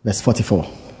 verse 44.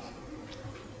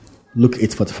 Luke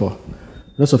 8:44.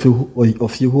 Those of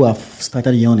you who have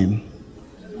started yawning,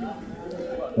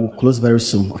 we'll close very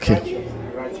soon. Okay.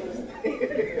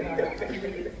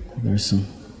 Very soon.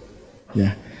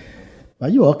 Yeah. Are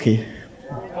you okay?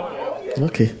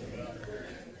 Okay.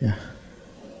 Yeah.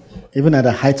 Even at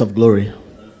the height of glory,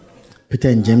 Peter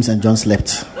and James and John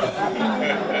slept.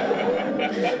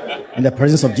 In the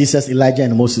presence of Jesus, Elijah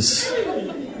and Moses,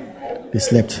 they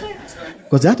slept.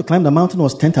 Because they had to climb the mountain,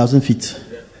 was 10,000 feet.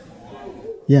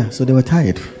 Yeah, so they were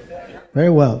tired. Very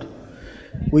well.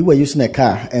 We were using a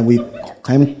car and we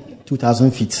climbed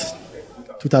 2,000 feet,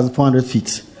 2,400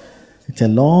 feet. It's a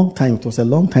long time. It was a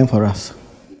long time for us.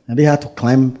 And they had to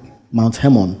climb Mount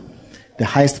Hermon, the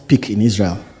highest peak in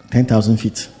Israel, 10,000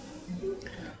 feet.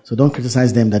 So don't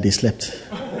criticize them that they slept.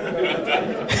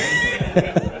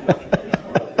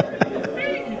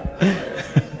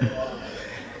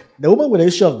 The woman with the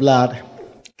issue of blood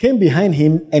came behind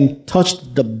him and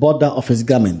touched the border of his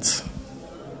garment.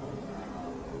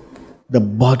 The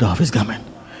border of his garment.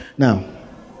 Now,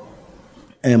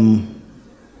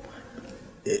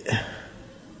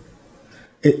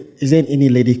 is there any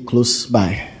lady close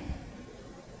by?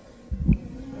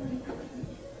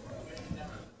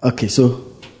 Okay, so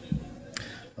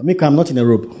Mika, I'm not in a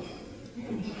robe.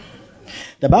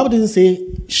 The Bible doesn't say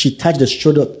she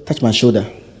touched my shoulder.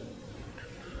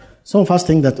 Some of us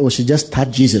think that, she just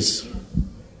touched Jesus.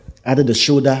 Added the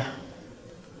shoulder.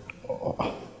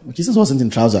 Jesus wasn't in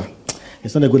trouser.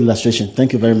 It's not a good illustration.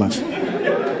 Thank you very much.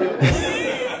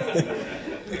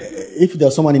 If there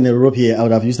was someone in a robe here, I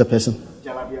would have used the person.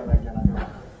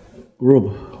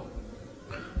 Robe.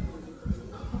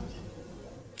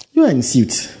 You are in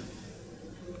suit.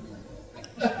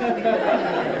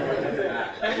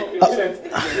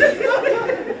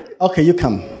 Okay, you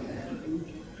come.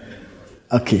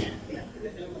 Okay.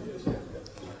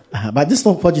 But this is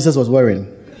not what Jesus was wearing.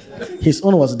 His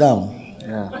own was down.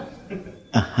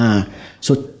 Yeah.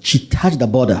 So she touched the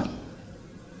border.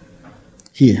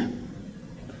 Here.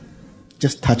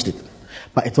 Just touched it.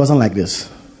 But it wasn't like this.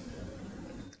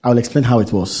 I will explain how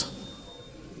it was.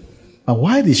 But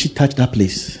why did she touch that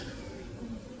place?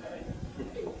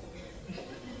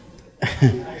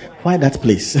 Why that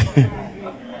place?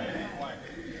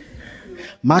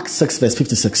 Mark 6 verse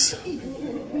 56.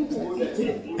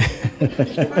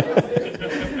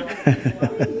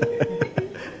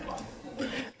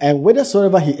 And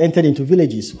whithersoever he entered into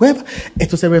villages,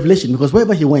 it was a revelation, because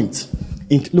wherever he went,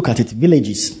 look at it,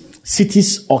 villages,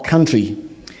 cities or country,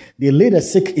 they laid the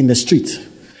sick in the street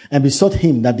and besought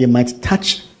him that they might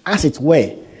touch, as it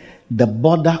were, the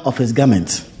border of his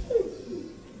garment.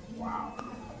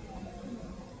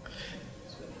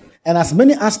 And as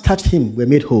many as touched him were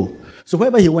made whole. So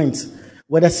wherever he went,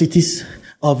 whether cities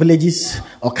or villages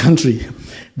or country,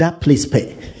 that place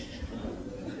paid.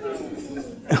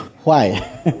 Why?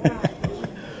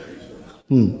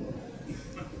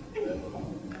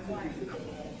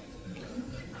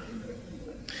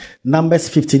 Numbers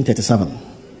 15:37.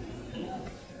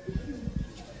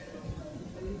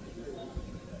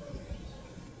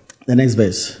 The next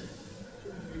verse.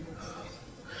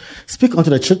 Speak unto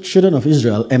the children of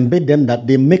Israel and bid them that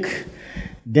they make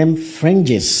them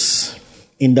fringes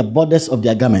in the borders of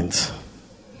their garments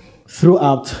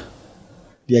throughout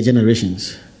their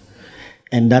generations.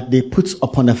 and that they put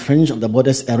upon the fringe of the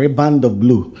borders a riband of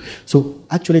blue. So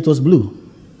actually it was blue.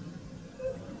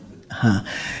 Now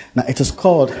it is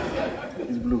called...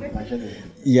 It's blue.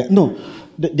 Yeah, no.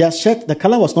 Their shirt, the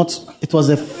color was not... It was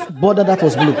a border that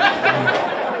was blue.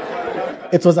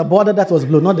 It was a border that was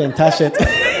blue, not the entire shirt.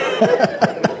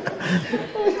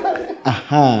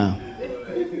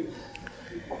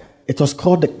 It was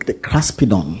called the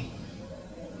Craspidon.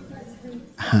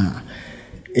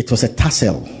 It was a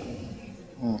tassel.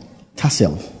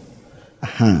 Tassel.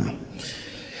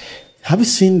 Have you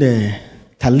seen the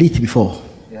talit before?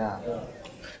 Yeah.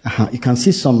 You can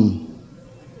see some...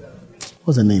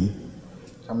 What's the name?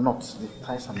 Some knots. They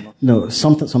tie some knots. No,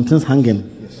 something's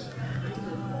hanging. Yes.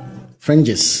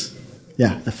 Fringes.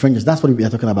 Yeah, the fringes. That's what we are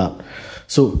talking about.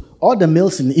 So all the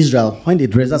males in Israel, when they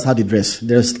dress, that's how they dress.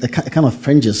 There's a kind of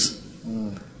fringes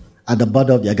at the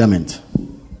border of their garment.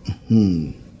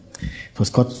 It was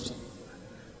called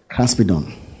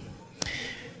Craspidon.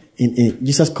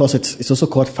 Jesus calls it, it's also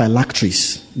called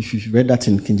phylacteries. If you've read that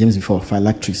in King James before,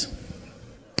 phylacteries.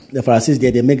 The Pharisees,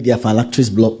 they make their phylacteries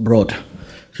broad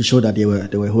to show that they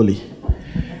were holy.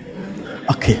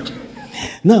 Okay.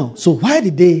 Now, so why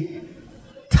did they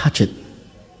touch it?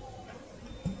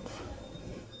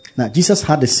 Now, Jesus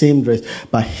had the same dress,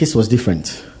 but his was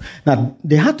different. Now,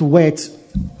 they had to wear it.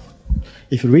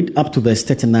 If you read up to verse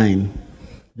 39,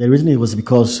 the reason it was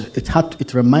because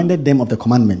it reminded them of the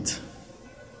commandment.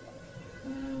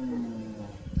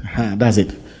 That's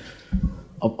it.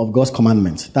 Of God's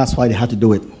commandment. That's why they had to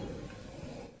do it.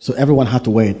 So everyone had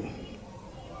to wear it.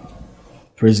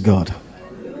 Praise God.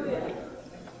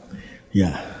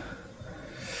 Yeah.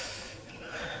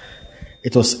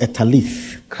 It was a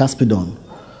talith, Craspidon,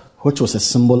 which was a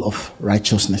symbol of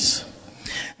righteousness.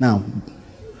 Now,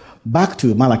 back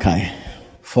to Malachi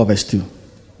 4 verse 2.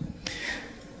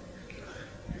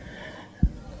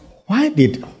 Why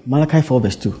did Malachi 4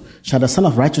 verse 2? Shall the Son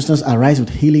of Righteousness arise with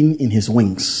healing in his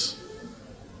wings?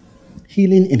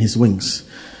 Healing in his wings.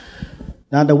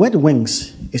 Now the word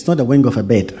wings is not the wing of a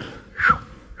bird.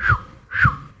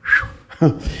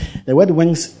 The word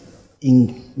wings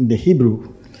in the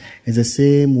Hebrew is the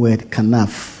same word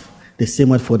kanaf, the same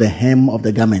word for the hem of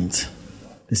the garment,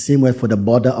 the same word for the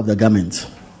border of the garment,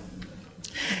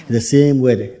 the same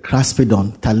word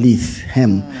craspidon, talith,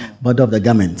 hem, border of the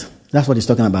garment. That's what he's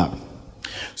talking about.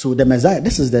 So the Messiah,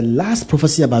 this is the last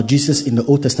prophecy about Jesus in the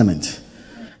Old Testament,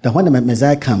 that when the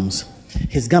Messiah comes,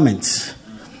 his garment,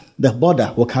 the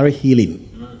border will carry healing.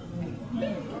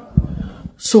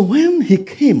 So when he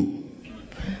came,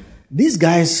 these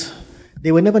guys,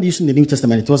 they were never using the New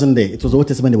Testament. It wasn't there. It was the Old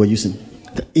Testament they were using.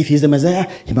 If he's the Messiah,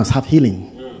 he must have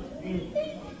healing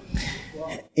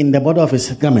in the border of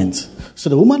his garment. So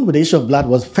the woman with the issue of blood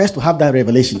was first to have that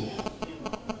revelation.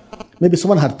 Maybe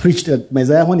someone had preached the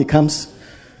Messiah when he comes,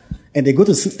 and they go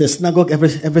to the synagogue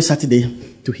every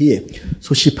Saturday to hear.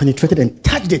 So she penetrated and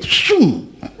touched it. She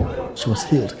was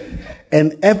healed.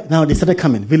 And now they started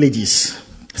coming. Villages,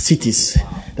 cities,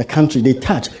 the country, they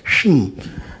touched.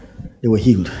 They were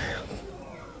healed.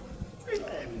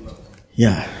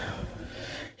 Yeah.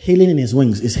 Healing in his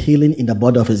wings is healing in the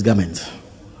border of his garment.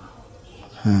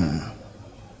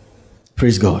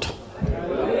 Praise God.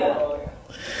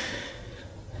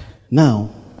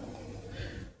 Now,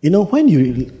 when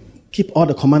you keep all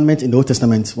the commandments in the Old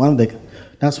Testament,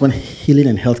 that's when healing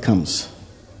and health comes.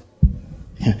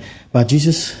 Yeah. But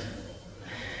Jesus,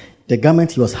 the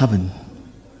garment he was having,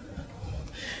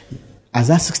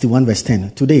 Isaiah 61 verse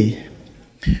 10, today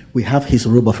we have his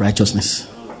robe of righteousness.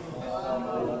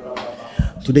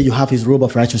 Today you have his robe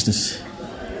of righteousness.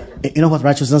 You know what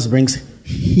righteousness brings?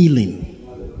 Healing.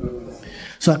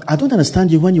 So I don't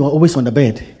understand you when you are always on the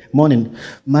bed. Morning,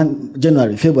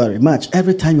 January, February, March,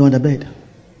 every time you're on the bed,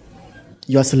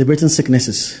 you are celebrating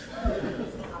sicknesses.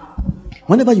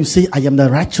 Whenever you say, I am the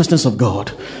righteousness of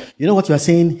God, you know what you are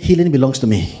saying? Healing belongs to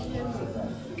me.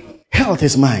 Health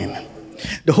is mine.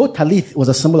 The whole talith was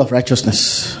a symbol of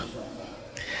righteousness.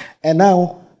 And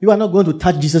now, you are not going to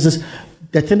touch Jesus'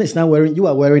 the thing is now wearing, you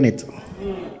are wearing it.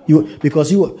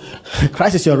 Because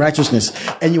Christ is your righteousness,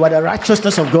 and you are the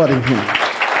righteousness of God in him.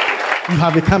 You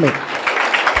have become it.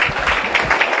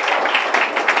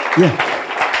 Yeah.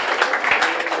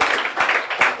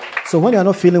 So when you are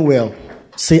not feeling well,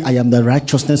 say, I am the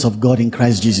righteousness of God in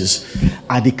Christ Jesus.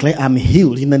 I declare I'm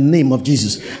healed in the name of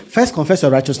Jesus. First, confess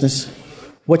your righteousness,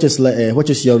 which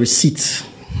is your receipt,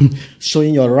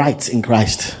 showing your right in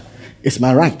Christ. It's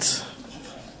my right.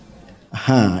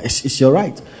 It's your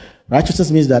right.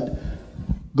 Righteousness means that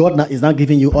God is now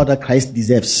giving you all that Christ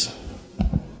deserves.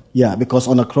 Yeah, because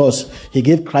on the cross, he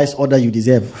gave Christ all that you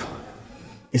deserve.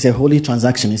 It's a holy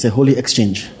transaction. It's a holy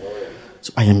exchange.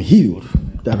 So I am healed,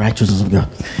 the righteousness of God.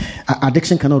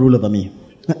 Addiction cannot rule over me.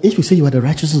 Now, if you say you are the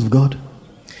righteousness of God,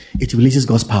 it releases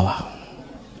God's power.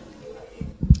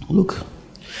 Look,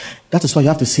 that is why you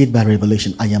have to say it by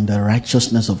revelation. I am the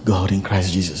righteousness of God in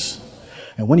Christ Jesus.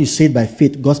 And when you say it by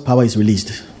faith, God's power is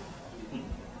released.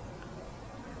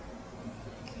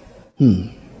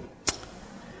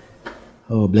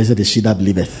 Oh, blessed is she that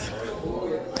believeth.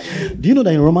 Do you know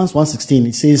that in Romans 1:16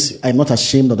 it says, I am not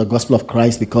ashamed of the gospel of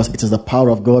Christ, because it is the power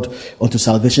of God unto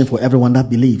salvation for everyone that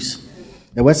believes.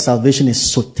 The word salvation is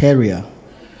soteria.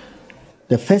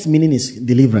 The first meaning is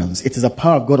deliverance. It is the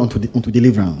power of God unto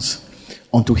deliverance,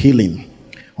 unto healing,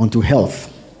 unto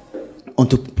health,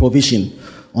 unto provision,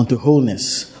 unto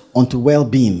wholeness, unto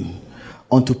well-being,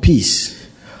 unto peace,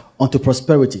 unto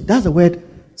prosperity. That's the word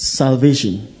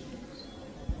salvation.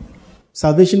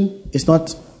 Salvation is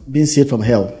not being saved from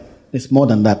hell. It's more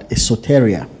than that. It's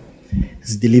soteria.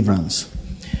 It's deliverance.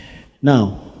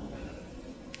 Now,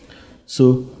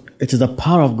 so it is the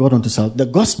power of God unto salvation. The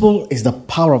gospel is the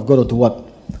power of God unto what?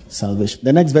 Salvation.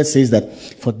 The next verse says that,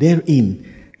 for therein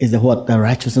is the what? The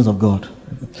righteousness of God.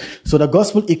 So the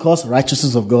gospel equals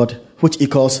righteousness of God, which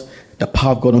equals the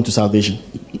power of God unto salvation.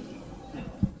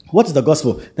 What is the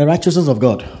gospel? The righteousness of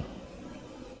God.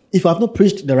 If you have not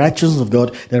preached the righteousness of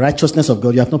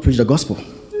God, you have not preached the gospel.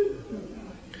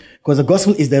 Because the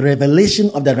gospel is the revelation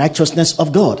of the righteousness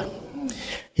of God.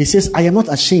 He says, I am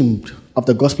not ashamed of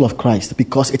the gospel of Christ,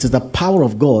 because it is the power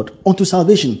of God unto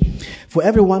salvation for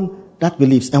everyone that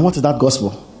believes. And what is that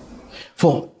gospel?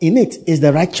 For in it is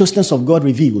the righteousness of God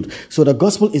revealed. So the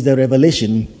gospel is the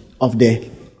revelation of the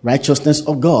righteousness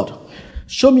of God.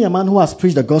 Show me a man who has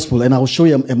preached the gospel, and I will show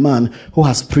you a man who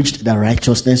has preached the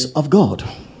righteousness of God.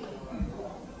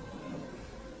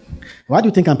 Why do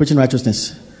you think I'm preaching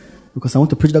righteousness? Because I want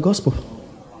to preach the gospel.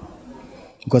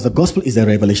 Because the gospel is the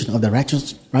revelation of the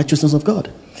righteousness of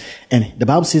God. And the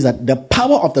Bible says that the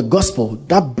power of the gospel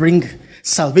that brings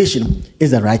salvation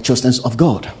is the righteousness of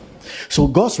God. So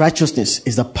God's righteousness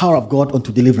is the power of God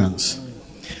unto deliverance.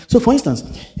 So for instance,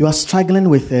 you are struggling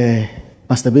with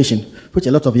masturbation, which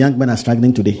a lot of young men are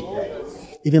struggling today.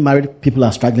 Even married people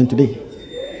are struggling today.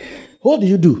 What do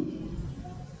you do?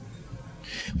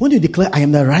 When you declare, I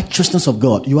am the righteousness of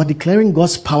God, you are declaring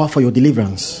God's power for your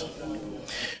deliverance.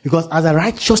 Because as the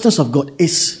righteousness of God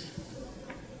is...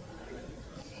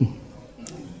 I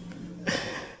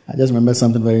just remember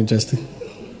something very interesting.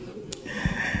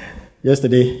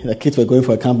 Yesterday, the kids were going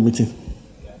for a camp meeting.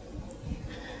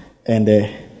 And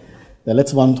the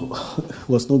little one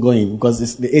was not going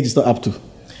because the age is not up to.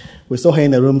 We saw her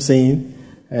in the room saying,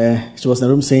 she was in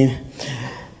the room saying,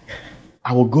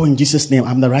 I will go in Jesus' name.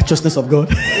 I'm the righteousness of God.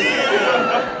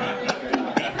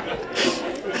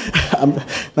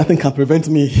 Nothing can prevent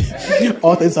me.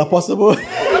 All things are possible.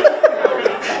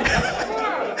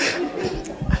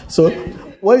 So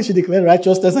when she declared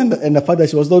righteousness and the fact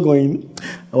that she was not going,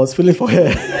 I was feeling for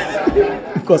her.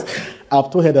 Because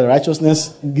I've told her that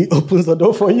righteousness opens the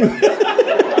door for you.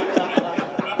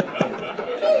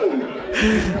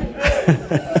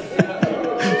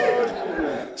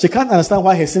 She can't understand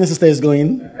why her senior sister is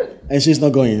going and she's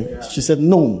not going. She said,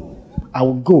 no, I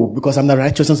will go because I'm the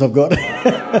righteousness of God.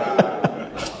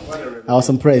 I was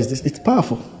impressed. It's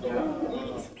powerful.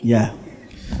 Yeah.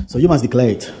 So you must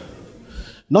declare it.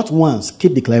 Not once,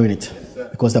 keep declaring it.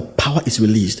 Because the power is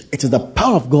released. It is the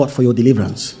power of God for your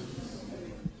deliverance.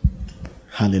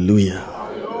 Hallelujah.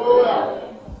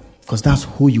 Because that's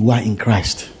who you are in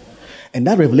Christ. And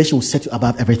that revelation will set you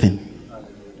above everything.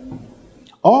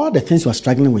 All the things you are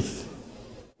struggling with,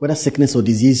 whether sickness or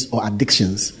disease or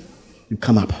addictions, you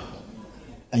come up.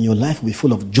 And your life will be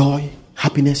full of joy,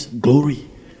 happiness, glory.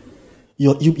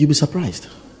 You'll be surprised.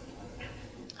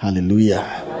 Hallelujah.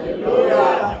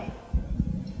 Hallelujah.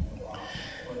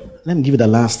 Let me give you the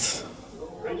last.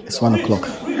 It's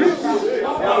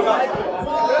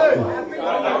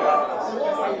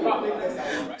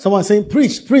 1:00. Someone saying,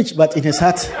 preach, but in his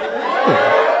heart,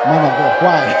 oh, man of God,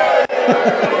 why?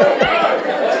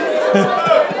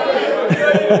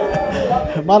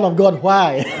 Man of God,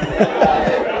 why?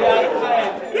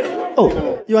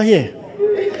 Oh, you are here.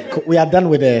 We are done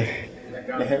with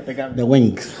the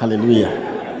wings. Hallelujah.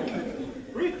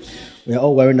 We are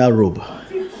all wearing our robe.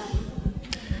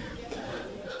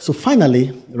 So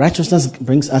finally, righteousness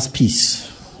brings us peace.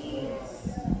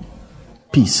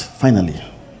 Peace, finally.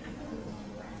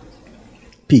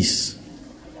 Peace.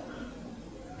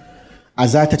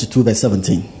 Isaiah 32 verse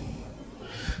 17.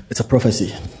 It's a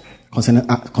prophecy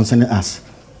concerning us.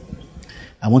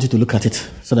 I want you to look at it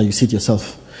so that you see it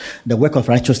yourself. The work of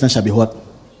righteousness shall be what?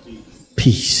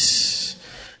 Peace.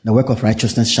 The work of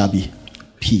righteousness shall be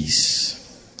peace.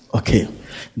 Okay.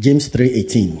 James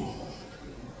 3:18.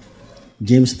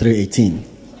 James 3:18.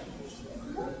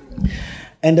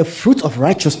 And the fruit of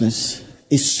righteousness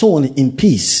is sown in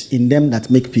peace in them that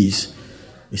make peace.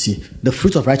 You see, the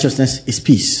fruit of righteousness is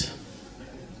peace.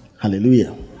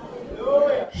 Hallelujah.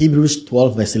 Hebrews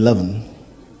 12 verse 11.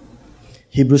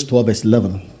 Hebrews 12 verse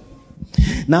 11.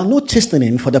 Now no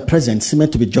chastening for the present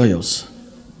seemeth to be joyous,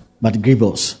 but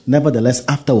grievous. Nevertheless,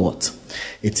 afterward,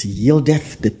 it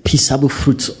yieldeth the peaceable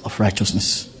fruit of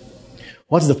righteousness.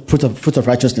 What is the fruit of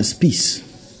righteousness? Peace.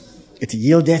 It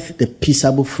yieldeth the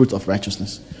peaceable fruit of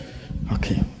righteousness.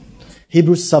 Okay.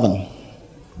 Hebrews 7.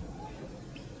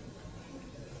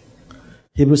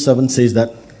 Hebrews 7 says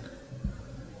that,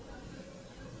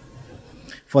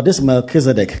 for this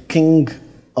Melchizedek, king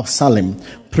of Salem,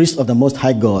 priest of the Most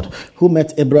High God, who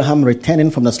met Abraham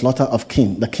returning from the slaughter of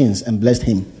the kings and blessed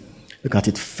him. Look at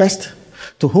it. First,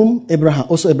 to whom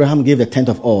Abraham gave the tenth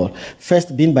of all.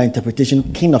 First being by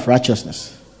interpretation, king of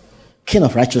righteousness. King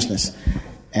of righteousness.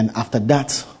 And after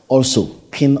that, also,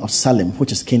 king of Salem,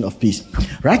 which is king of peace.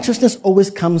 Righteousness always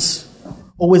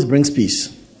brings peace.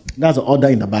 That's the order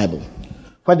in the Bible.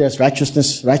 Where there's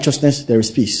righteousness, there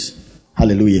is peace.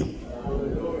 Hallelujah.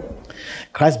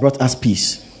 Christ brought us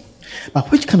peace.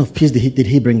 But which kind of peace did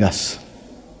he bring us?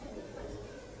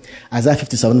 Isaiah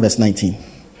 57 verse 19.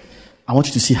 I want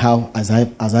you to see how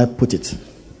Isaiah put it.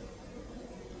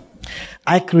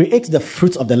 I create the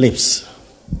fruit of the lips.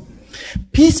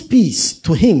 Peace, peace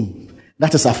to him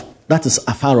that is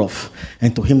afar off,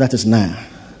 and to him that is nigh.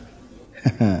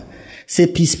 Say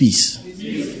peace, peace.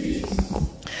 Peace, peace.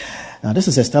 Now this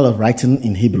is a style of writing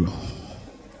in Hebrew.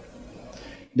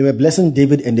 They were blessing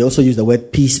David and they also used the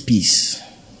word peace, peace.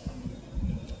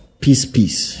 Peace,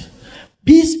 peace.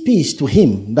 Peace, peace to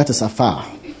him that is afar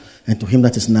and to him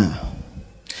that is nigh.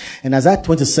 And Isaiah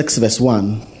 26 verse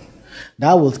 1,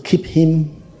 thou wilt keep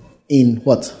him in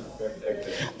what?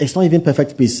 It's not even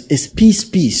perfect peace. It's peace,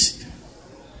 peace.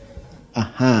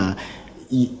 Aha.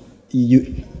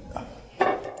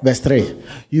 Verse 3.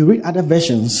 You read other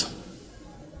versions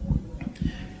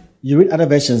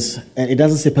and it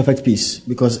doesn't say perfect peace,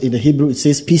 because in the Hebrew it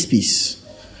says peace, peace.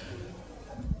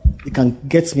 You can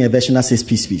get me a version that says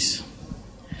peace, peace.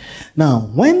 Now,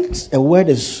 when a word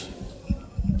is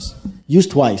used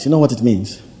twice, you know what it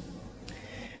means?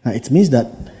 Now, it means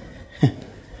that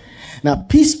now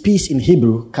peace, peace in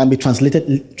Hebrew can be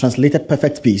translated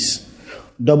perfect peace,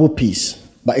 double peace,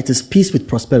 but it is peace with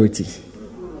prosperity.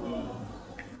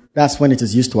 That's when it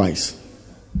is used twice.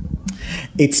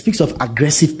 It speaks of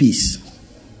aggressive peace.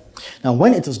 Now,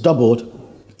 when it is doubled,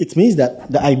 it means that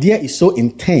the idea is so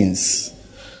intense,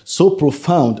 so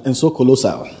profound, and so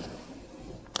colossal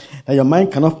that your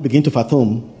mind cannot begin to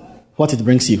fathom what it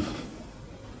brings you.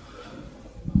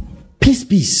 Peace,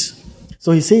 peace.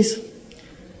 So he says,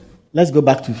 let's go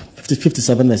back to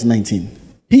 57 verse 19.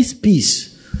 Peace,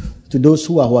 peace to those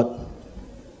who are what?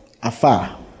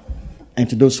 Afar, and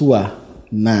to those who are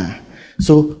nigh.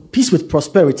 So, peace with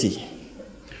prosperity,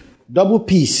 double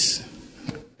peace,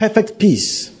 perfect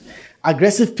peace,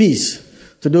 aggressive peace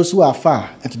to those who are far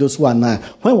and to those who are nigh.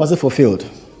 When was it fulfilled?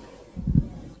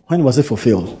 When was it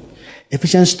fulfilled?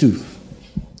 Ephesians 2,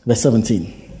 verse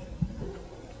 17.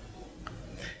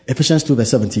 Ephesians 2, verse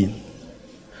 17.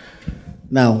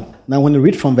 Now when you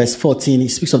read from verse 14, it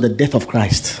speaks of the death of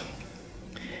Christ.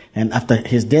 And after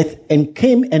his death, and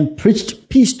came and preached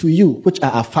peace to you which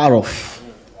are afar off,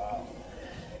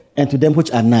 and to them which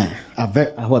are nigh.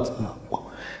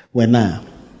 We're nigh.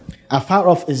 Afar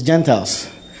off is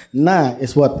Gentiles. Nigh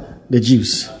is what? The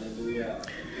Jews.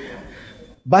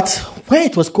 But where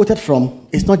it was quoted from,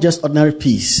 it's not just ordinary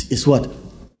peace. It's what?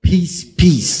 Peace,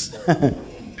 peace.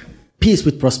 Peace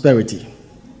with prosperity.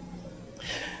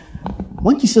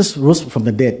 When Jesus rose from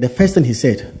the dead, the first thing he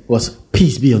said was,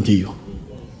 peace be unto you.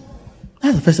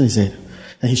 That's the first thing he said.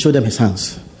 And he showed them his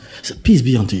hands. He said, peace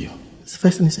be unto you. That's the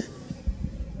first thing he said.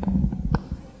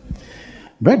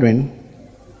 Brethren,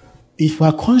 if we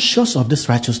are conscious of this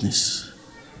righteousness,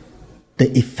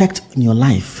 the effect in your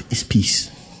life is peace.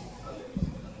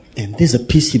 And this is the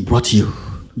peace he brought you.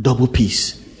 Double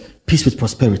peace. Peace with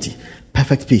prosperity.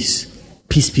 Perfect peace.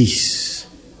 Peace, peace.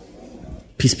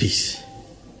 Peace, peace.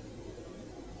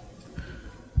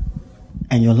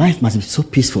 And your life must be so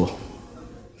peaceful.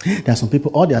 There are some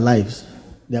people, all their lives,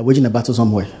 they are waging a battle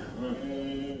somewhere.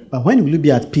 But when will you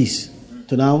be at peace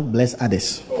to now bless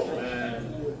others?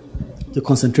 To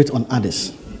concentrate on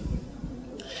others.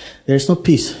 There is no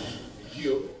peace.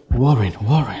 Warring.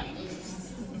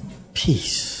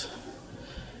 Peace.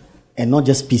 And not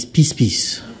just peace,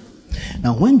 peace.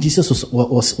 Now, when Jesus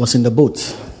was in the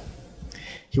boat,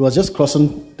 he was just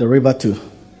crossing the river to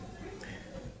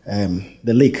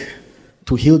the lake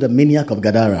to heal the maniac of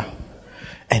Gadara.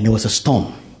 And there was a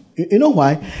storm. You know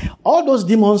why? All those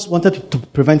demons wanted to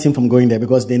prevent him from going there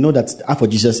because they know that after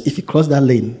Jesus, if he crosses that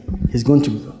lane, he's going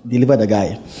to deliver the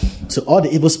guy. So all the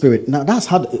evil spirit. Now that's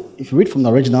how, if you read from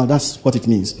the original, that's what it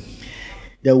means.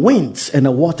 The winds and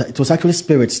the water, it was actually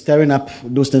spirits stirring up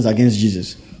those things against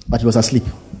Jesus. But he was asleep.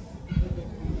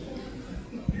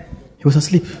 He was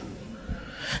asleep.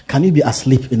 Can you be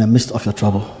asleep in the midst of your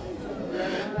trouble?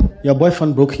 Your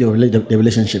boyfriend broke the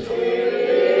relationship.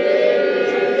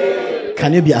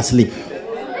 Can you be asleep?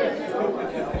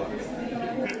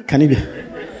 Can you be?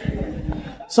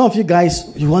 Some of you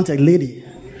guys, you want a lady.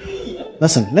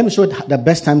 Listen, let me show you the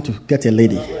best time to get a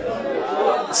lady.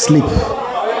 Sleep.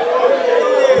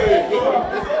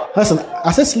 Listen,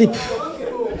 I said sleep.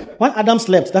 When Adam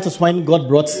slept, that is when God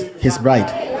brought his bride.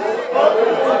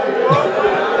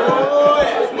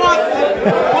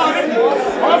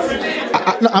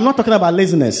 I'm not talking about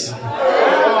laziness.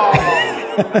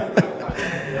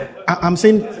 I'm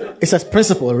saying it's a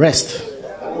principle, rest.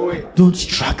 Don't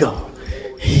struggle.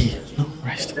 Hey, no,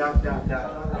 rest.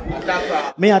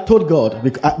 May I told God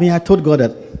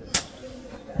that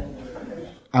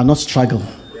I'll not struggle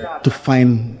to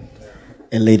find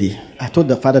a lady. I told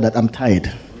the Father that I'm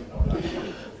tired.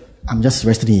 I'm just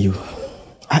resting in you.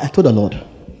 I told the Lord,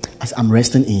 as I'm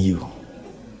resting in you.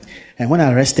 And when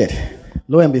I rested,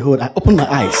 lo and behold, I opened my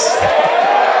eyes.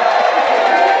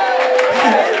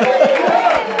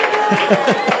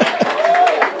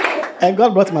 And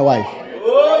God brought my wife.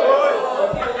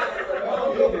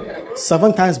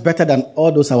 7 times better than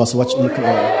all those I was watching.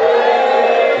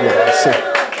 Yeah, so.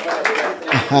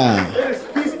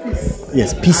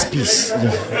 Yes, peace. Yes,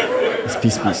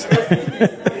 peace.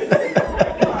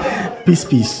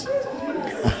 Peace.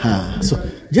 So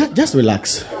just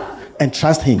relax and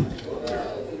trust Him.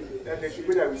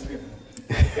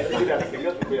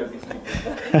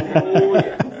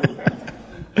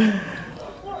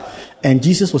 And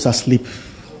Jesus was asleep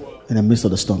in the midst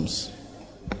of the storms.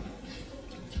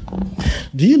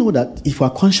 Do you know that if you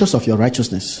are conscious of your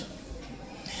righteousness,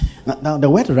 now the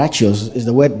word righteous is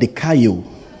the word dikaio.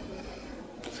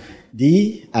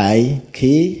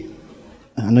 D-I-K,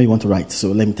 I know you want to write,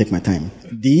 so let me take my time.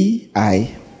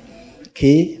 D-I-K-A-I-O-O.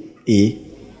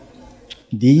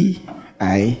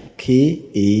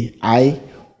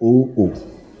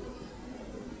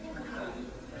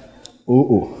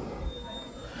 O-O.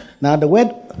 Now the word,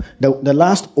 the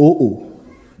last O-O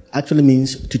actually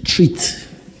means to treat,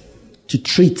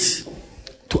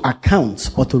 to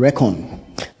account or to reckon.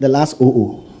 The last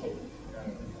O-O.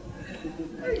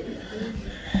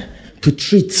 To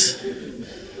treat,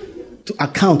 to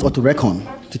account or to reckon,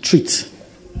 to treat.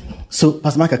 So,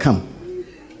 Pastor Micah, come.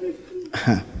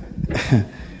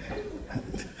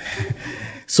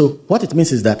 So, what it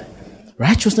means is that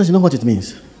righteousness, you know what it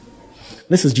means?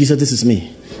 This is Jesus, this is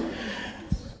me.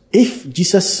 If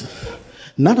Jesus,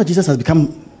 now that Jesus has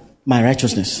become my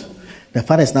righteousness, the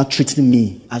Father is now treating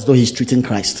me as though He's treating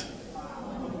Christ.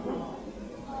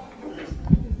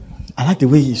 I like the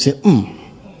way you say,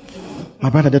 my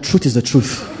brother, the truth is the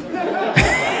truth.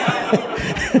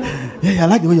 Yeah, I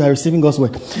like the way you are receiving God's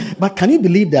word. But can you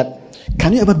believe that?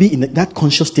 Can you ever be in that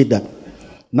conscious state that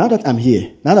now that I'm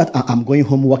here, now that I'm going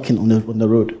home walking on the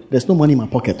road, there's no money in my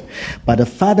pocket, but the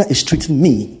Father is treating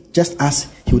me just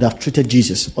as He would have treated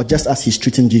Jesus, or just as He's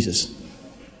treating Jesus.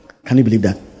 Can you believe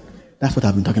that? That's what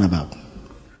I've been talking about.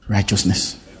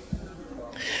 Righteousness.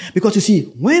 Because you see,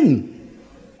 when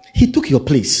He took your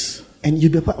place, and do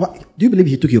you believe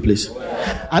He took your place?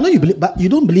 I know you believe, but you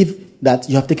don't believe that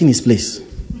you have taken His place.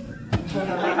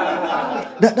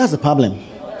 That's the problem.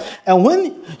 And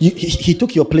when he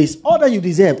took your place, all that you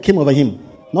deserved came over Him.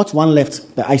 Not one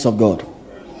left the eyes of God.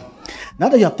 Now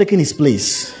that you have taken His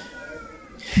place,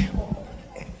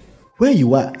 where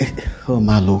you are, oh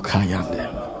my Lord,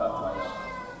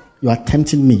 you are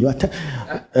tempting me. You are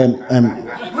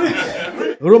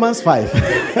Romans 5.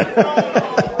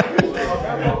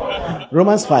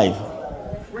 Romans 5.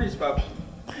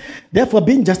 Therefore,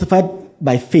 being justified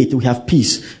by faith, we have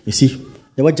peace. You see,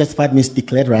 the word justified means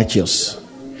declared righteous.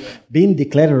 Being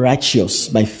declared righteous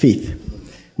by faith,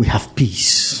 we have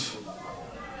peace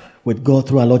with God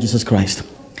through our Lord Jesus Christ,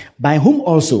 by whom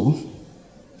also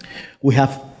we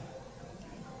have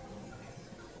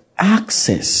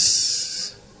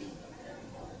access.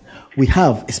 We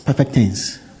have is perfect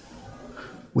tense.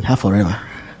 We have forever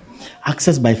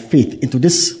access by faith into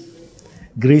this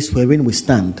grace wherein we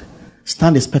stand.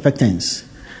 Stand is perfect tense.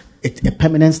 It's a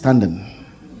permanent standing.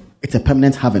 It's a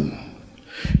permanent having.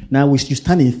 Now you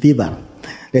stand in favor.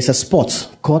 There's a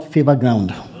spot called favor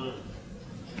ground.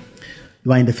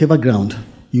 You are in the favor ground.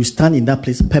 you stand in that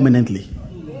place permanently.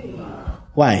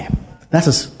 Why?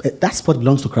 That spot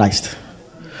belongs to Christ.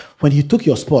 When he took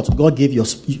your spot, God gave you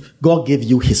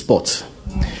his spot.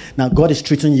 Now God is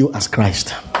treating you as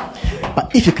Christ.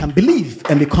 But if you can believe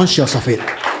and be conscious of it,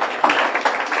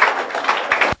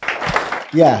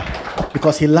 yeah,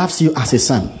 because he loves you as his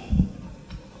son.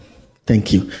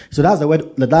 Thank you. So that's the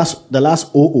word, the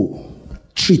last OO.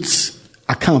 Treats,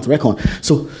 account, reckon.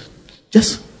 So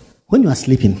just when you are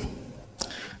sleeping,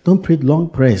 don't pray long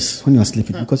prayers when you are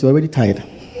sleeping because you're already tired.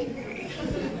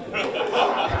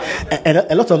 And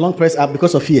a lot of long prayers are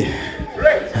because of fear.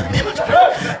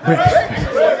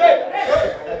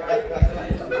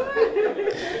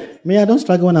 Me, I don't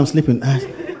struggle when I'm sleeping.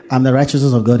 I'm the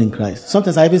righteousness of God in Christ.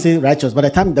 Sometimes I even say righteous. By the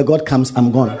time the God comes,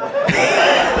 I'm gone.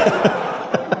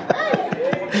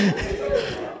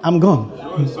 I'm gone.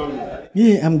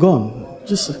 Yeah, I'm gone.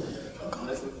 Just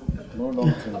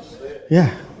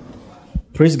yeah.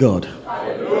 Praise God.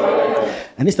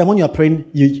 And this time when you are praying,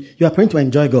 you are praying to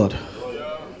enjoy God.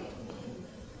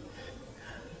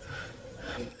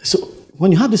 So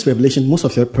when you have this revelation, most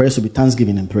of your prayers will be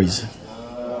thanksgiving and praise.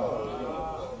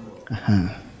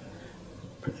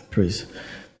 Praise.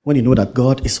 When you know that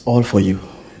God is all for you.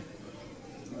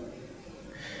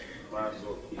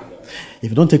 If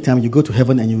you don't take time, you go to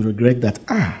heaven and you regret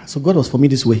that. So God was for me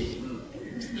this way.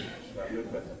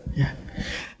 Yeah.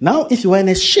 Now, if you are in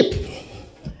a ship,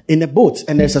 in a boat,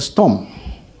 and there's a storm,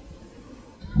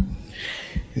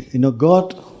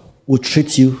 God will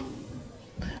treat you.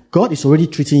 God is already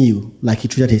treating you like he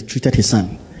treated his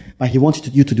son. But he wants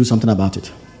you to do something about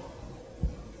it.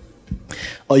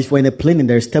 Or if we're in a plane and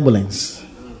there is turbulence,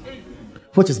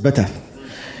 which is better?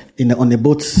 On a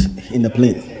boat, in a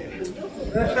plane?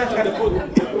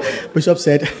 Bishop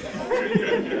said,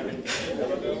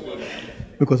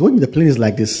 because when the plane is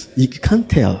like this, you can't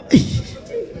tell.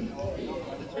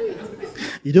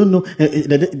 You don't know.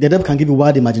 The devil can give you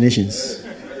wild imaginations.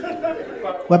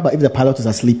 What about if the pilot is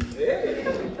asleep?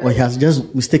 Or he has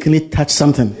just mistakenly touched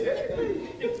something?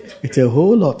 It's a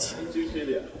whole lot.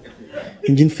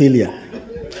 Engine failure.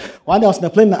 One day I was in a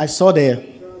plane, I saw the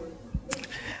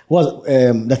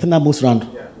thing that moves around.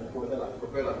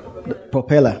 The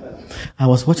propeller. I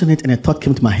was watching it and a thought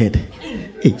came to my head.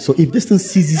 Hey, so if this thing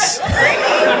seizes...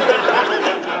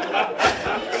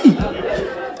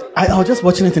 I was just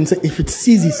watching it and said, if it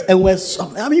ceases, and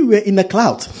we're in the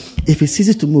cloud. If it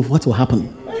ceases to move, what will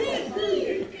happen?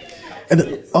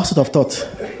 And all sort of thoughts.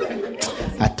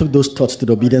 I took those thoughts to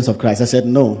the obedience of Christ. I said,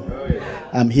 no,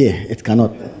 I'm here. It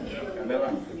cannot.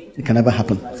 It can never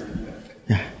happen.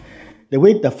 Yeah. The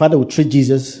way the Father would treat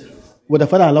Jesus, would the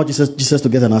Father allow Jesus to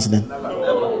get an accident?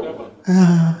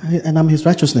 And I'm his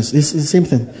righteousness. It's the same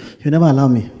thing. He'll never allow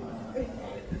me.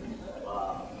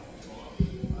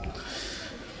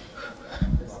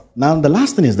 Now, the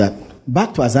last thing is that,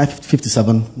 back to Isaiah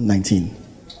 57:19.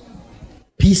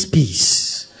 Peace,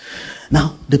 peace.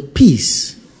 Now, the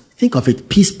peace, think of it,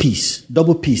 peace,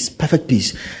 double peace, perfect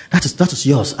peace. That is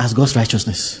yours as God's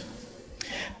righteousness.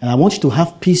 And I want you to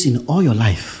have peace in all your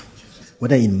life,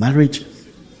 whether in marriage,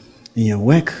 in your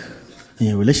work, in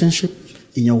your relationship,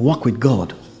 in your walk with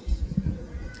God.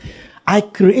 I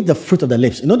create the fruit of the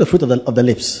lips. You know the fruit of the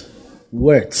lips?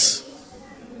 Words.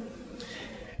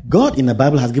 God in the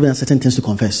Bible has given us certain things to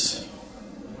confess.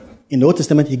 In the Old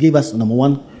Testament, he gave us, number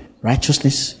 1,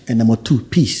 righteousness, and number 2,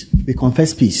 peace. We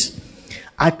confess peace.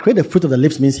 I create the fruit of the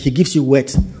lips means he gives you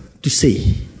words to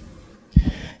say.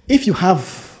 If you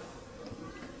have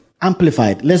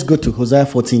amplified, let's go to Hosea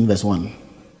 14 verse 1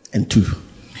 and 2.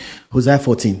 Hosea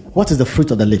 14. What is the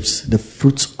fruit of the lips? The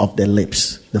fruit of the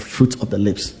lips. The fruit of the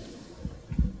lips.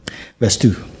 Verse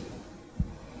 2.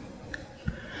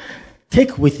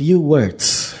 Take with you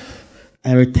words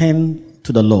and return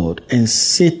to the Lord and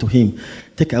say to him,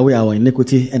 take away our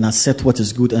iniquity and accept what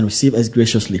is good and receive us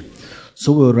graciously.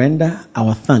 So we will render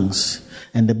our thanks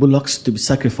and the bullocks to be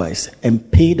sacrificed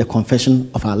and pay the confession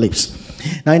of our lips.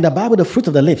 Now in the Bible, the fruit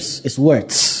of the lips is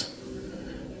words.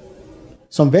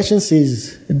 Some version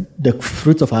says the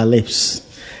fruit of our lips,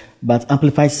 but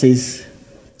Amplified says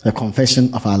the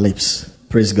confession of our lips.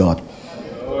 Praise God.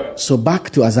 So back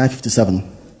to Isaiah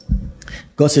 57.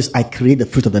 God says, I create the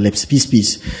fruit of the lips. Peace,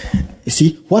 peace. You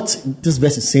see, what this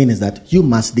verse is saying is that you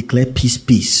must declare peace,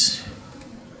 peace.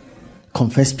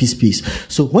 Confess peace, peace.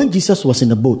 So when Jesus was in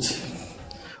the boat,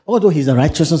 although he's the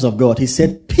righteousness of God, he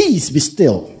said, peace be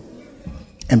still.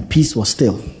 And peace was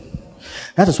still.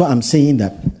 That is why I'm saying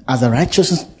that as the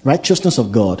righteousness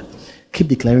of God, keep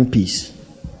declaring peace.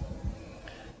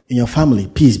 In your family,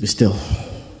 peace be still.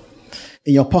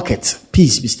 In your pocket,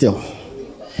 peace be still.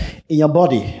 In your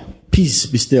body, peace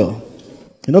be still.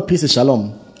 You know, peace is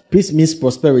shalom. Peace means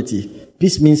prosperity.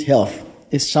 Peace means health.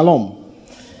 It's shalom.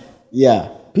 Yeah.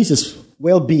 Peace is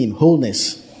well-being,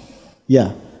 wholeness.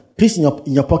 Yeah. Peace in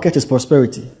your pocket is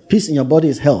prosperity. Peace in your body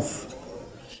is health.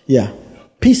 Yeah.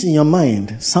 Peace in your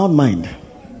mind, sound mind.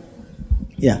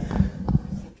 Yeah.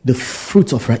 The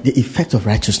fruit of the effect of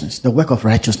righteousness, the work of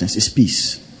righteousness is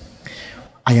peace.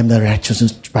 I am the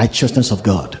righteousness of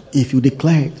God. If you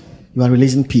declare it, you are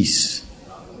releasing peace.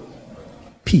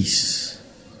 Peace.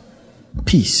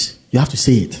 Peace. You have to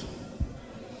say it.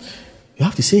 You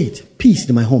have to say it. Peace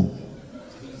in my home.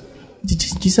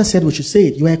 Jesus said we should say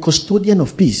it. You are a custodian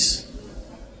of peace.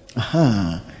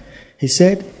 Aha. He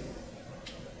said,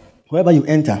 wherever you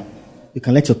enter, you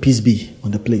can let your peace be on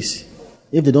the place.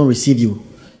 If they don't receive you,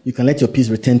 you can let your peace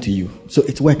return to you. So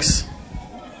it works.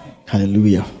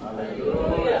 Hallelujah.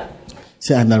 Hallelujah.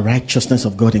 Say, I am the righteousness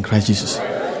of God in Christ Jesus.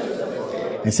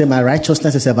 And say, my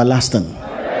righteousness is everlasting.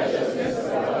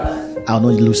 I'll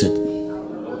not lose it.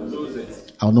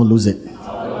 I'll not lose it.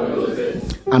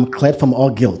 I'm cleared from all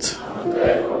guilt.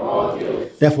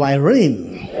 Therefore I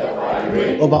reign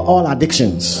over all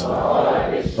addictions,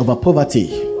 over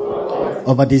poverty,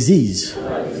 over disease,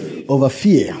 over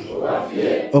fear,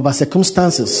 over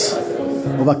circumstances,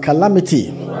 over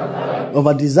calamity,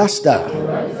 over disaster,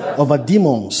 over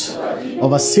demons,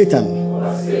 over Satan,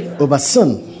 over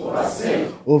sin,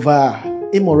 over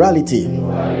immorality.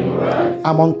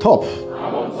 I'm on top.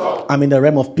 I'm in the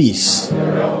realm of peace.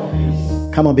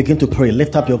 Come on, begin to pray.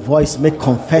 Lift up your voice. Make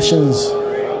confessions.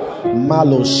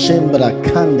 Malo shembra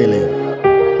candele.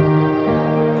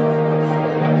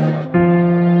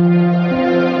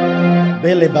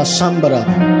 Bele basambra.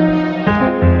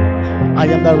 I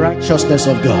am the righteousness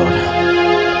of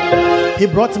God. He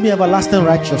brought me everlasting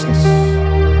righteousness.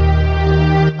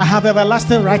 I have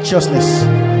everlasting righteousness.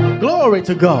 Glory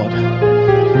to God.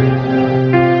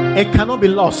 It cannot be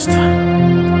lost.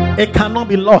 It cannot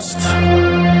be lost.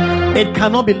 It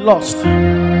cannot be lost.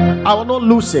 I will not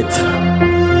lose it.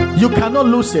 You cannot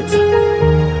lose it.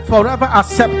 Forever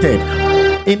accepted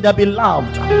in the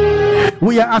beloved.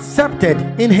 We are accepted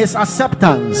in his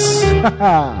acceptance.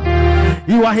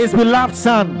 You are his beloved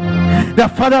son. The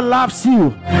Father loves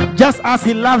you just as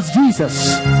he loves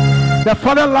Jesus. The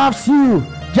Father loves you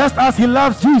just as he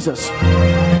loves Jesus.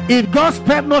 If God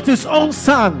spared not his own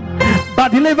son,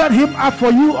 but delivered him up for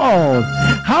you all,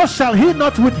 how shall he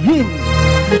not with him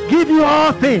give you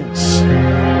all things?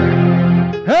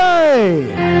 Hey!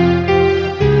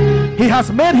 He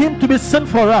has made him to be sin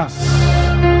for us,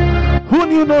 who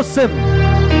knew no sin,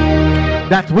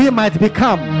 that we might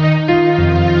become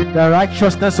the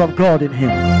righteousness of God in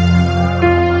him.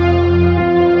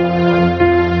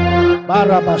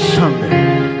 Barabashande,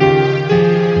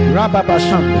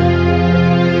 Rababashande,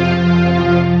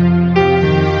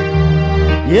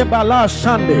 Yebala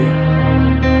Shande.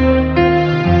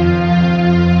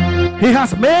 He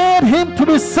has made him to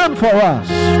be sin for us,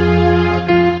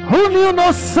 who knew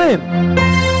no sin,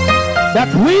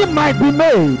 that we might be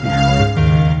made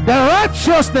the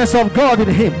righteousness of God in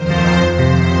him.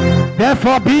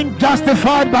 Therefore, being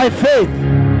justified by faith,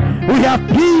 we have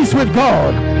peace with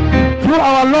God through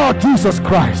our Lord Jesus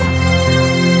Christ.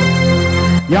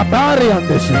 Yabari and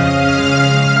this.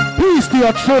 Peace to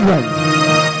your children.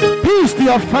 Peace to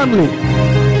your family.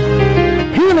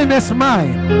 Healing is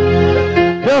mine.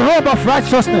 The robe of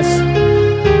righteousness.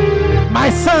 My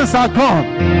sins are gone.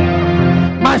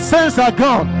 My sins are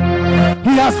gone.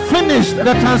 He has finished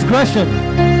the transgression.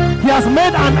 He has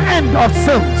made an end of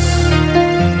sins.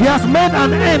 He has made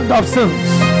an end of sins.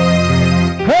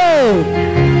 Hey!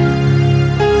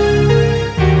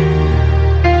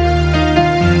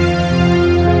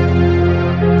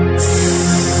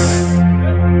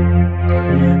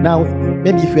 Now,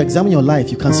 maybe if you examine your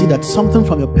life, you can see that something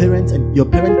from your parents and your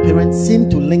parents seem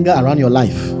to linger around your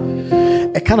life.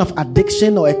 A kind of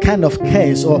addiction or a kind of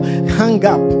curse or hang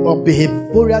up or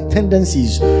behavioral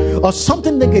tendencies or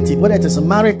something negative, whether it is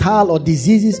marital or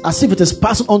diseases, as if it is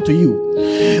passed on to you.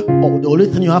 Or the only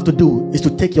thing you have to do is to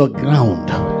take your ground.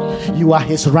 You are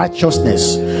his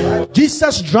righteousness.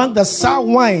 Jesus drank the sour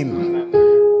wine.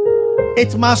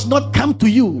 It must not come to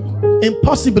you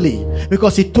impossibly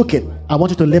because he took it. I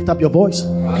want you to lift up your voice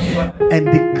and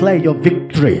declare your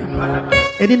victory.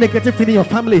 Any negative thing in your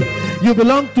family, you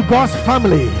belong to God's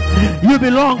family. You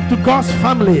belong to God's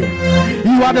family.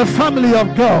 You are the family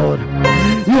of God.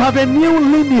 You have a new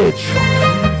lineage.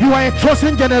 You are a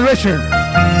chosen generation.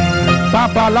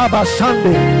 Baba Laba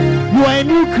Shande. You are a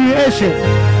new creation.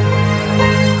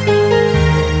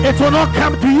 It will not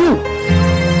come to you.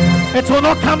 It will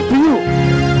not come to you.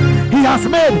 He has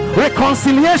made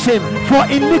reconciliation for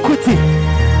iniquity.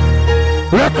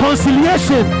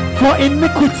 Reconciliation for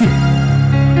iniquity.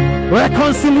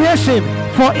 Reconciliation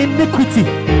for iniquity.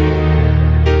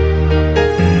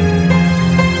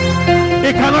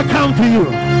 It cannot come to you.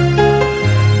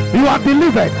 You are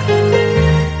delivered.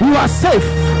 You are safe.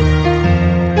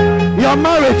 Your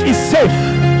marriage is safe.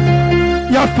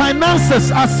 Your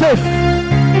finances are safe.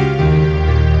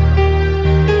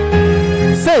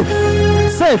 Safe,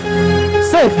 safe,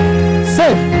 safe,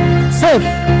 safe, safe.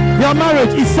 Your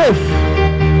marriage is safe.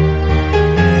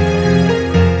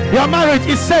 Your marriage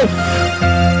is safe.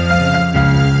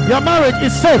 Your marriage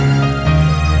is safe.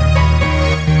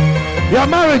 Your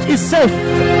marriage is safe.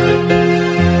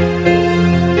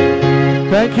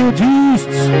 Thank you,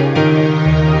 Jesus.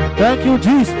 Thank you,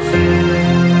 Jesus.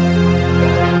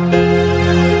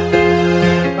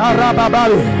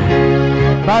 Barababai,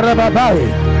 Barababai,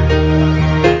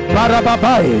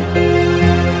 Barababai,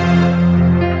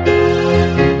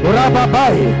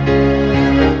 Barababai,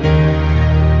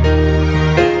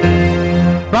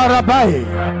 Barabai,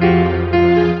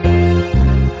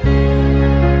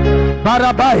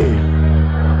 Barabai.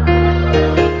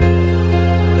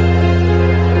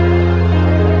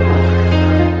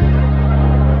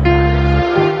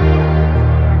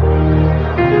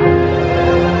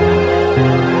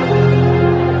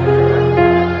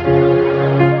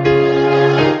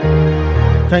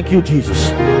 Thank you,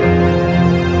 Jesus.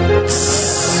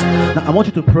 Now I want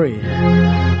you to pray.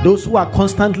 Those who are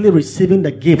constantly receiving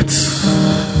the gifts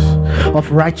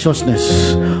of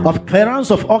righteousness, of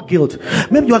clearance of all guilt.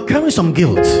 Maybe you are carrying some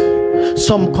guilt,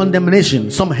 some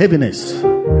condemnation, some heaviness.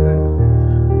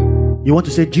 You want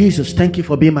to say, Jesus, thank you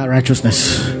for being my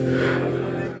righteousness.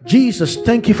 Jesus,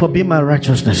 thank you for being my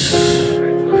righteousness.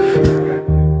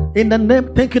 In the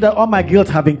name, thank you that all my guilt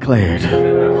have been cleared.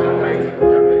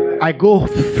 I go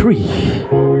free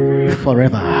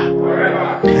forever. I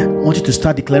want you to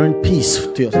start declaring peace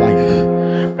to your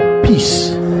life.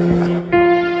 Peace.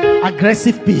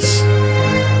 Aggressive peace.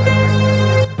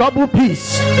 Double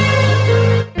peace.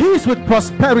 Peace with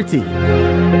prosperity.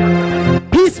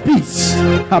 Peace, peace.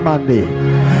 Amande.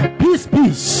 Peace,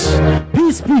 peace.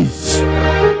 Peace, peace.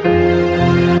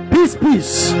 Peace,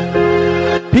 peace.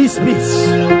 Peace, peace.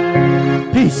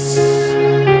 Peace.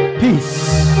 Peace.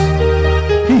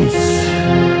 Peace,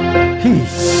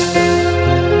 peace,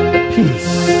 peace,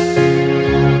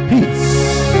 peace,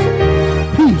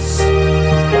 peace,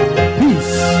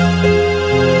 peace,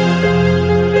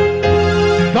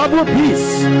 double peace,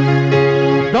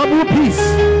 double peace,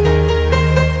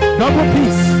 double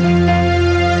peace.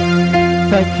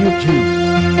 Thank you, Jesus.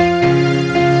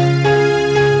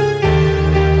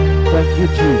 Thank you,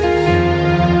 Jesus.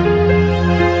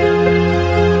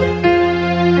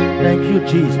 Thank you,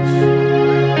 Jesus.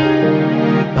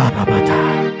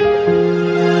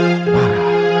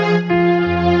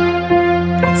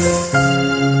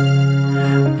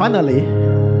 Finally,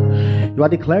 you are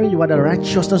declaring you are the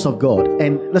righteousness of God.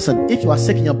 And listen, if you are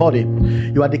sick in your body,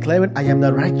 you are declaring, I am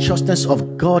the righteousness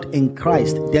of God in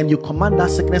Christ. Then you command that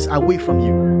sickness away from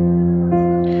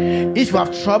you. If you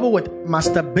have trouble with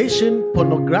masturbation,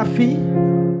 pornography,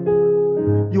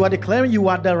 you are declaring you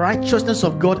are the righteousness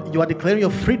of God. You are declaring your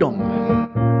freedom,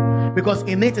 because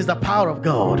in it is the power of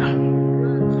God.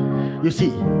 You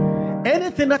see,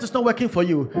 anything that is not working for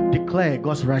you, declare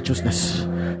God's righteousness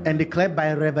and declare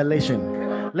by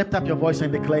revelation. Lift up your voice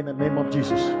and declare in the name of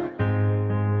Jesus.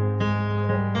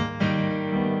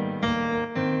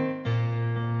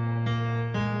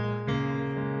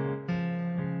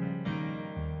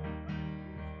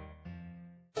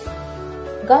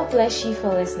 God bless you for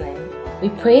listening. We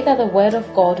pray that the word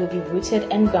of God will be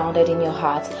rooted and grounded in your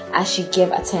heart as you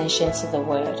give attention to the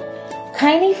word.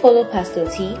 Kindly follow Pastor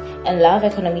T and Love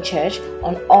Economy Church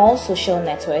on all social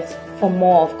networks for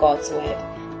more of God's word.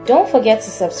 Don't forget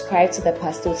to subscribe to the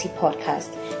Pastor T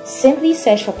podcast. Simply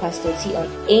search for Pastor T on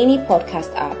any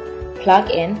podcast app,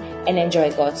 plug in, and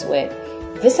enjoy God's word.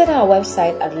 Visit our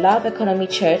website at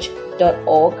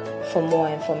loveeconomychurch.org for more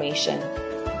information.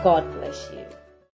 God bless.